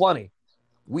got plenty.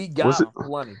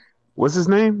 Plenty. What's his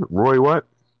name? Roy what?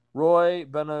 Roy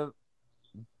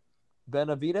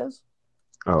Benavidez.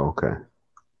 Oh, okay.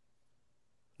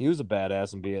 He was a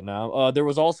badass in Vietnam. There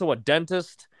was also a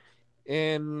dentist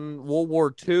in World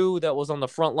War II that was on the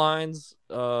front lines,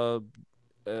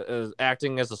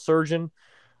 acting as a surgeon.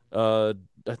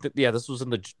 This was in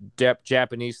the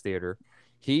Japanese theater.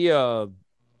 He, like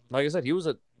I said, he was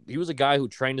a guy who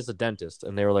trained as a dentist,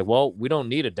 and they were like, "Well, we don't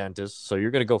need a dentist, so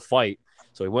you're gonna go fight."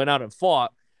 So he went out and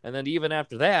fought, and then even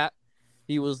after that,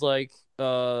 he was like,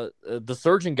 the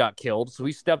surgeon got killed, so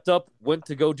he stepped up, went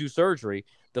to go do surgery.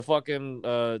 The fucking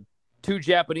two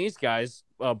Japanese guys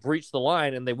breached the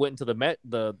line, and they went into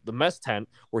the mess tent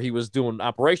where he was doing an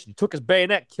operation. Took his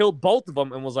bayonet, killed both of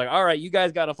them, and was like, "All right, you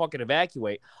guys got to fucking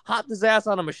evacuate." Hopped his ass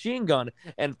on a machine gun,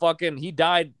 and fucking he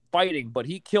died fighting, but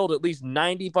he killed at least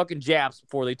 90 fucking Japs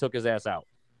before they took his ass out.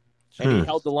 And he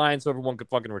held the line so everyone could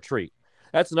fucking retreat.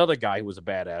 That's another guy who was a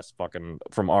badass fucking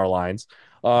from our lines.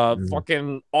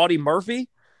 Fucking Audie Murphy.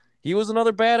 He was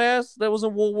another badass that was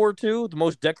in World War II, the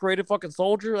most decorated fucking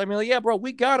soldier. I mean, like, yeah, bro,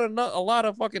 we got a lot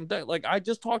of fucking like I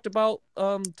just talked about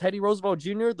Teddy Roosevelt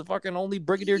Jr., the fucking only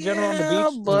brigadier general on the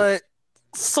beach. But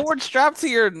sword strapped to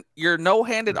your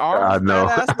no-handed arm. I know.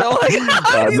 Badass, though. Like,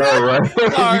 I know, right?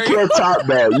 Sorry. You can't top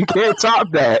that. You can't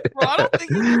top that. Bro, I don't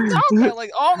think you can top that.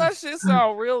 Like, all that shit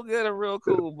sound real good and real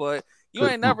cool, but you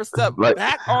ain't never stepped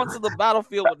back onto the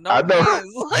battlefield with no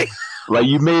hands. Like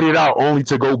you made it out only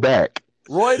to go back.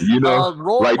 Roy,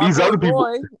 Roy, like these other people.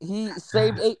 Roy, he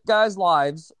saved 8 guys'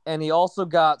 lives, and he also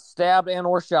got stabbed and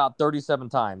or shot 37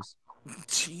 times.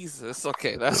 Jesus,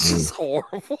 okay, that's just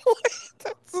horrible.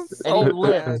 That's just and he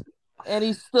lived, and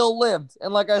he still lived.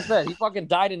 And like I said, he fucking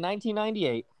died in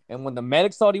 1998. And when the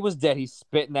medics thought he was dead, he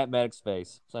spit in that medic's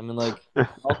face. So I mean, like,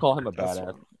 I'll call him a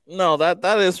badass. No, that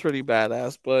is pretty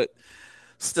badass, but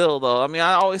still, though, I mean,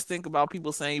 I always think about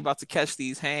people saying you're about to catch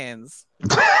these hands.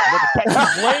 Like,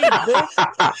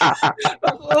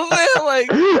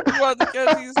 you about to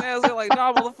catch these hands. They're like,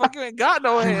 nah, motherfucker, you ain't got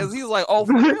no hands. He's like, oh,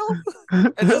 for real?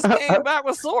 And just came back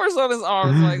with swords on his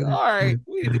arms. Like, all right,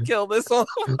 we need to kill this one.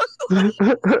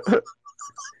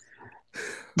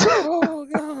 Oh,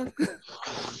 God.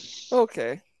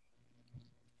 Okay.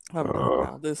 I don't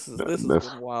know. This has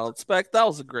been wild. Spec, that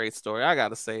was a great story. I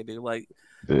gotta say, dude. Like,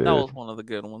 that was one of the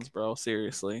good ones, bro.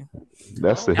 Seriously.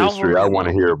 That's the history I want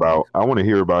to hear about. I want to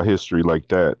hear about history like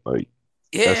that. Like,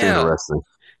 that's interesting.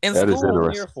 That is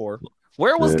interesting.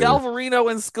 Where was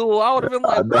Galvarino in school? I would have been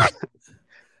like, what?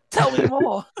 Tell me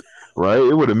more. Right?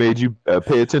 It would have made you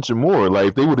pay attention more. Like,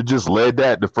 if they would have just led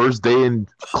that the first day in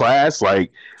class,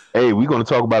 like, hey, we're going to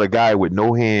talk about a guy with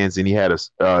no hands and he had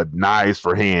knives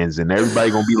for hands, and everybody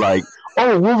going to be like,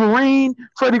 oh, Wolverine,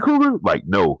 Freddy Krueger? Like,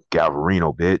 no,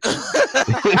 Galvarino, bitch.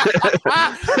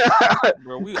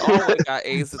 Bro, we always got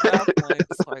A's at that point.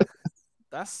 It's like,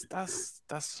 that's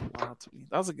wild to me.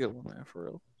 That was a good one, man, for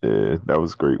real. Yeah, that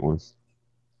was a great one.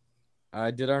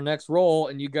 I did our next roll,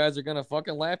 and you guys are going to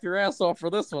fucking laugh your ass off for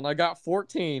this one. I got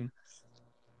 14.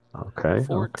 Okay.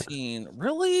 14. Okay.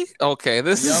 Really? Okay,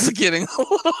 this is getting a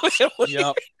little bit.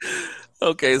 Yep.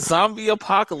 Okay, zombie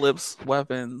apocalypse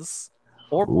weapons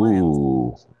or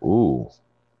plans. Ooh.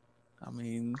 I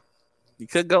mean, you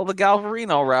could go the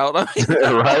Galvarino route. I mean,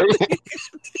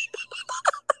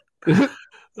 right?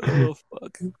 Oh,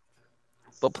 fuck.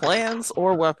 But plans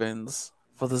or weapons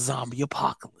for the zombie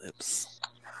apocalypse?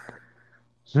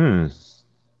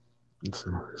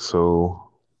 So,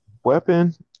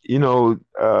 weapon,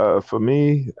 for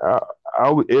me,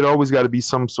 it always got to be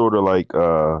some sort of like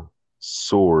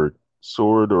sword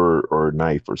or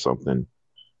knife or something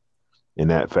in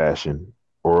that fashion,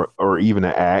 or even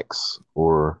an axe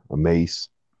or a mace,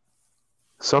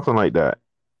 something like that.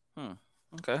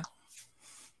 Okay.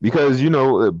 Because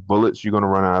bullets you're gonna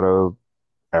run out of,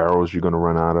 arrows you're gonna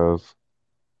run out of.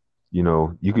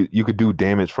 You could do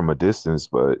damage from a distance,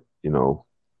 but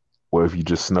what if you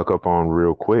just snuck up on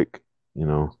real quick?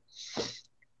 You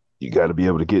got to be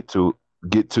able to get to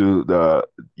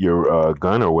your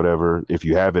gun or whatever if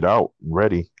you have it out and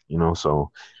ready.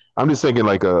 So I'm just thinking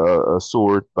like a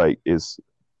sword, like it's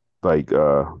like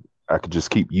I could just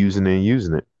keep using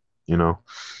it.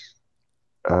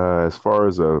 As far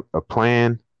as a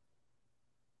plan,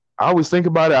 I always think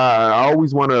about it. I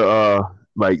always want to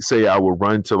like say I would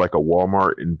run to like a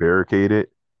Walmart and barricade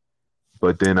it,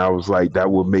 but then I was like that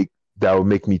would make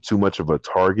me too much of a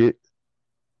target,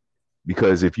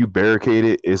 because if you barricade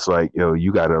it, it's like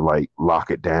you gotta like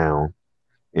lock it down,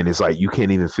 and it's like you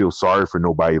can't even feel sorry for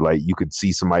nobody. Like you could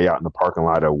see somebody out in the parking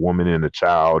lot, a woman and a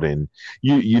child, and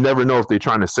you never know if they're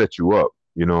trying to set you up.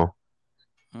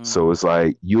 So it's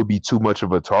like you'll be too much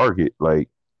of a target. Like,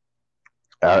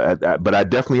 but I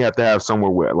definitely have to have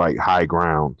somewhere with like higher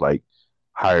ground.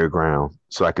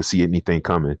 so I could see anything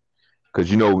coming. Because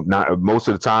not most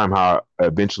of the time how it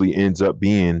eventually ends up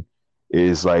being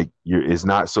is like it's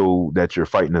not so that you're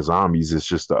fighting the zombies, it's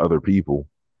just the other people.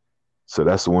 So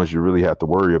that's the ones you really have to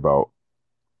worry about.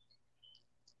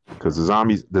 Because the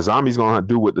zombies gonna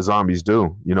do what the zombies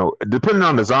do. Depending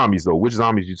on the zombies though, which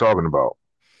zombies you talking about?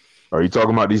 Are you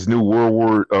talking about these new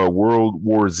World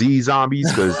War Z zombies?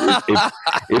 Because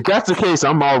if that's the case,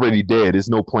 I'm already dead. There's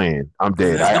no plan. I'm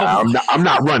dead. I'm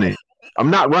not running. I'm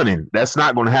not running. That's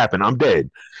not going to happen. I'm dead.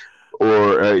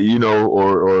 Or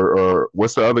or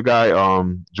what's the other guy?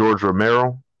 George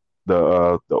Romero,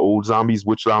 the old zombies.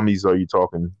 Which zombies are you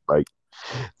talking? Like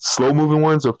slow moving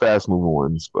ones or fast moving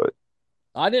ones? But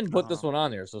I didn't put this one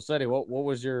on there. So, Seti, what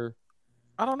was your?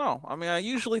 I don't know. I mean, I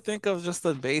usually think of just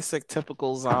the basic,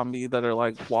 typical zombie that are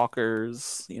like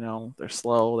walkers. They're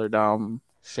slow, they're dumb,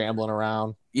 shambling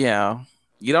around. Yeah,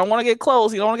 you don't want to get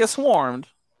close. You don't want to get swarmed.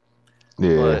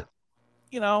 Yeah.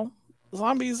 But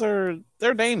zombies they're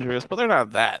dangerous, but they're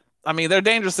not that. I mean, they're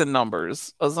dangerous in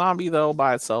numbers. A zombie though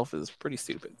by itself is pretty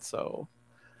stupid. So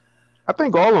I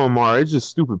think all of them are. It's just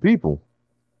stupid people.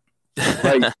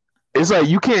 Like it's like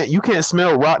you can't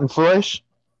smell rotten flesh.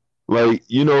 Like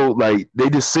like they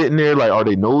just sitting there. Like are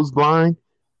they nose blind?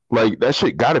 Like that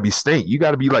shit got to be stink. You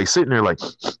got to be like sitting there like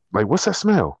what's that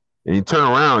smell? And you turn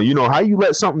around. How you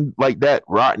let something like that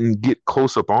rotten get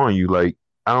close up on you? Like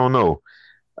I don't know.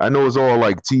 I know it's all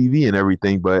like TV and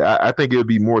everything, but I think it would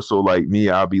be more so like me.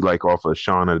 I'll be like off of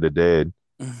Shaun of the Dead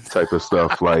type of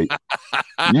stuff. Like,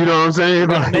 you know what I'm saying?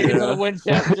 Like, make it to the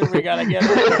Winchester. We gotta get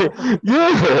it.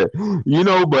 Yeah,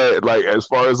 but like as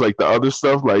far as like the other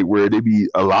stuff, like where they be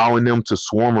allowing them to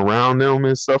swarm around them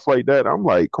and stuff like that, I'm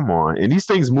like, come on. And these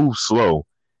things move slow,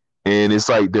 and it's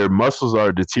like their muscles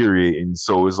are deteriorating,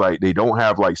 so it's like they don't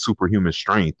have like superhuman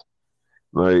strength.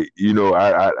 Like,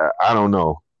 I don't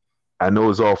know. I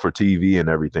know it's all for TV and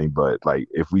everything, but like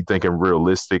if we thinking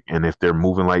realistic and if they're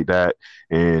moving like that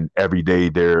and every day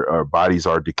their bodies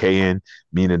are decaying,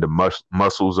 meaning the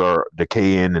muscles are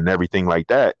decaying and everything like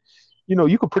that,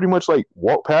 you could pretty much like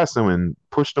walk past them and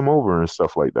push them over and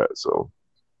stuff like that. So,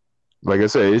 like I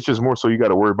said, it's just more so you got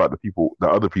to worry about the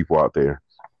other people out there.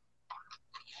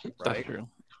 That's true.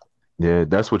 Yeah,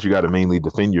 that's what you got to mainly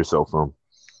defend yourself from.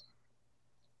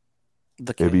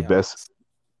 It'd be best.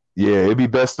 Yeah, it'd be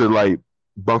best to like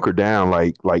bunker down,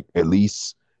 like at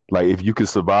least like if you could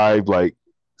survive like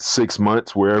 6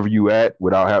 months wherever you at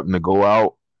without having to go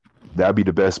out, that'd be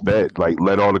the best bet. Like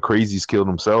let all the crazies kill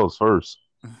themselves first.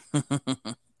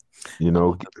 That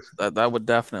would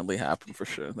definitely happen for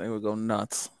sure. They would go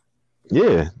nuts.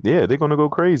 Yeah, they're gonna go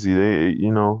crazy.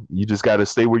 You just gotta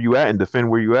stay where you at and defend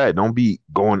where you at. Don't be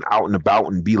going out and about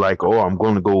and be like, oh, I'm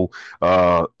gonna go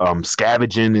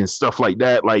scavenging and stuff like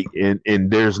that. Like,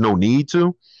 and there's no need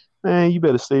to. Man, you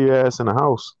better stay your ass in the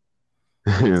house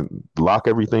and lock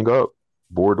everything up,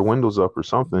 board the windows up or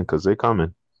something, because they're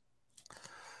coming.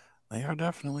 They are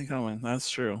definitely coming. That's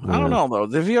true. Yeah. I don't know though.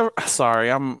 Have you ever? Sorry,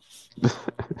 I'm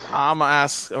gonna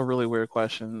ask a really weird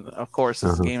question. Of course,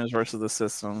 this game is versus the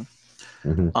system.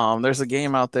 Mm-hmm. There's a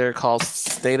game out there called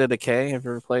State of Decay. Have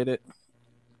you ever played it?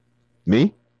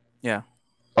 Me? Yeah.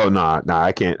 Oh no,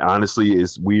 I can't. Honestly,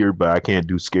 it's weird, but I can't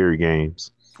do scary games.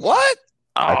 What?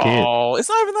 I can't. Oh, it's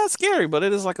not even that scary, but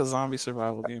it is like a zombie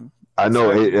survival game. I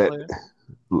know it.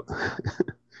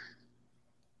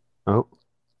 Oh,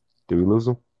 did we lose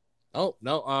him? Oh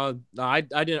no, no, I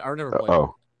didn't. I never played.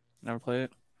 Oh, never played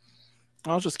it.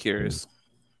 I was just curious.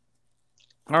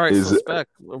 All right, so Spec,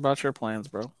 what about your plans,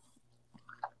 bro?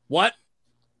 What?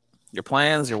 Your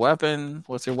plans, your weapon.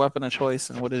 What's your weapon of choice,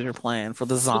 and what is your plan for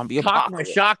the zombie apocalypse?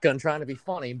 My shotgun, trying to be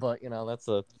funny, but that's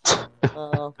a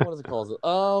what is it called?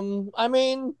 I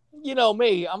mean,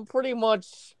 me. I'm pretty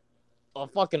much a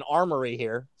fucking armory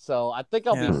here, so I think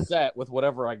I'll be set with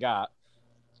whatever I got.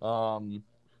 In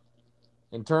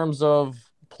terms of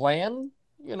plan,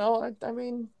 I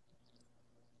mean,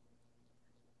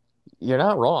 you're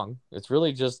not wrong. It's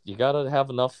really just you gotta have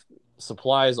enough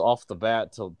supplies off the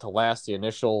bat to last the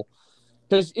initial.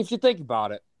 Because if you think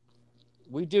about it,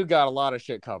 we do got a lot of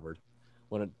shit covered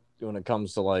when it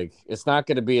comes to like it's not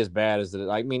going to be as bad as it.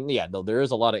 I mean, yeah, though there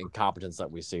is a lot of incompetence that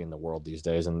we see in the world these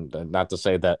days, and not to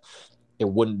say that it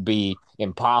wouldn't be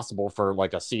impossible for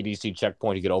like a CDC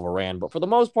checkpoint to get overran, but for the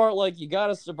most part, like you got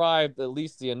to survive at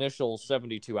least the initial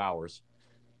 72 hours,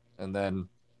 and then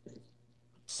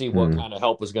see what kind of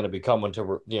help is going to be coming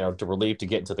to relieve to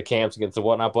get into the camps and get to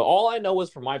whatnot. But all I know is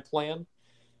for my plan.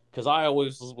 Because I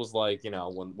always was like,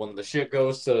 when the shit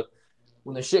goes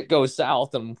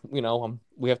south and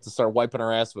we have to start wiping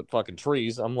our ass with fucking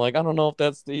trees. I'm like, I don't know if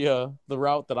that's the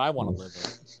route that I want to live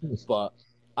in, but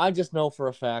I just know for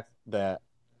a fact that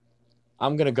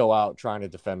I'm gonna go out trying to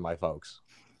defend my folks.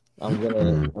 I'm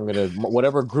gonna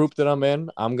whatever group that I'm in,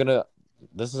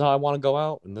 this is how I want to go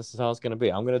out, and this is how it's gonna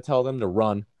be. I'm gonna tell them to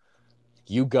run.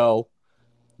 You go.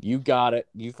 You got it.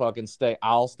 You fucking stay.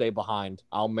 I'll stay behind.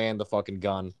 I'll man the fucking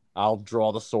gun. I'll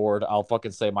draw the sword. I'll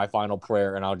fucking say my final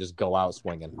prayer, and I'll just go out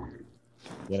swinging.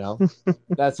 You know,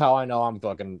 that's how I know I'm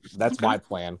fucking. That's my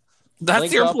plan.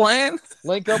 That's your plan.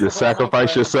 Link up. To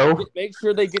sacrifice yourself. Make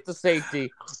sure they get to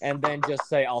safety, and then just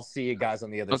say, "I'll see you guys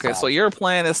on the other side." Okay, so your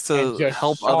plan is to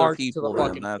help other people.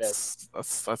 Then that's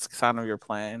kind of your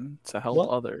plan, to help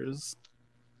others.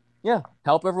 Yeah,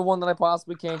 help everyone that I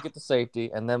possibly can get to safety,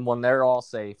 and then when they're all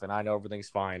safe and I know everything's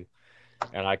fine,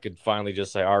 and I could finally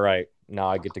just say, "All right, now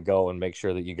I get to go and make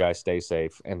sure that you guys stay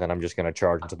safe," and then I'm just gonna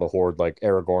charge into the horde like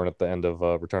Aragorn at the end of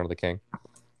Return of the King.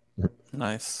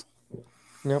 Nice.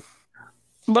 Yep.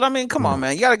 But I mean, come on,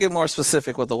 man, you gotta get more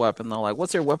specific with the weapon though. Like,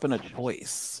 what's your weapon of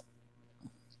choice?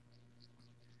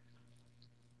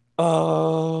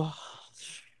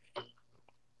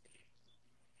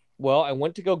 Well, I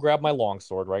went to go grab my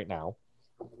longsword right now,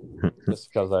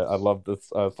 just because I love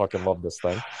this. I fucking love this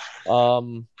thing.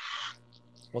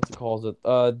 What's it called?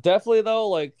 Definitely though.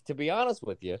 Like, to be honest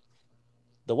with you,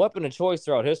 the weapon of choice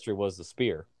throughout history was the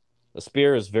spear. The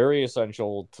spear is very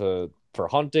essential for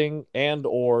hunting and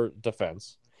or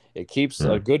defense. It keeps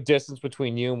a good distance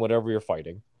between you and whatever you're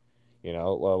fighting. You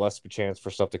know, less of a chance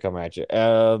for stuff to come at you.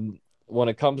 When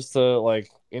it comes to like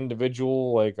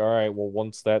individual, like, all right, well,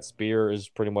 once that spear is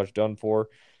pretty much done for,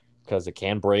 because it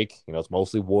can break, you know, it's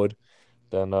mostly wood,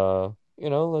 then you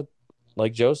know,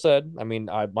 like Joe said, I mean,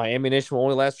 my ammunition will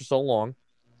only last for so long.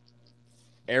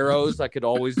 Arrows I could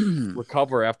always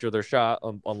recover after they're shot,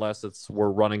 unless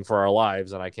we're running for our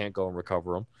lives and I can't go and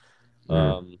recover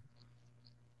them.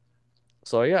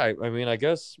 So yeah, I mean, I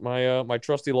guess my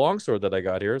trusty longsword that I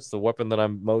got here, it's the weapon that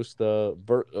I'm most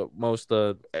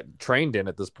trained in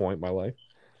at this point in my life.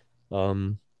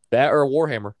 That or a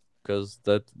warhammer, because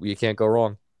that you can't go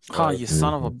wrong. Oh, you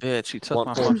son of a bitch! You took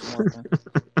my fucking weapon.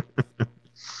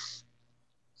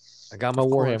 I got my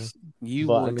warhammer. You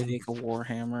would take a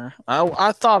warhammer.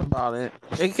 I thought about it.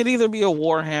 It could either be a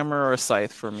warhammer or a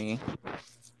scythe for me,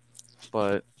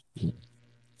 but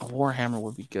a warhammer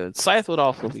would be good. Scythe would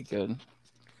also be good.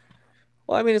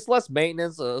 Well, I mean, it's less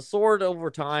maintenance. A sword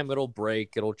over time, it'll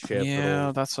break, it'll chip.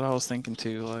 Yeah, that's what I was thinking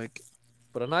too. Like,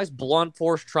 but a nice blunt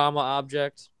force trauma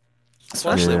object,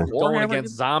 especially going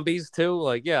against zombies too.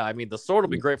 Like, yeah, I mean, the sword will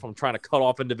be great from trying to cut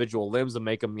off individual limbs and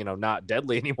make them, you know, not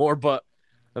deadly anymore. But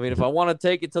I mean, if I want to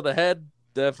take it to the head,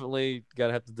 definitely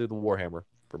gotta have to do the warhammer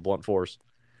for blunt force.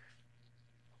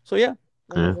 So yeah,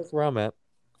 that's where I'm at.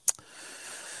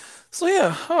 So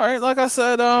yeah, all right. Like I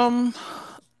said,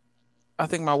 I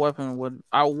think my weapon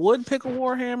I would pick a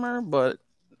warhammer, but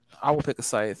I will pick a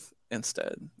scythe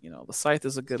instead. You know, the scythe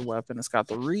is a good weapon. It's got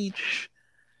the reach.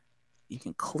 You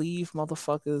can cleave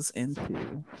motherfuckers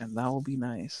into, and that will be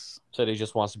nice. Said he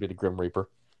just wants to be the Grim Reaper.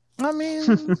 I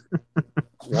mean,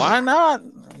 why not?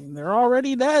 I mean, they're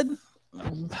already dead.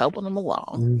 I'm helping them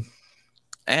along.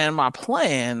 And my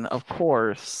plan, of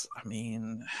course, I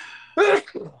mean,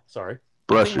 sorry.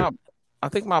 I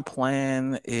think my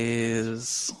plan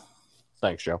is.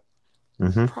 Thanks, Joe.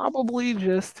 Probably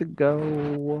just to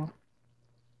go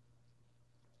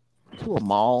to a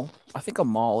mall. I think a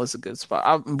mall is a good spot.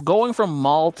 I'm going from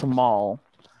mall to mall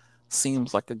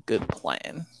seems like a good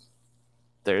plan.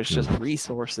 There's just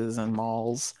resources in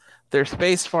malls. They're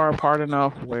spaced far apart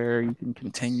enough where you can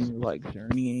continue like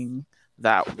journeying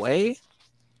that way.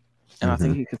 And I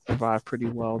think you could survive pretty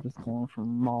well just going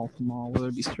from mall to mall, whether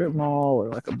it be strip mall or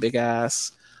like a big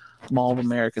ass Mall of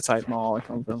America type mall or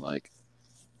something. Like,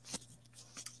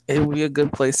 it would be a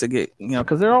good place to get, you know,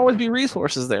 because there'll always be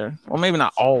resources there. Well, maybe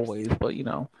not always, but you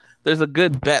know, there's a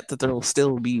good bet that there will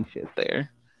still be shit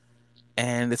there.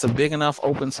 And it's a big enough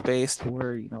open space to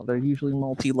where, you know, they're usually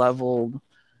multi-leveled,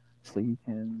 so you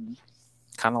can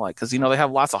kind of like, because, you know, they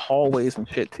have lots of hallways and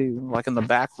shit too, like in the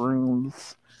back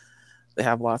rooms. They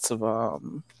have lots of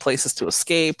places to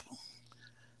escape.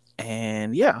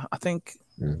 And yeah, I think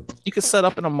you could set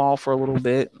up in a mall for a little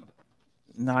bit,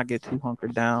 not get too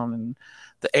hunkered down, and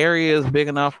the area is big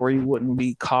enough where you wouldn't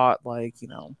be caught, like, you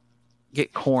know,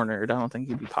 get cornered. I don't think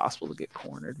it'd be possible to get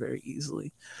cornered very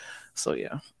easily. So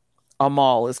yeah, a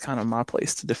mall is kind of my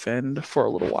place to defend for a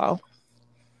little while.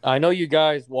 I know you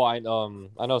guys, well, I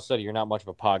know, Seti, you're not much of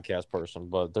a podcast person,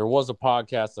 but there was a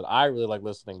podcast that I really like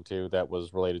listening to that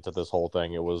was related to this whole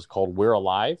thing. It was called We're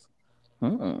Alive.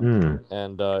 And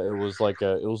it was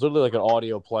literally like an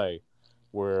audio play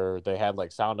where they had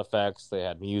like sound effects, they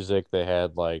had music, they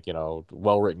had like,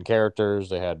 well written characters,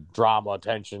 they had drama,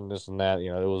 tension, this and that.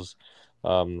 It was,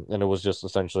 and it was just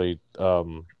essentially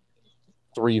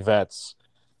three vets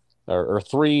or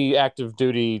three active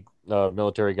duty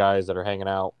military guys that are hanging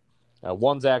out.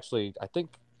 One's actually, I think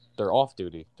they're off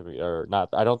duty to be, or not.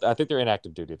 I think they're in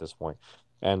active duty at this point.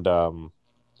 And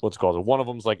what's it called? One of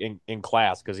them's like in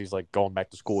class because he's like going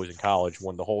back to school. He's in college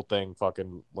when the whole thing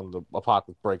when the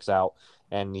apocalypse breaks out,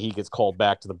 and he gets called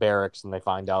back to the barracks, and they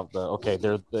find out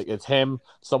it's him,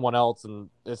 someone else, and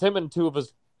it's him and two of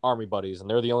his army buddies, and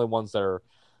they're the only ones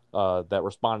that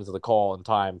responded to the call in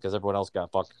time because everyone else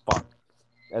got fucked.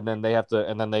 And then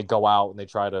they go out and they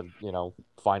try to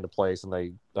find a place, and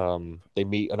they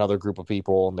meet another group of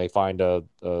people, and they find a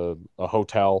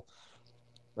hotel,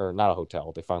 or not a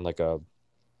hotel, they find like a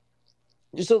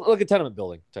tenement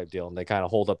building type deal, and they kind of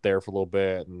hold up there for a little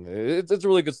bit, and it's a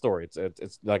really good story.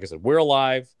 It's like I said, We're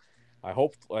Alive. I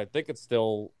think it's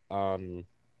still on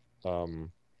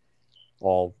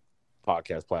all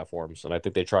podcast platforms, and I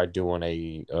think they tried doing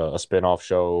a spin-off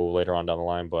show later on down the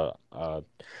line, but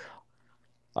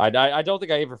I don't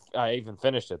think I even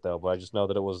finished it though, but I just know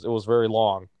that it was very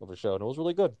long of a show, and it was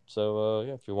really good. So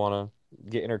if you want to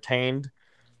get entertained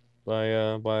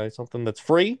by something that's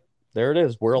free, there it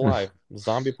is. We're Alive.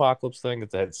 Zombie apocalypse thing.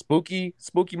 It's a spooky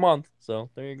month. So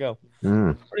there you go.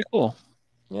 Pretty cool.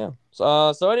 Yeah.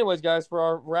 So anyways, guys, for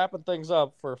our wrapping things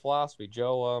up for philosophy,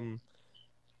 Joe,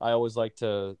 I always like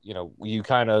to, you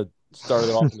kind of started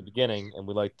it off in the beginning, and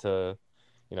we like to,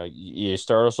 you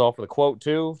start us off with a quote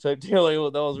too. So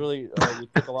that was really, you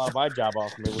took a lot of my job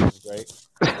off me, which is great.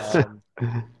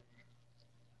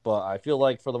 But I feel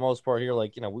like for the most part here,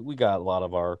 like, we got a lot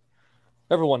of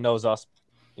everyone knows us,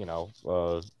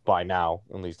 by now,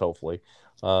 at least hopefully.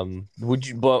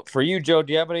 But for you, Joe,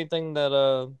 do you have anything that,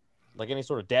 like any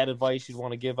sort of dad advice you'd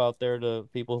want to give out there to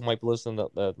people who might be listening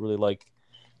that really like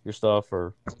your stuff,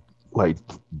 or like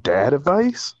dad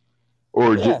advice?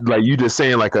 Or just, like you just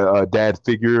saying like a dad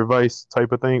figure advice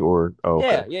type of thing, or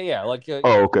okay. Yeah. Like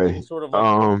okay, any sort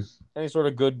of any sort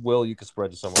of goodwill you could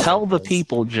spread to someone. Tell the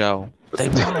people, Joe. They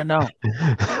want to know.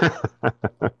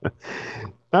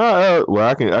 Well,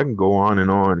 I can go on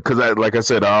and on because like I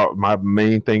said, my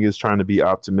main thing is trying to be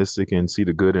optimistic and see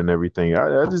the good in everything.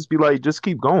 I just be like, just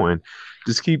keep going,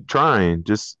 just keep trying,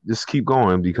 just keep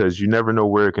going, because you never know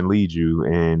where it can lead you.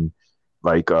 And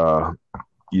like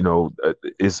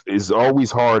it's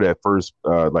always hard at first,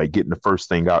 like getting the first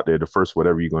thing out there, the first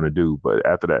whatever you're going to do. But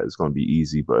after that, it's going to be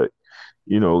easy. But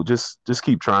just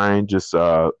keep trying,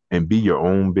 and be your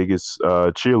own biggest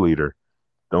cheerleader.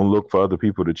 Don't look for other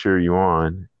people to cheer you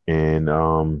on, and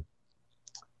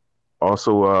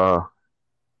also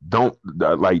don't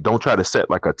try to set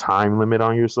like a time limit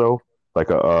on yourself, like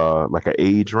a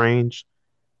age range,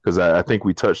 because I think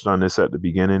we touched on this at the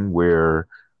beginning where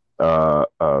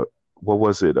what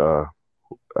was it?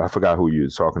 I forgot who you were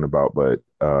talking about, but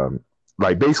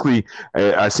like basically,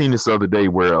 I seen this the other day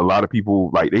where a lot of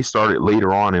people, like, they started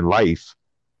later on in life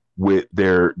with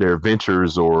their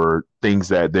ventures or things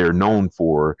that they're known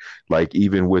for. Like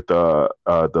even with the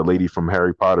lady from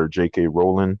Harry Potter, J.K.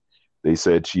 Rowling, they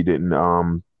said she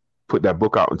didn't put that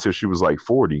book out until she was like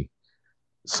 40.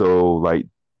 So like,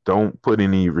 don't put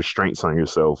any restraints on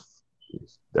yourself.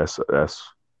 That's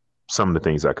some of the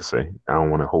things I could say. I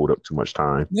don't want to hold up too much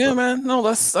time. Yeah, man. No,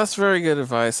 that's very good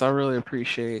advice. I really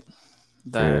appreciate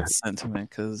that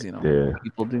sentiment, because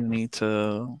people do need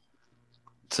to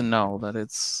know that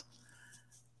it's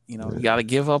you got to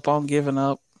give up on giving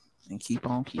up and keep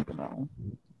on keeping on.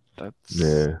 That's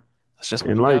just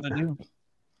what you got to do.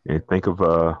 And think of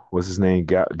what's his name,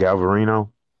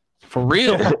 Galvarino. For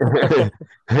real.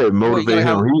 Motivate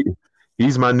him.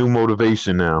 He's my new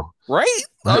motivation now. Right?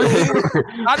 I mean,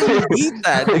 how do you beat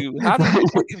that, dude? How do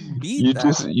you beat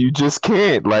that? You just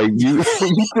can't. Like you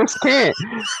just can't.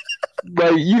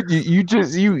 Like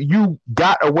you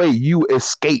got away. You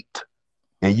escaped,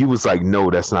 and you was like, no,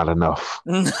 that's not enough.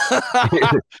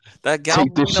 That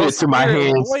take this shit to my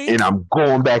hands, and I'm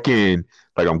going back in.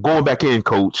 Like, I'm going back in,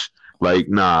 coach. Like,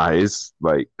 nah, it's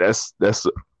like that's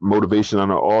motivation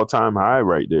on an all-time high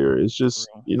right there. It's just,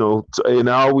 and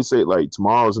I always say, like,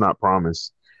 tomorrow's not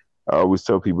promised. I always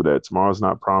tell people that tomorrow's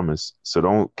not promised. So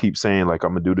don't keep saying, like,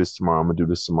 I'm gonna do this tomorrow, I'm gonna do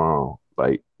this tomorrow.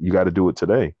 Like, you got to do it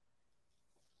today.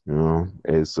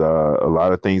 It's a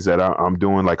lot of things that I'm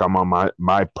doing. Like, I'm on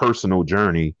my personal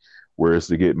journey, where it's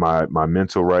to get my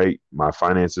mental right, my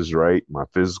finances right, my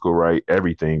physical right,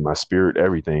 everything, my spirit,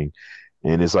 everything.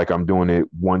 And it's like I'm doing it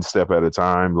one step at a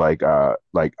time. The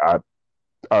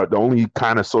only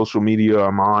kind of social media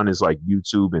I'm on is like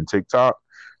YouTube and TikTok.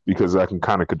 because I can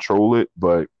kind of control it.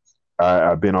 But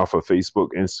I've been off of Facebook,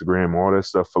 Instagram, all that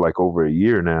stuff for like over a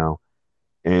year now.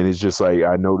 And it's just like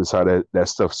I noticed how that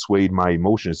stuff swayed my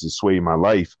emotions, it swayed my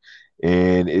life.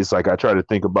 And it's like I try to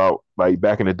think about like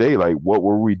back in the day, like what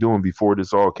were we doing before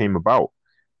this all came about?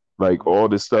 Like all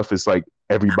this stuff is like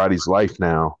everybody's life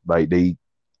now. Like they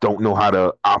don't know how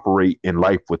to operate in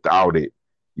life without it,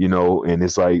 you know. And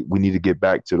it's like we need to get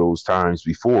back to those times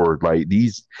before. Like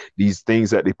these things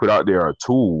that they put out there are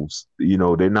tools, you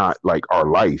know. They're not like our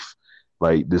life.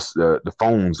 Like this, the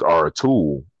phones are a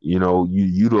tool. You know, you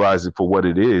utilize it for what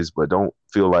it is, but don't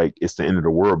feel like it's the end of the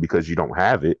world because you don't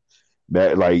have it.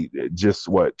 That like just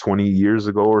what 20 years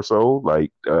ago or so,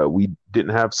 like we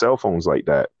didn't have cell phones like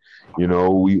that. You know,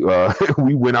 we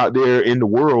we went out there in the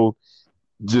world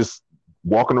just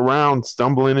walking around,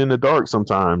 stumbling in the dark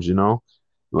sometimes. You know,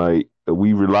 like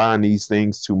we rely on these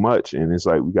things too much, and it's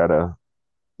like we gotta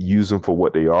use them for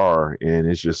what they are. And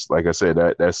it's just like I said,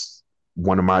 that's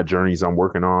one of my journeys I'm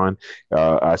working on.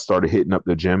 I started hitting up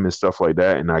the gym and stuff like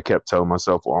that, and I kept telling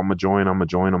myself, "Well, I'm gonna join, I'm gonna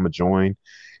join, I'm gonna join."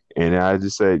 And I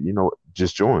just said, you know,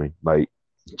 just join, like,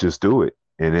 just do it.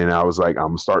 And then I was like, I'm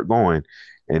gonna start going.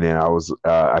 And then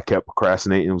I kept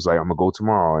procrastinating. It was like, I'm gonna go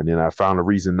tomorrow. And then I found a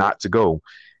reason not to go.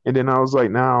 And then I was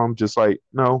like, now I'm just like,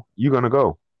 no, you're gonna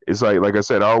go. It's like I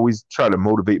said, I always try to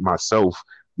motivate myself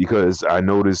because I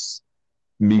noticed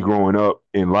me growing up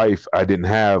in life, I didn't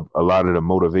have a lot of the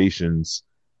motivations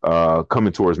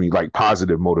coming towards me, like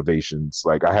positive motivations.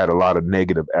 Like I had a lot of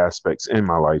negative aspects in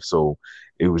my life. So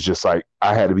it was just like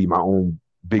I had to be my own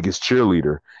biggest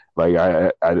cheerleader. Like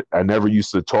I never used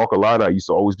to talk a lot. I used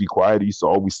to always be quiet. I used to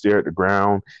always stare at the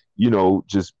ground, you know,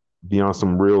 just be on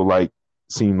some real like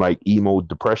seem like emo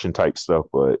depression type stuff.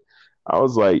 But I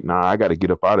was like, nah, I got to get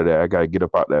up out of that. I got to get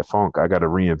up out of that funk. I got to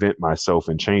reinvent myself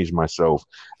and change myself.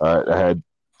 I had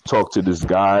talked to this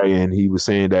guy and he was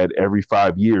saying that every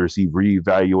 5 years he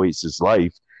reevaluates his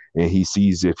life and he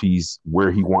sees if he's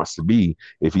where he wants to be.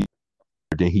 If he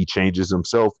then he changes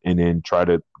himself and then try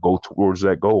to go towards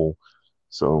that goal.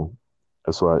 So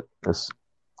that's a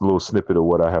little snippet of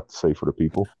what I have to say for the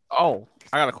people. Oh,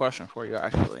 I got a question for you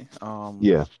actually.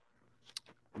 Yeah.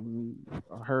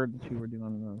 I heard that you were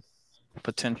doing this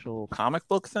potential comic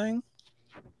book thing.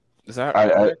 Is that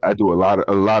I do a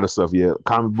lot of stuff, yeah.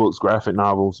 Comic books, graphic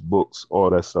novels, books, all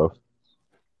that stuff.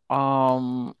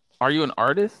 Are you an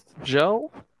artist,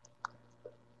 Joe?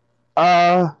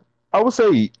 I would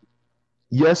say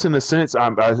yes, in a sense.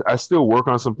 I still work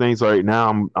on some things right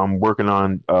now. I'm working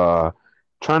on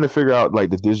trying to figure out like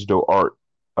the digital art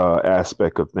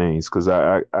aspect of things because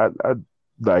I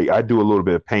like I do a little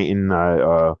bit of painting.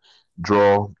 I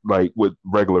draw like with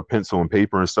regular pencil and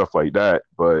paper and stuff like that.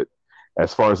 But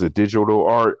as far as the digital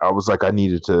art, I was like I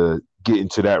needed to get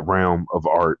into that realm of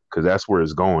art because that's where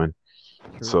it's going.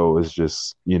 True. So it's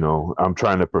just, you know, I'm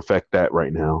trying to perfect that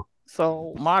right now.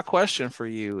 So my question for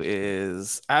you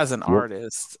is, as an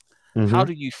artist, Mm-hmm. how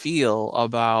do you feel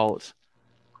about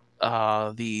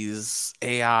these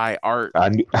AI art? I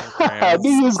knew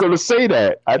he was going to say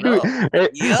that. I knew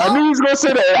he was going to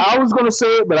say that. I was going to say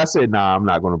it, but I said, nah, I'm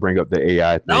not going to bring up the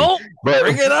AI thing. No, but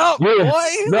bring it up, yeah, boy.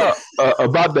 No,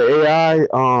 about the AI.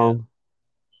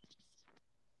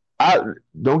 I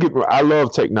don't get me. I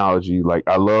love technology. Like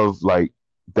I love like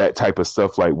that type of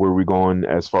stuff. Like where we going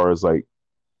as far as like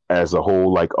as a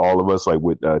whole, like all of us, like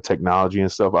with technology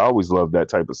and stuff. I always love that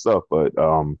type of stuff, but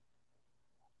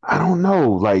I don't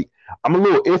know. Like I'm a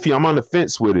little iffy. I'm on the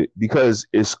fence with it because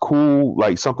it's cool,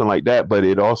 like something like that, but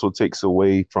it also takes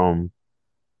away from,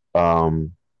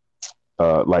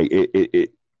 like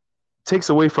it takes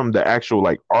away from the actual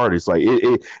like artist. Like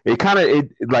it kind of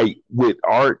like with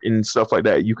art and stuff like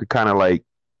that, you could kind of like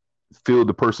feel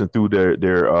the person through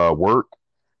their work,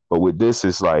 but with this,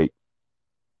 it's like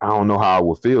I don't know how I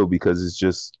will feel because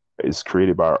it's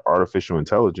created by artificial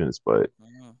intelligence, but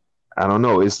I don't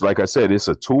know. It's like I said, it's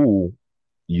a tool.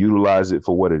 Utilize it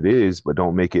for what it is, but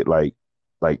don't make it like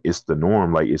it's the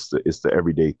norm, like it's the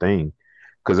everyday thing.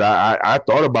 Because I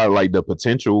thought about like the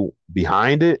potential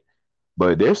behind it,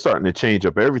 but they're starting to change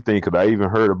up everything. Because I even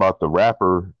heard about the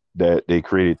rapper that they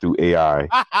created through AI.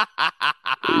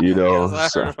 You know,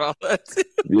 yes, I heard about that.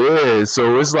 Yeah.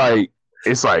 So it's like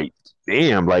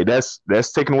damn, like that's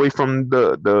taken away from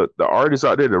the artists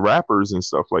out there, the rappers and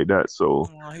stuff like that. So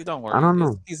don't worry, I don't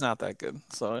know. He's not that good,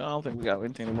 so I don't think we got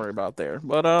anything to worry about there.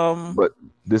 But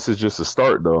this is just a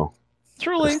start, though.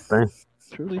 Truly.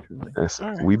 Truly.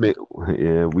 Right. We've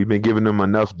been giving them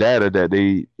enough data that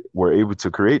they were able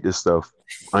to create this stuff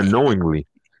unknowingly.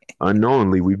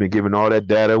 We've been given all that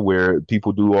data where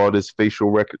people do all this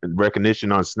facial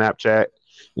recognition on Snapchat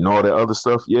and all that other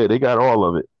stuff. Yeah, they got all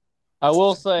of it. I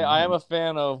will say I am a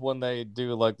fan of when they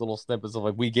do like little snippets of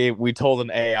like we told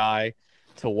an AI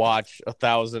to watch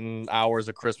 1,000 hours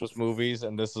of Christmas movies,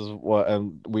 and this is what,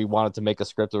 and we wanted to make a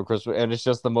script of a Christmas, and it's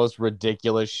just the most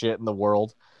ridiculous shit in the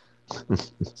world.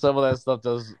 Some of that stuff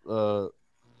does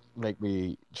make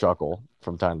me chuckle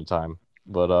from time to time,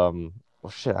 but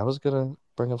well, shit, I was gonna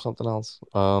bring up something else.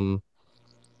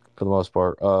 For the most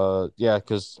part, yeah,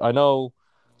 because I know,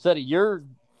 Seti, you're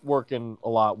working a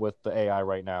lot with the AI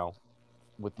right now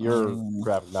with your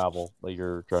graphic novel that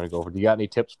you're trying to go for. Do you got any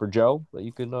tips for Joe that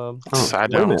you can? Oh, I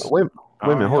wait a minute, don't. wait a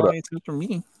minute, hold up. For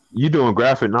me. You doing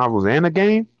graphic novels and a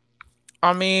game?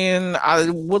 I mean, I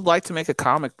would like to make a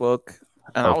comic book,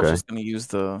 and I was Okay. just going to use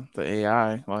the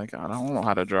AI. Like, I don't know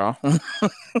how to draw.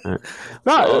 No,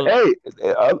 So- hey,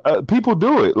 people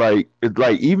do it. Like,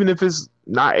 even if it's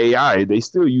not AI, they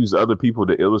still use other people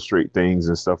to illustrate things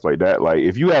and stuff like that. Like,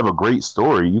 if you have a great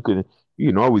story, you can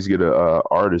always get a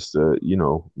artist to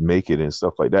make it and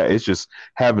stuff like that. It's just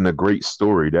having a great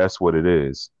story. That's what it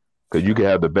is. Because you can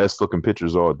have the best looking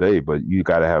pictures all day, but you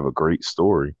got to have a great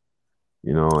story.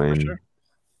 And sure.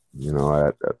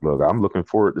 look, I'm looking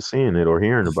forward to seeing it or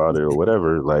hearing about it or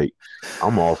whatever. Like,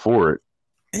 I'm all for it.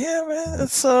 Yeah, man,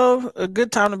 it's a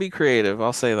good time to be creative.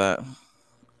 I'll say that.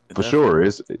 For sure.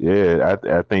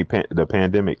 I think the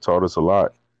pandemic taught us a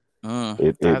lot.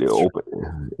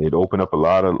 It opened up a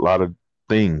lot of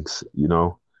things,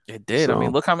 It did. So, I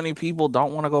mean, look how many people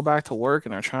don't want to go back to work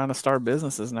and are trying to start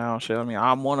businesses now. Shit. I mean,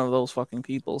 I'm one of those fucking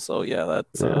people. So yeah,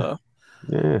 that's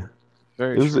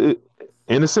very true.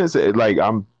 In a sense, like,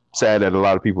 I'm sad that a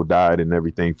lot of people died and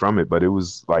everything from it, but it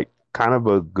was like kind of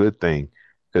a good thing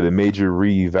because it made you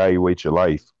reevaluate your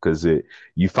life because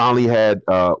you finally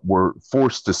were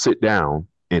forced to sit down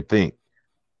and think.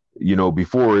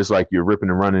 Before it's like you're ripping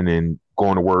and running and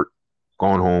going to work,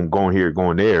 going home, going here,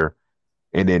 going there.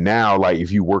 And then now, like, if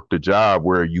you worked a job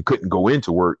where you couldn't go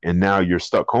into work and now you're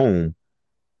stuck home,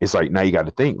 it's like now you got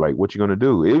to think, like, what you're going to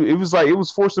do. It was like it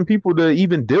was forcing people to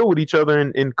even deal with each other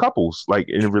in couples, like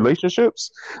in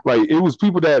relationships. Like, it was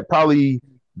people that probably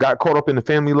got caught up in the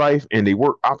family life and they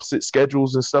work opposite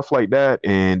schedules and stuff like that.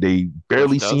 And they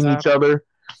barely seen each other.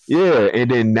 Yeah. And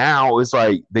then now it's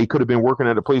like they could have been working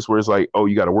at a place where it's like, oh,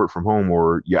 you got to work from home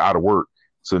or you're out of work.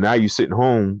 So now you're sitting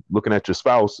home looking at your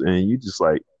spouse and you just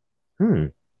like,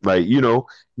 like,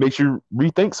 makes you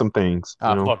rethink some things.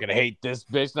 I fucking hate this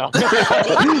bitch. No.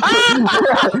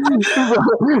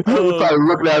 Probably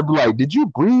looking at it like, did you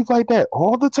breathe like that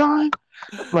all the time?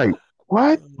 Like,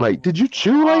 what? Like, did you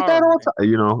chew like that all the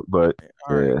time? But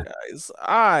all right, guys,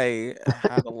 I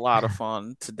had a lot of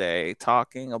fun today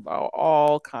talking about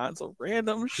all kinds of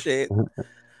random shit.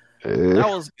 That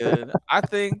was good. I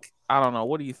don't know.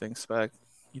 What do you think, Spec?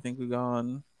 You think we've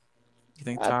gone?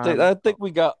 I think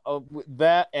we got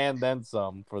that and then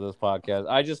some for this podcast.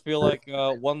 I just feel like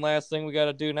one last thing we got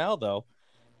to do now, though,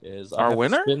 is our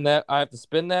winner. I have to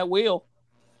spin that wheel.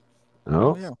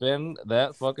 Oh, spin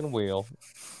that fucking wheel.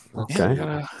 Okay, we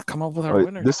gotta come up with our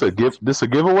winner. This a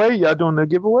giveaway? Y'all doing the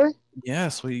giveaway?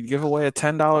 Yes, we give away a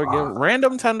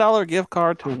random $10 gift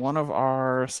card to one of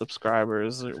our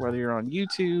subscribers, whether you're on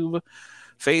YouTube,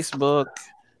 Facebook,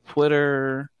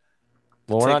 Twitter.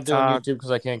 Well, we're not doing YouTube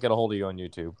because I can't get a hold of you on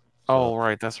YouTube. So. Oh,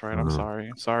 right. That's right. I'm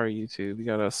sorry. Sorry, YouTube. You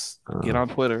got to get on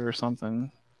Twitter or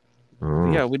something.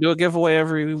 Yeah, we do a giveaway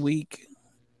every week.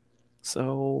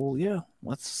 So, yeah,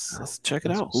 let's check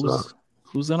it out.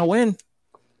 Who's going to win?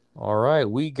 All right.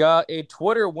 We got a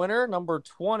Twitter winner, number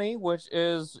 20, which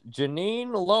is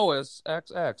Janine Lois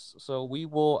XX. So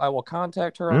I will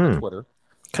contact her on the Twitter.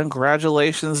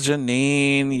 Congratulations,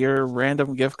 Janine. Your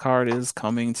random gift card is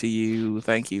coming to you.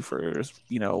 Thank you for,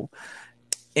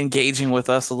 engaging with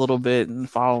us a little bit and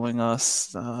following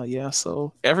us.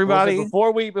 So everybody.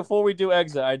 Before we do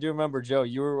exit, I do remember, Joe,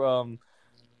 you were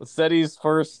with Seti's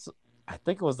first, I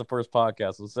think it was the first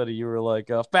podcast with Seti, you were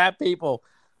like, fat people.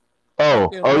 Oh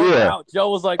yeah. Out. Joe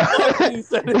was like, he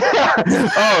said it.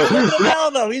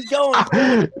 No, he's going.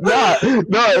 No,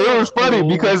 it was funny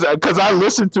because I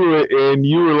listened to it and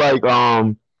you were like,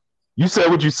 you said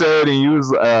what you said and you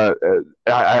was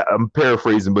I'm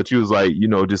paraphrasing, but you was like,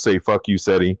 just say fuck you,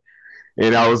 Seti.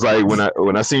 And I was like,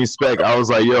 when I seen Spec, I was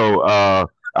like, yo, I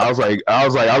was like, I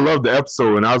love the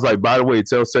episode, and I was like, by the way,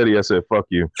 tell Seti I said fuck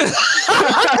you.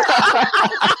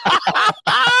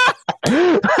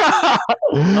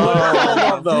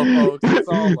 Folks. It's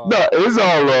all love. No, it's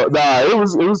all love. Nah, it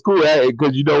was cool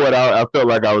because you know what, I felt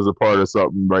like I was a part of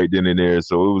something right then and there,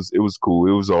 so it was cool.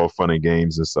 It was all fun and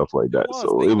games and stuff like that.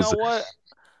 So it was. You know what?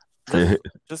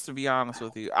 Just to be honest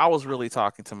with you, I was really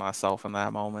talking to myself in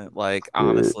that moment. Like,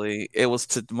 honestly, it was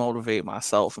to motivate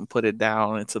myself and put it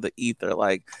down into the ether.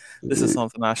 Like, this is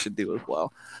something I should do as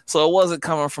well. So it wasn't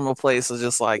coming from a place of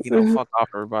just like, fuck off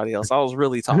everybody else. I was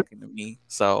really talking to me.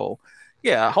 So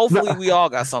yeah, hopefully we all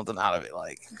got something out of it.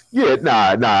 Like, yeah,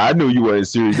 nah, I knew you weren't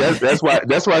serious. That's why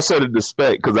I said it to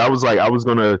Spec, because I was like, I was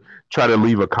gonna try to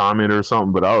leave a comment or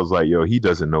something, but I was like, yo, he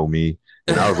doesn't know me,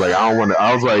 and I was like,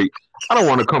 I don't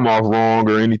want to come off wrong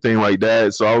or anything like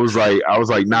that. So I was like,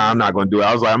 nah, I'm not gonna do it.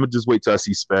 I was like, I'm gonna just wait till I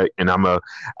see Spec, and I'm a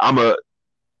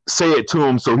say it to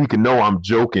him so he can know I'm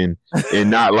joking,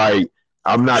 and not like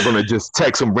I'm not gonna just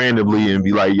text him randomly and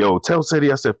be like, yo, tell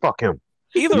City I said fuck him.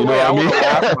 Either way, I would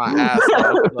have laughed my ass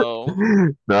off. So.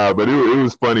 Nah, but it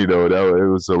was funny though. It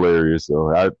was hilarious.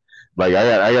 So I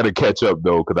got to catch up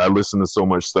though, because I listened to so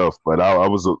much stuff. But I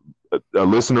was a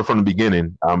listener from the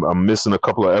beginning. I'm missing a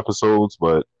couple of episodes,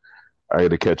 but I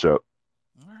had to catch up.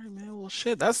 All right, man. Well,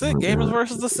 shit, that's it. Gamers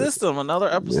versus the System. Another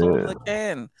episode in the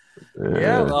can.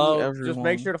 Just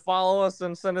make sure to follow us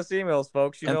and send us emails,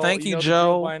 folks. Thank you,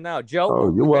 Joe. By now,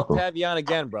 Joe, you're welcome. To have you on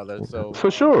again, brother. So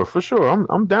for sure,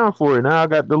 I'm down for it. Now I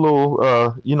got the little,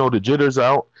 the jitters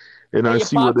out, and I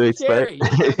see what they expect.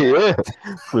 Yeah,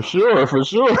 for sure.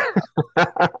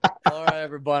 All right,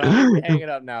 everybody, I'm hanging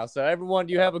up now. So everyone,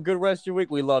 you have a good rest of your week.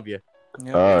 We love you.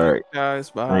 All right, guys.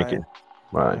 Bye. Thank you.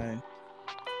 Bye.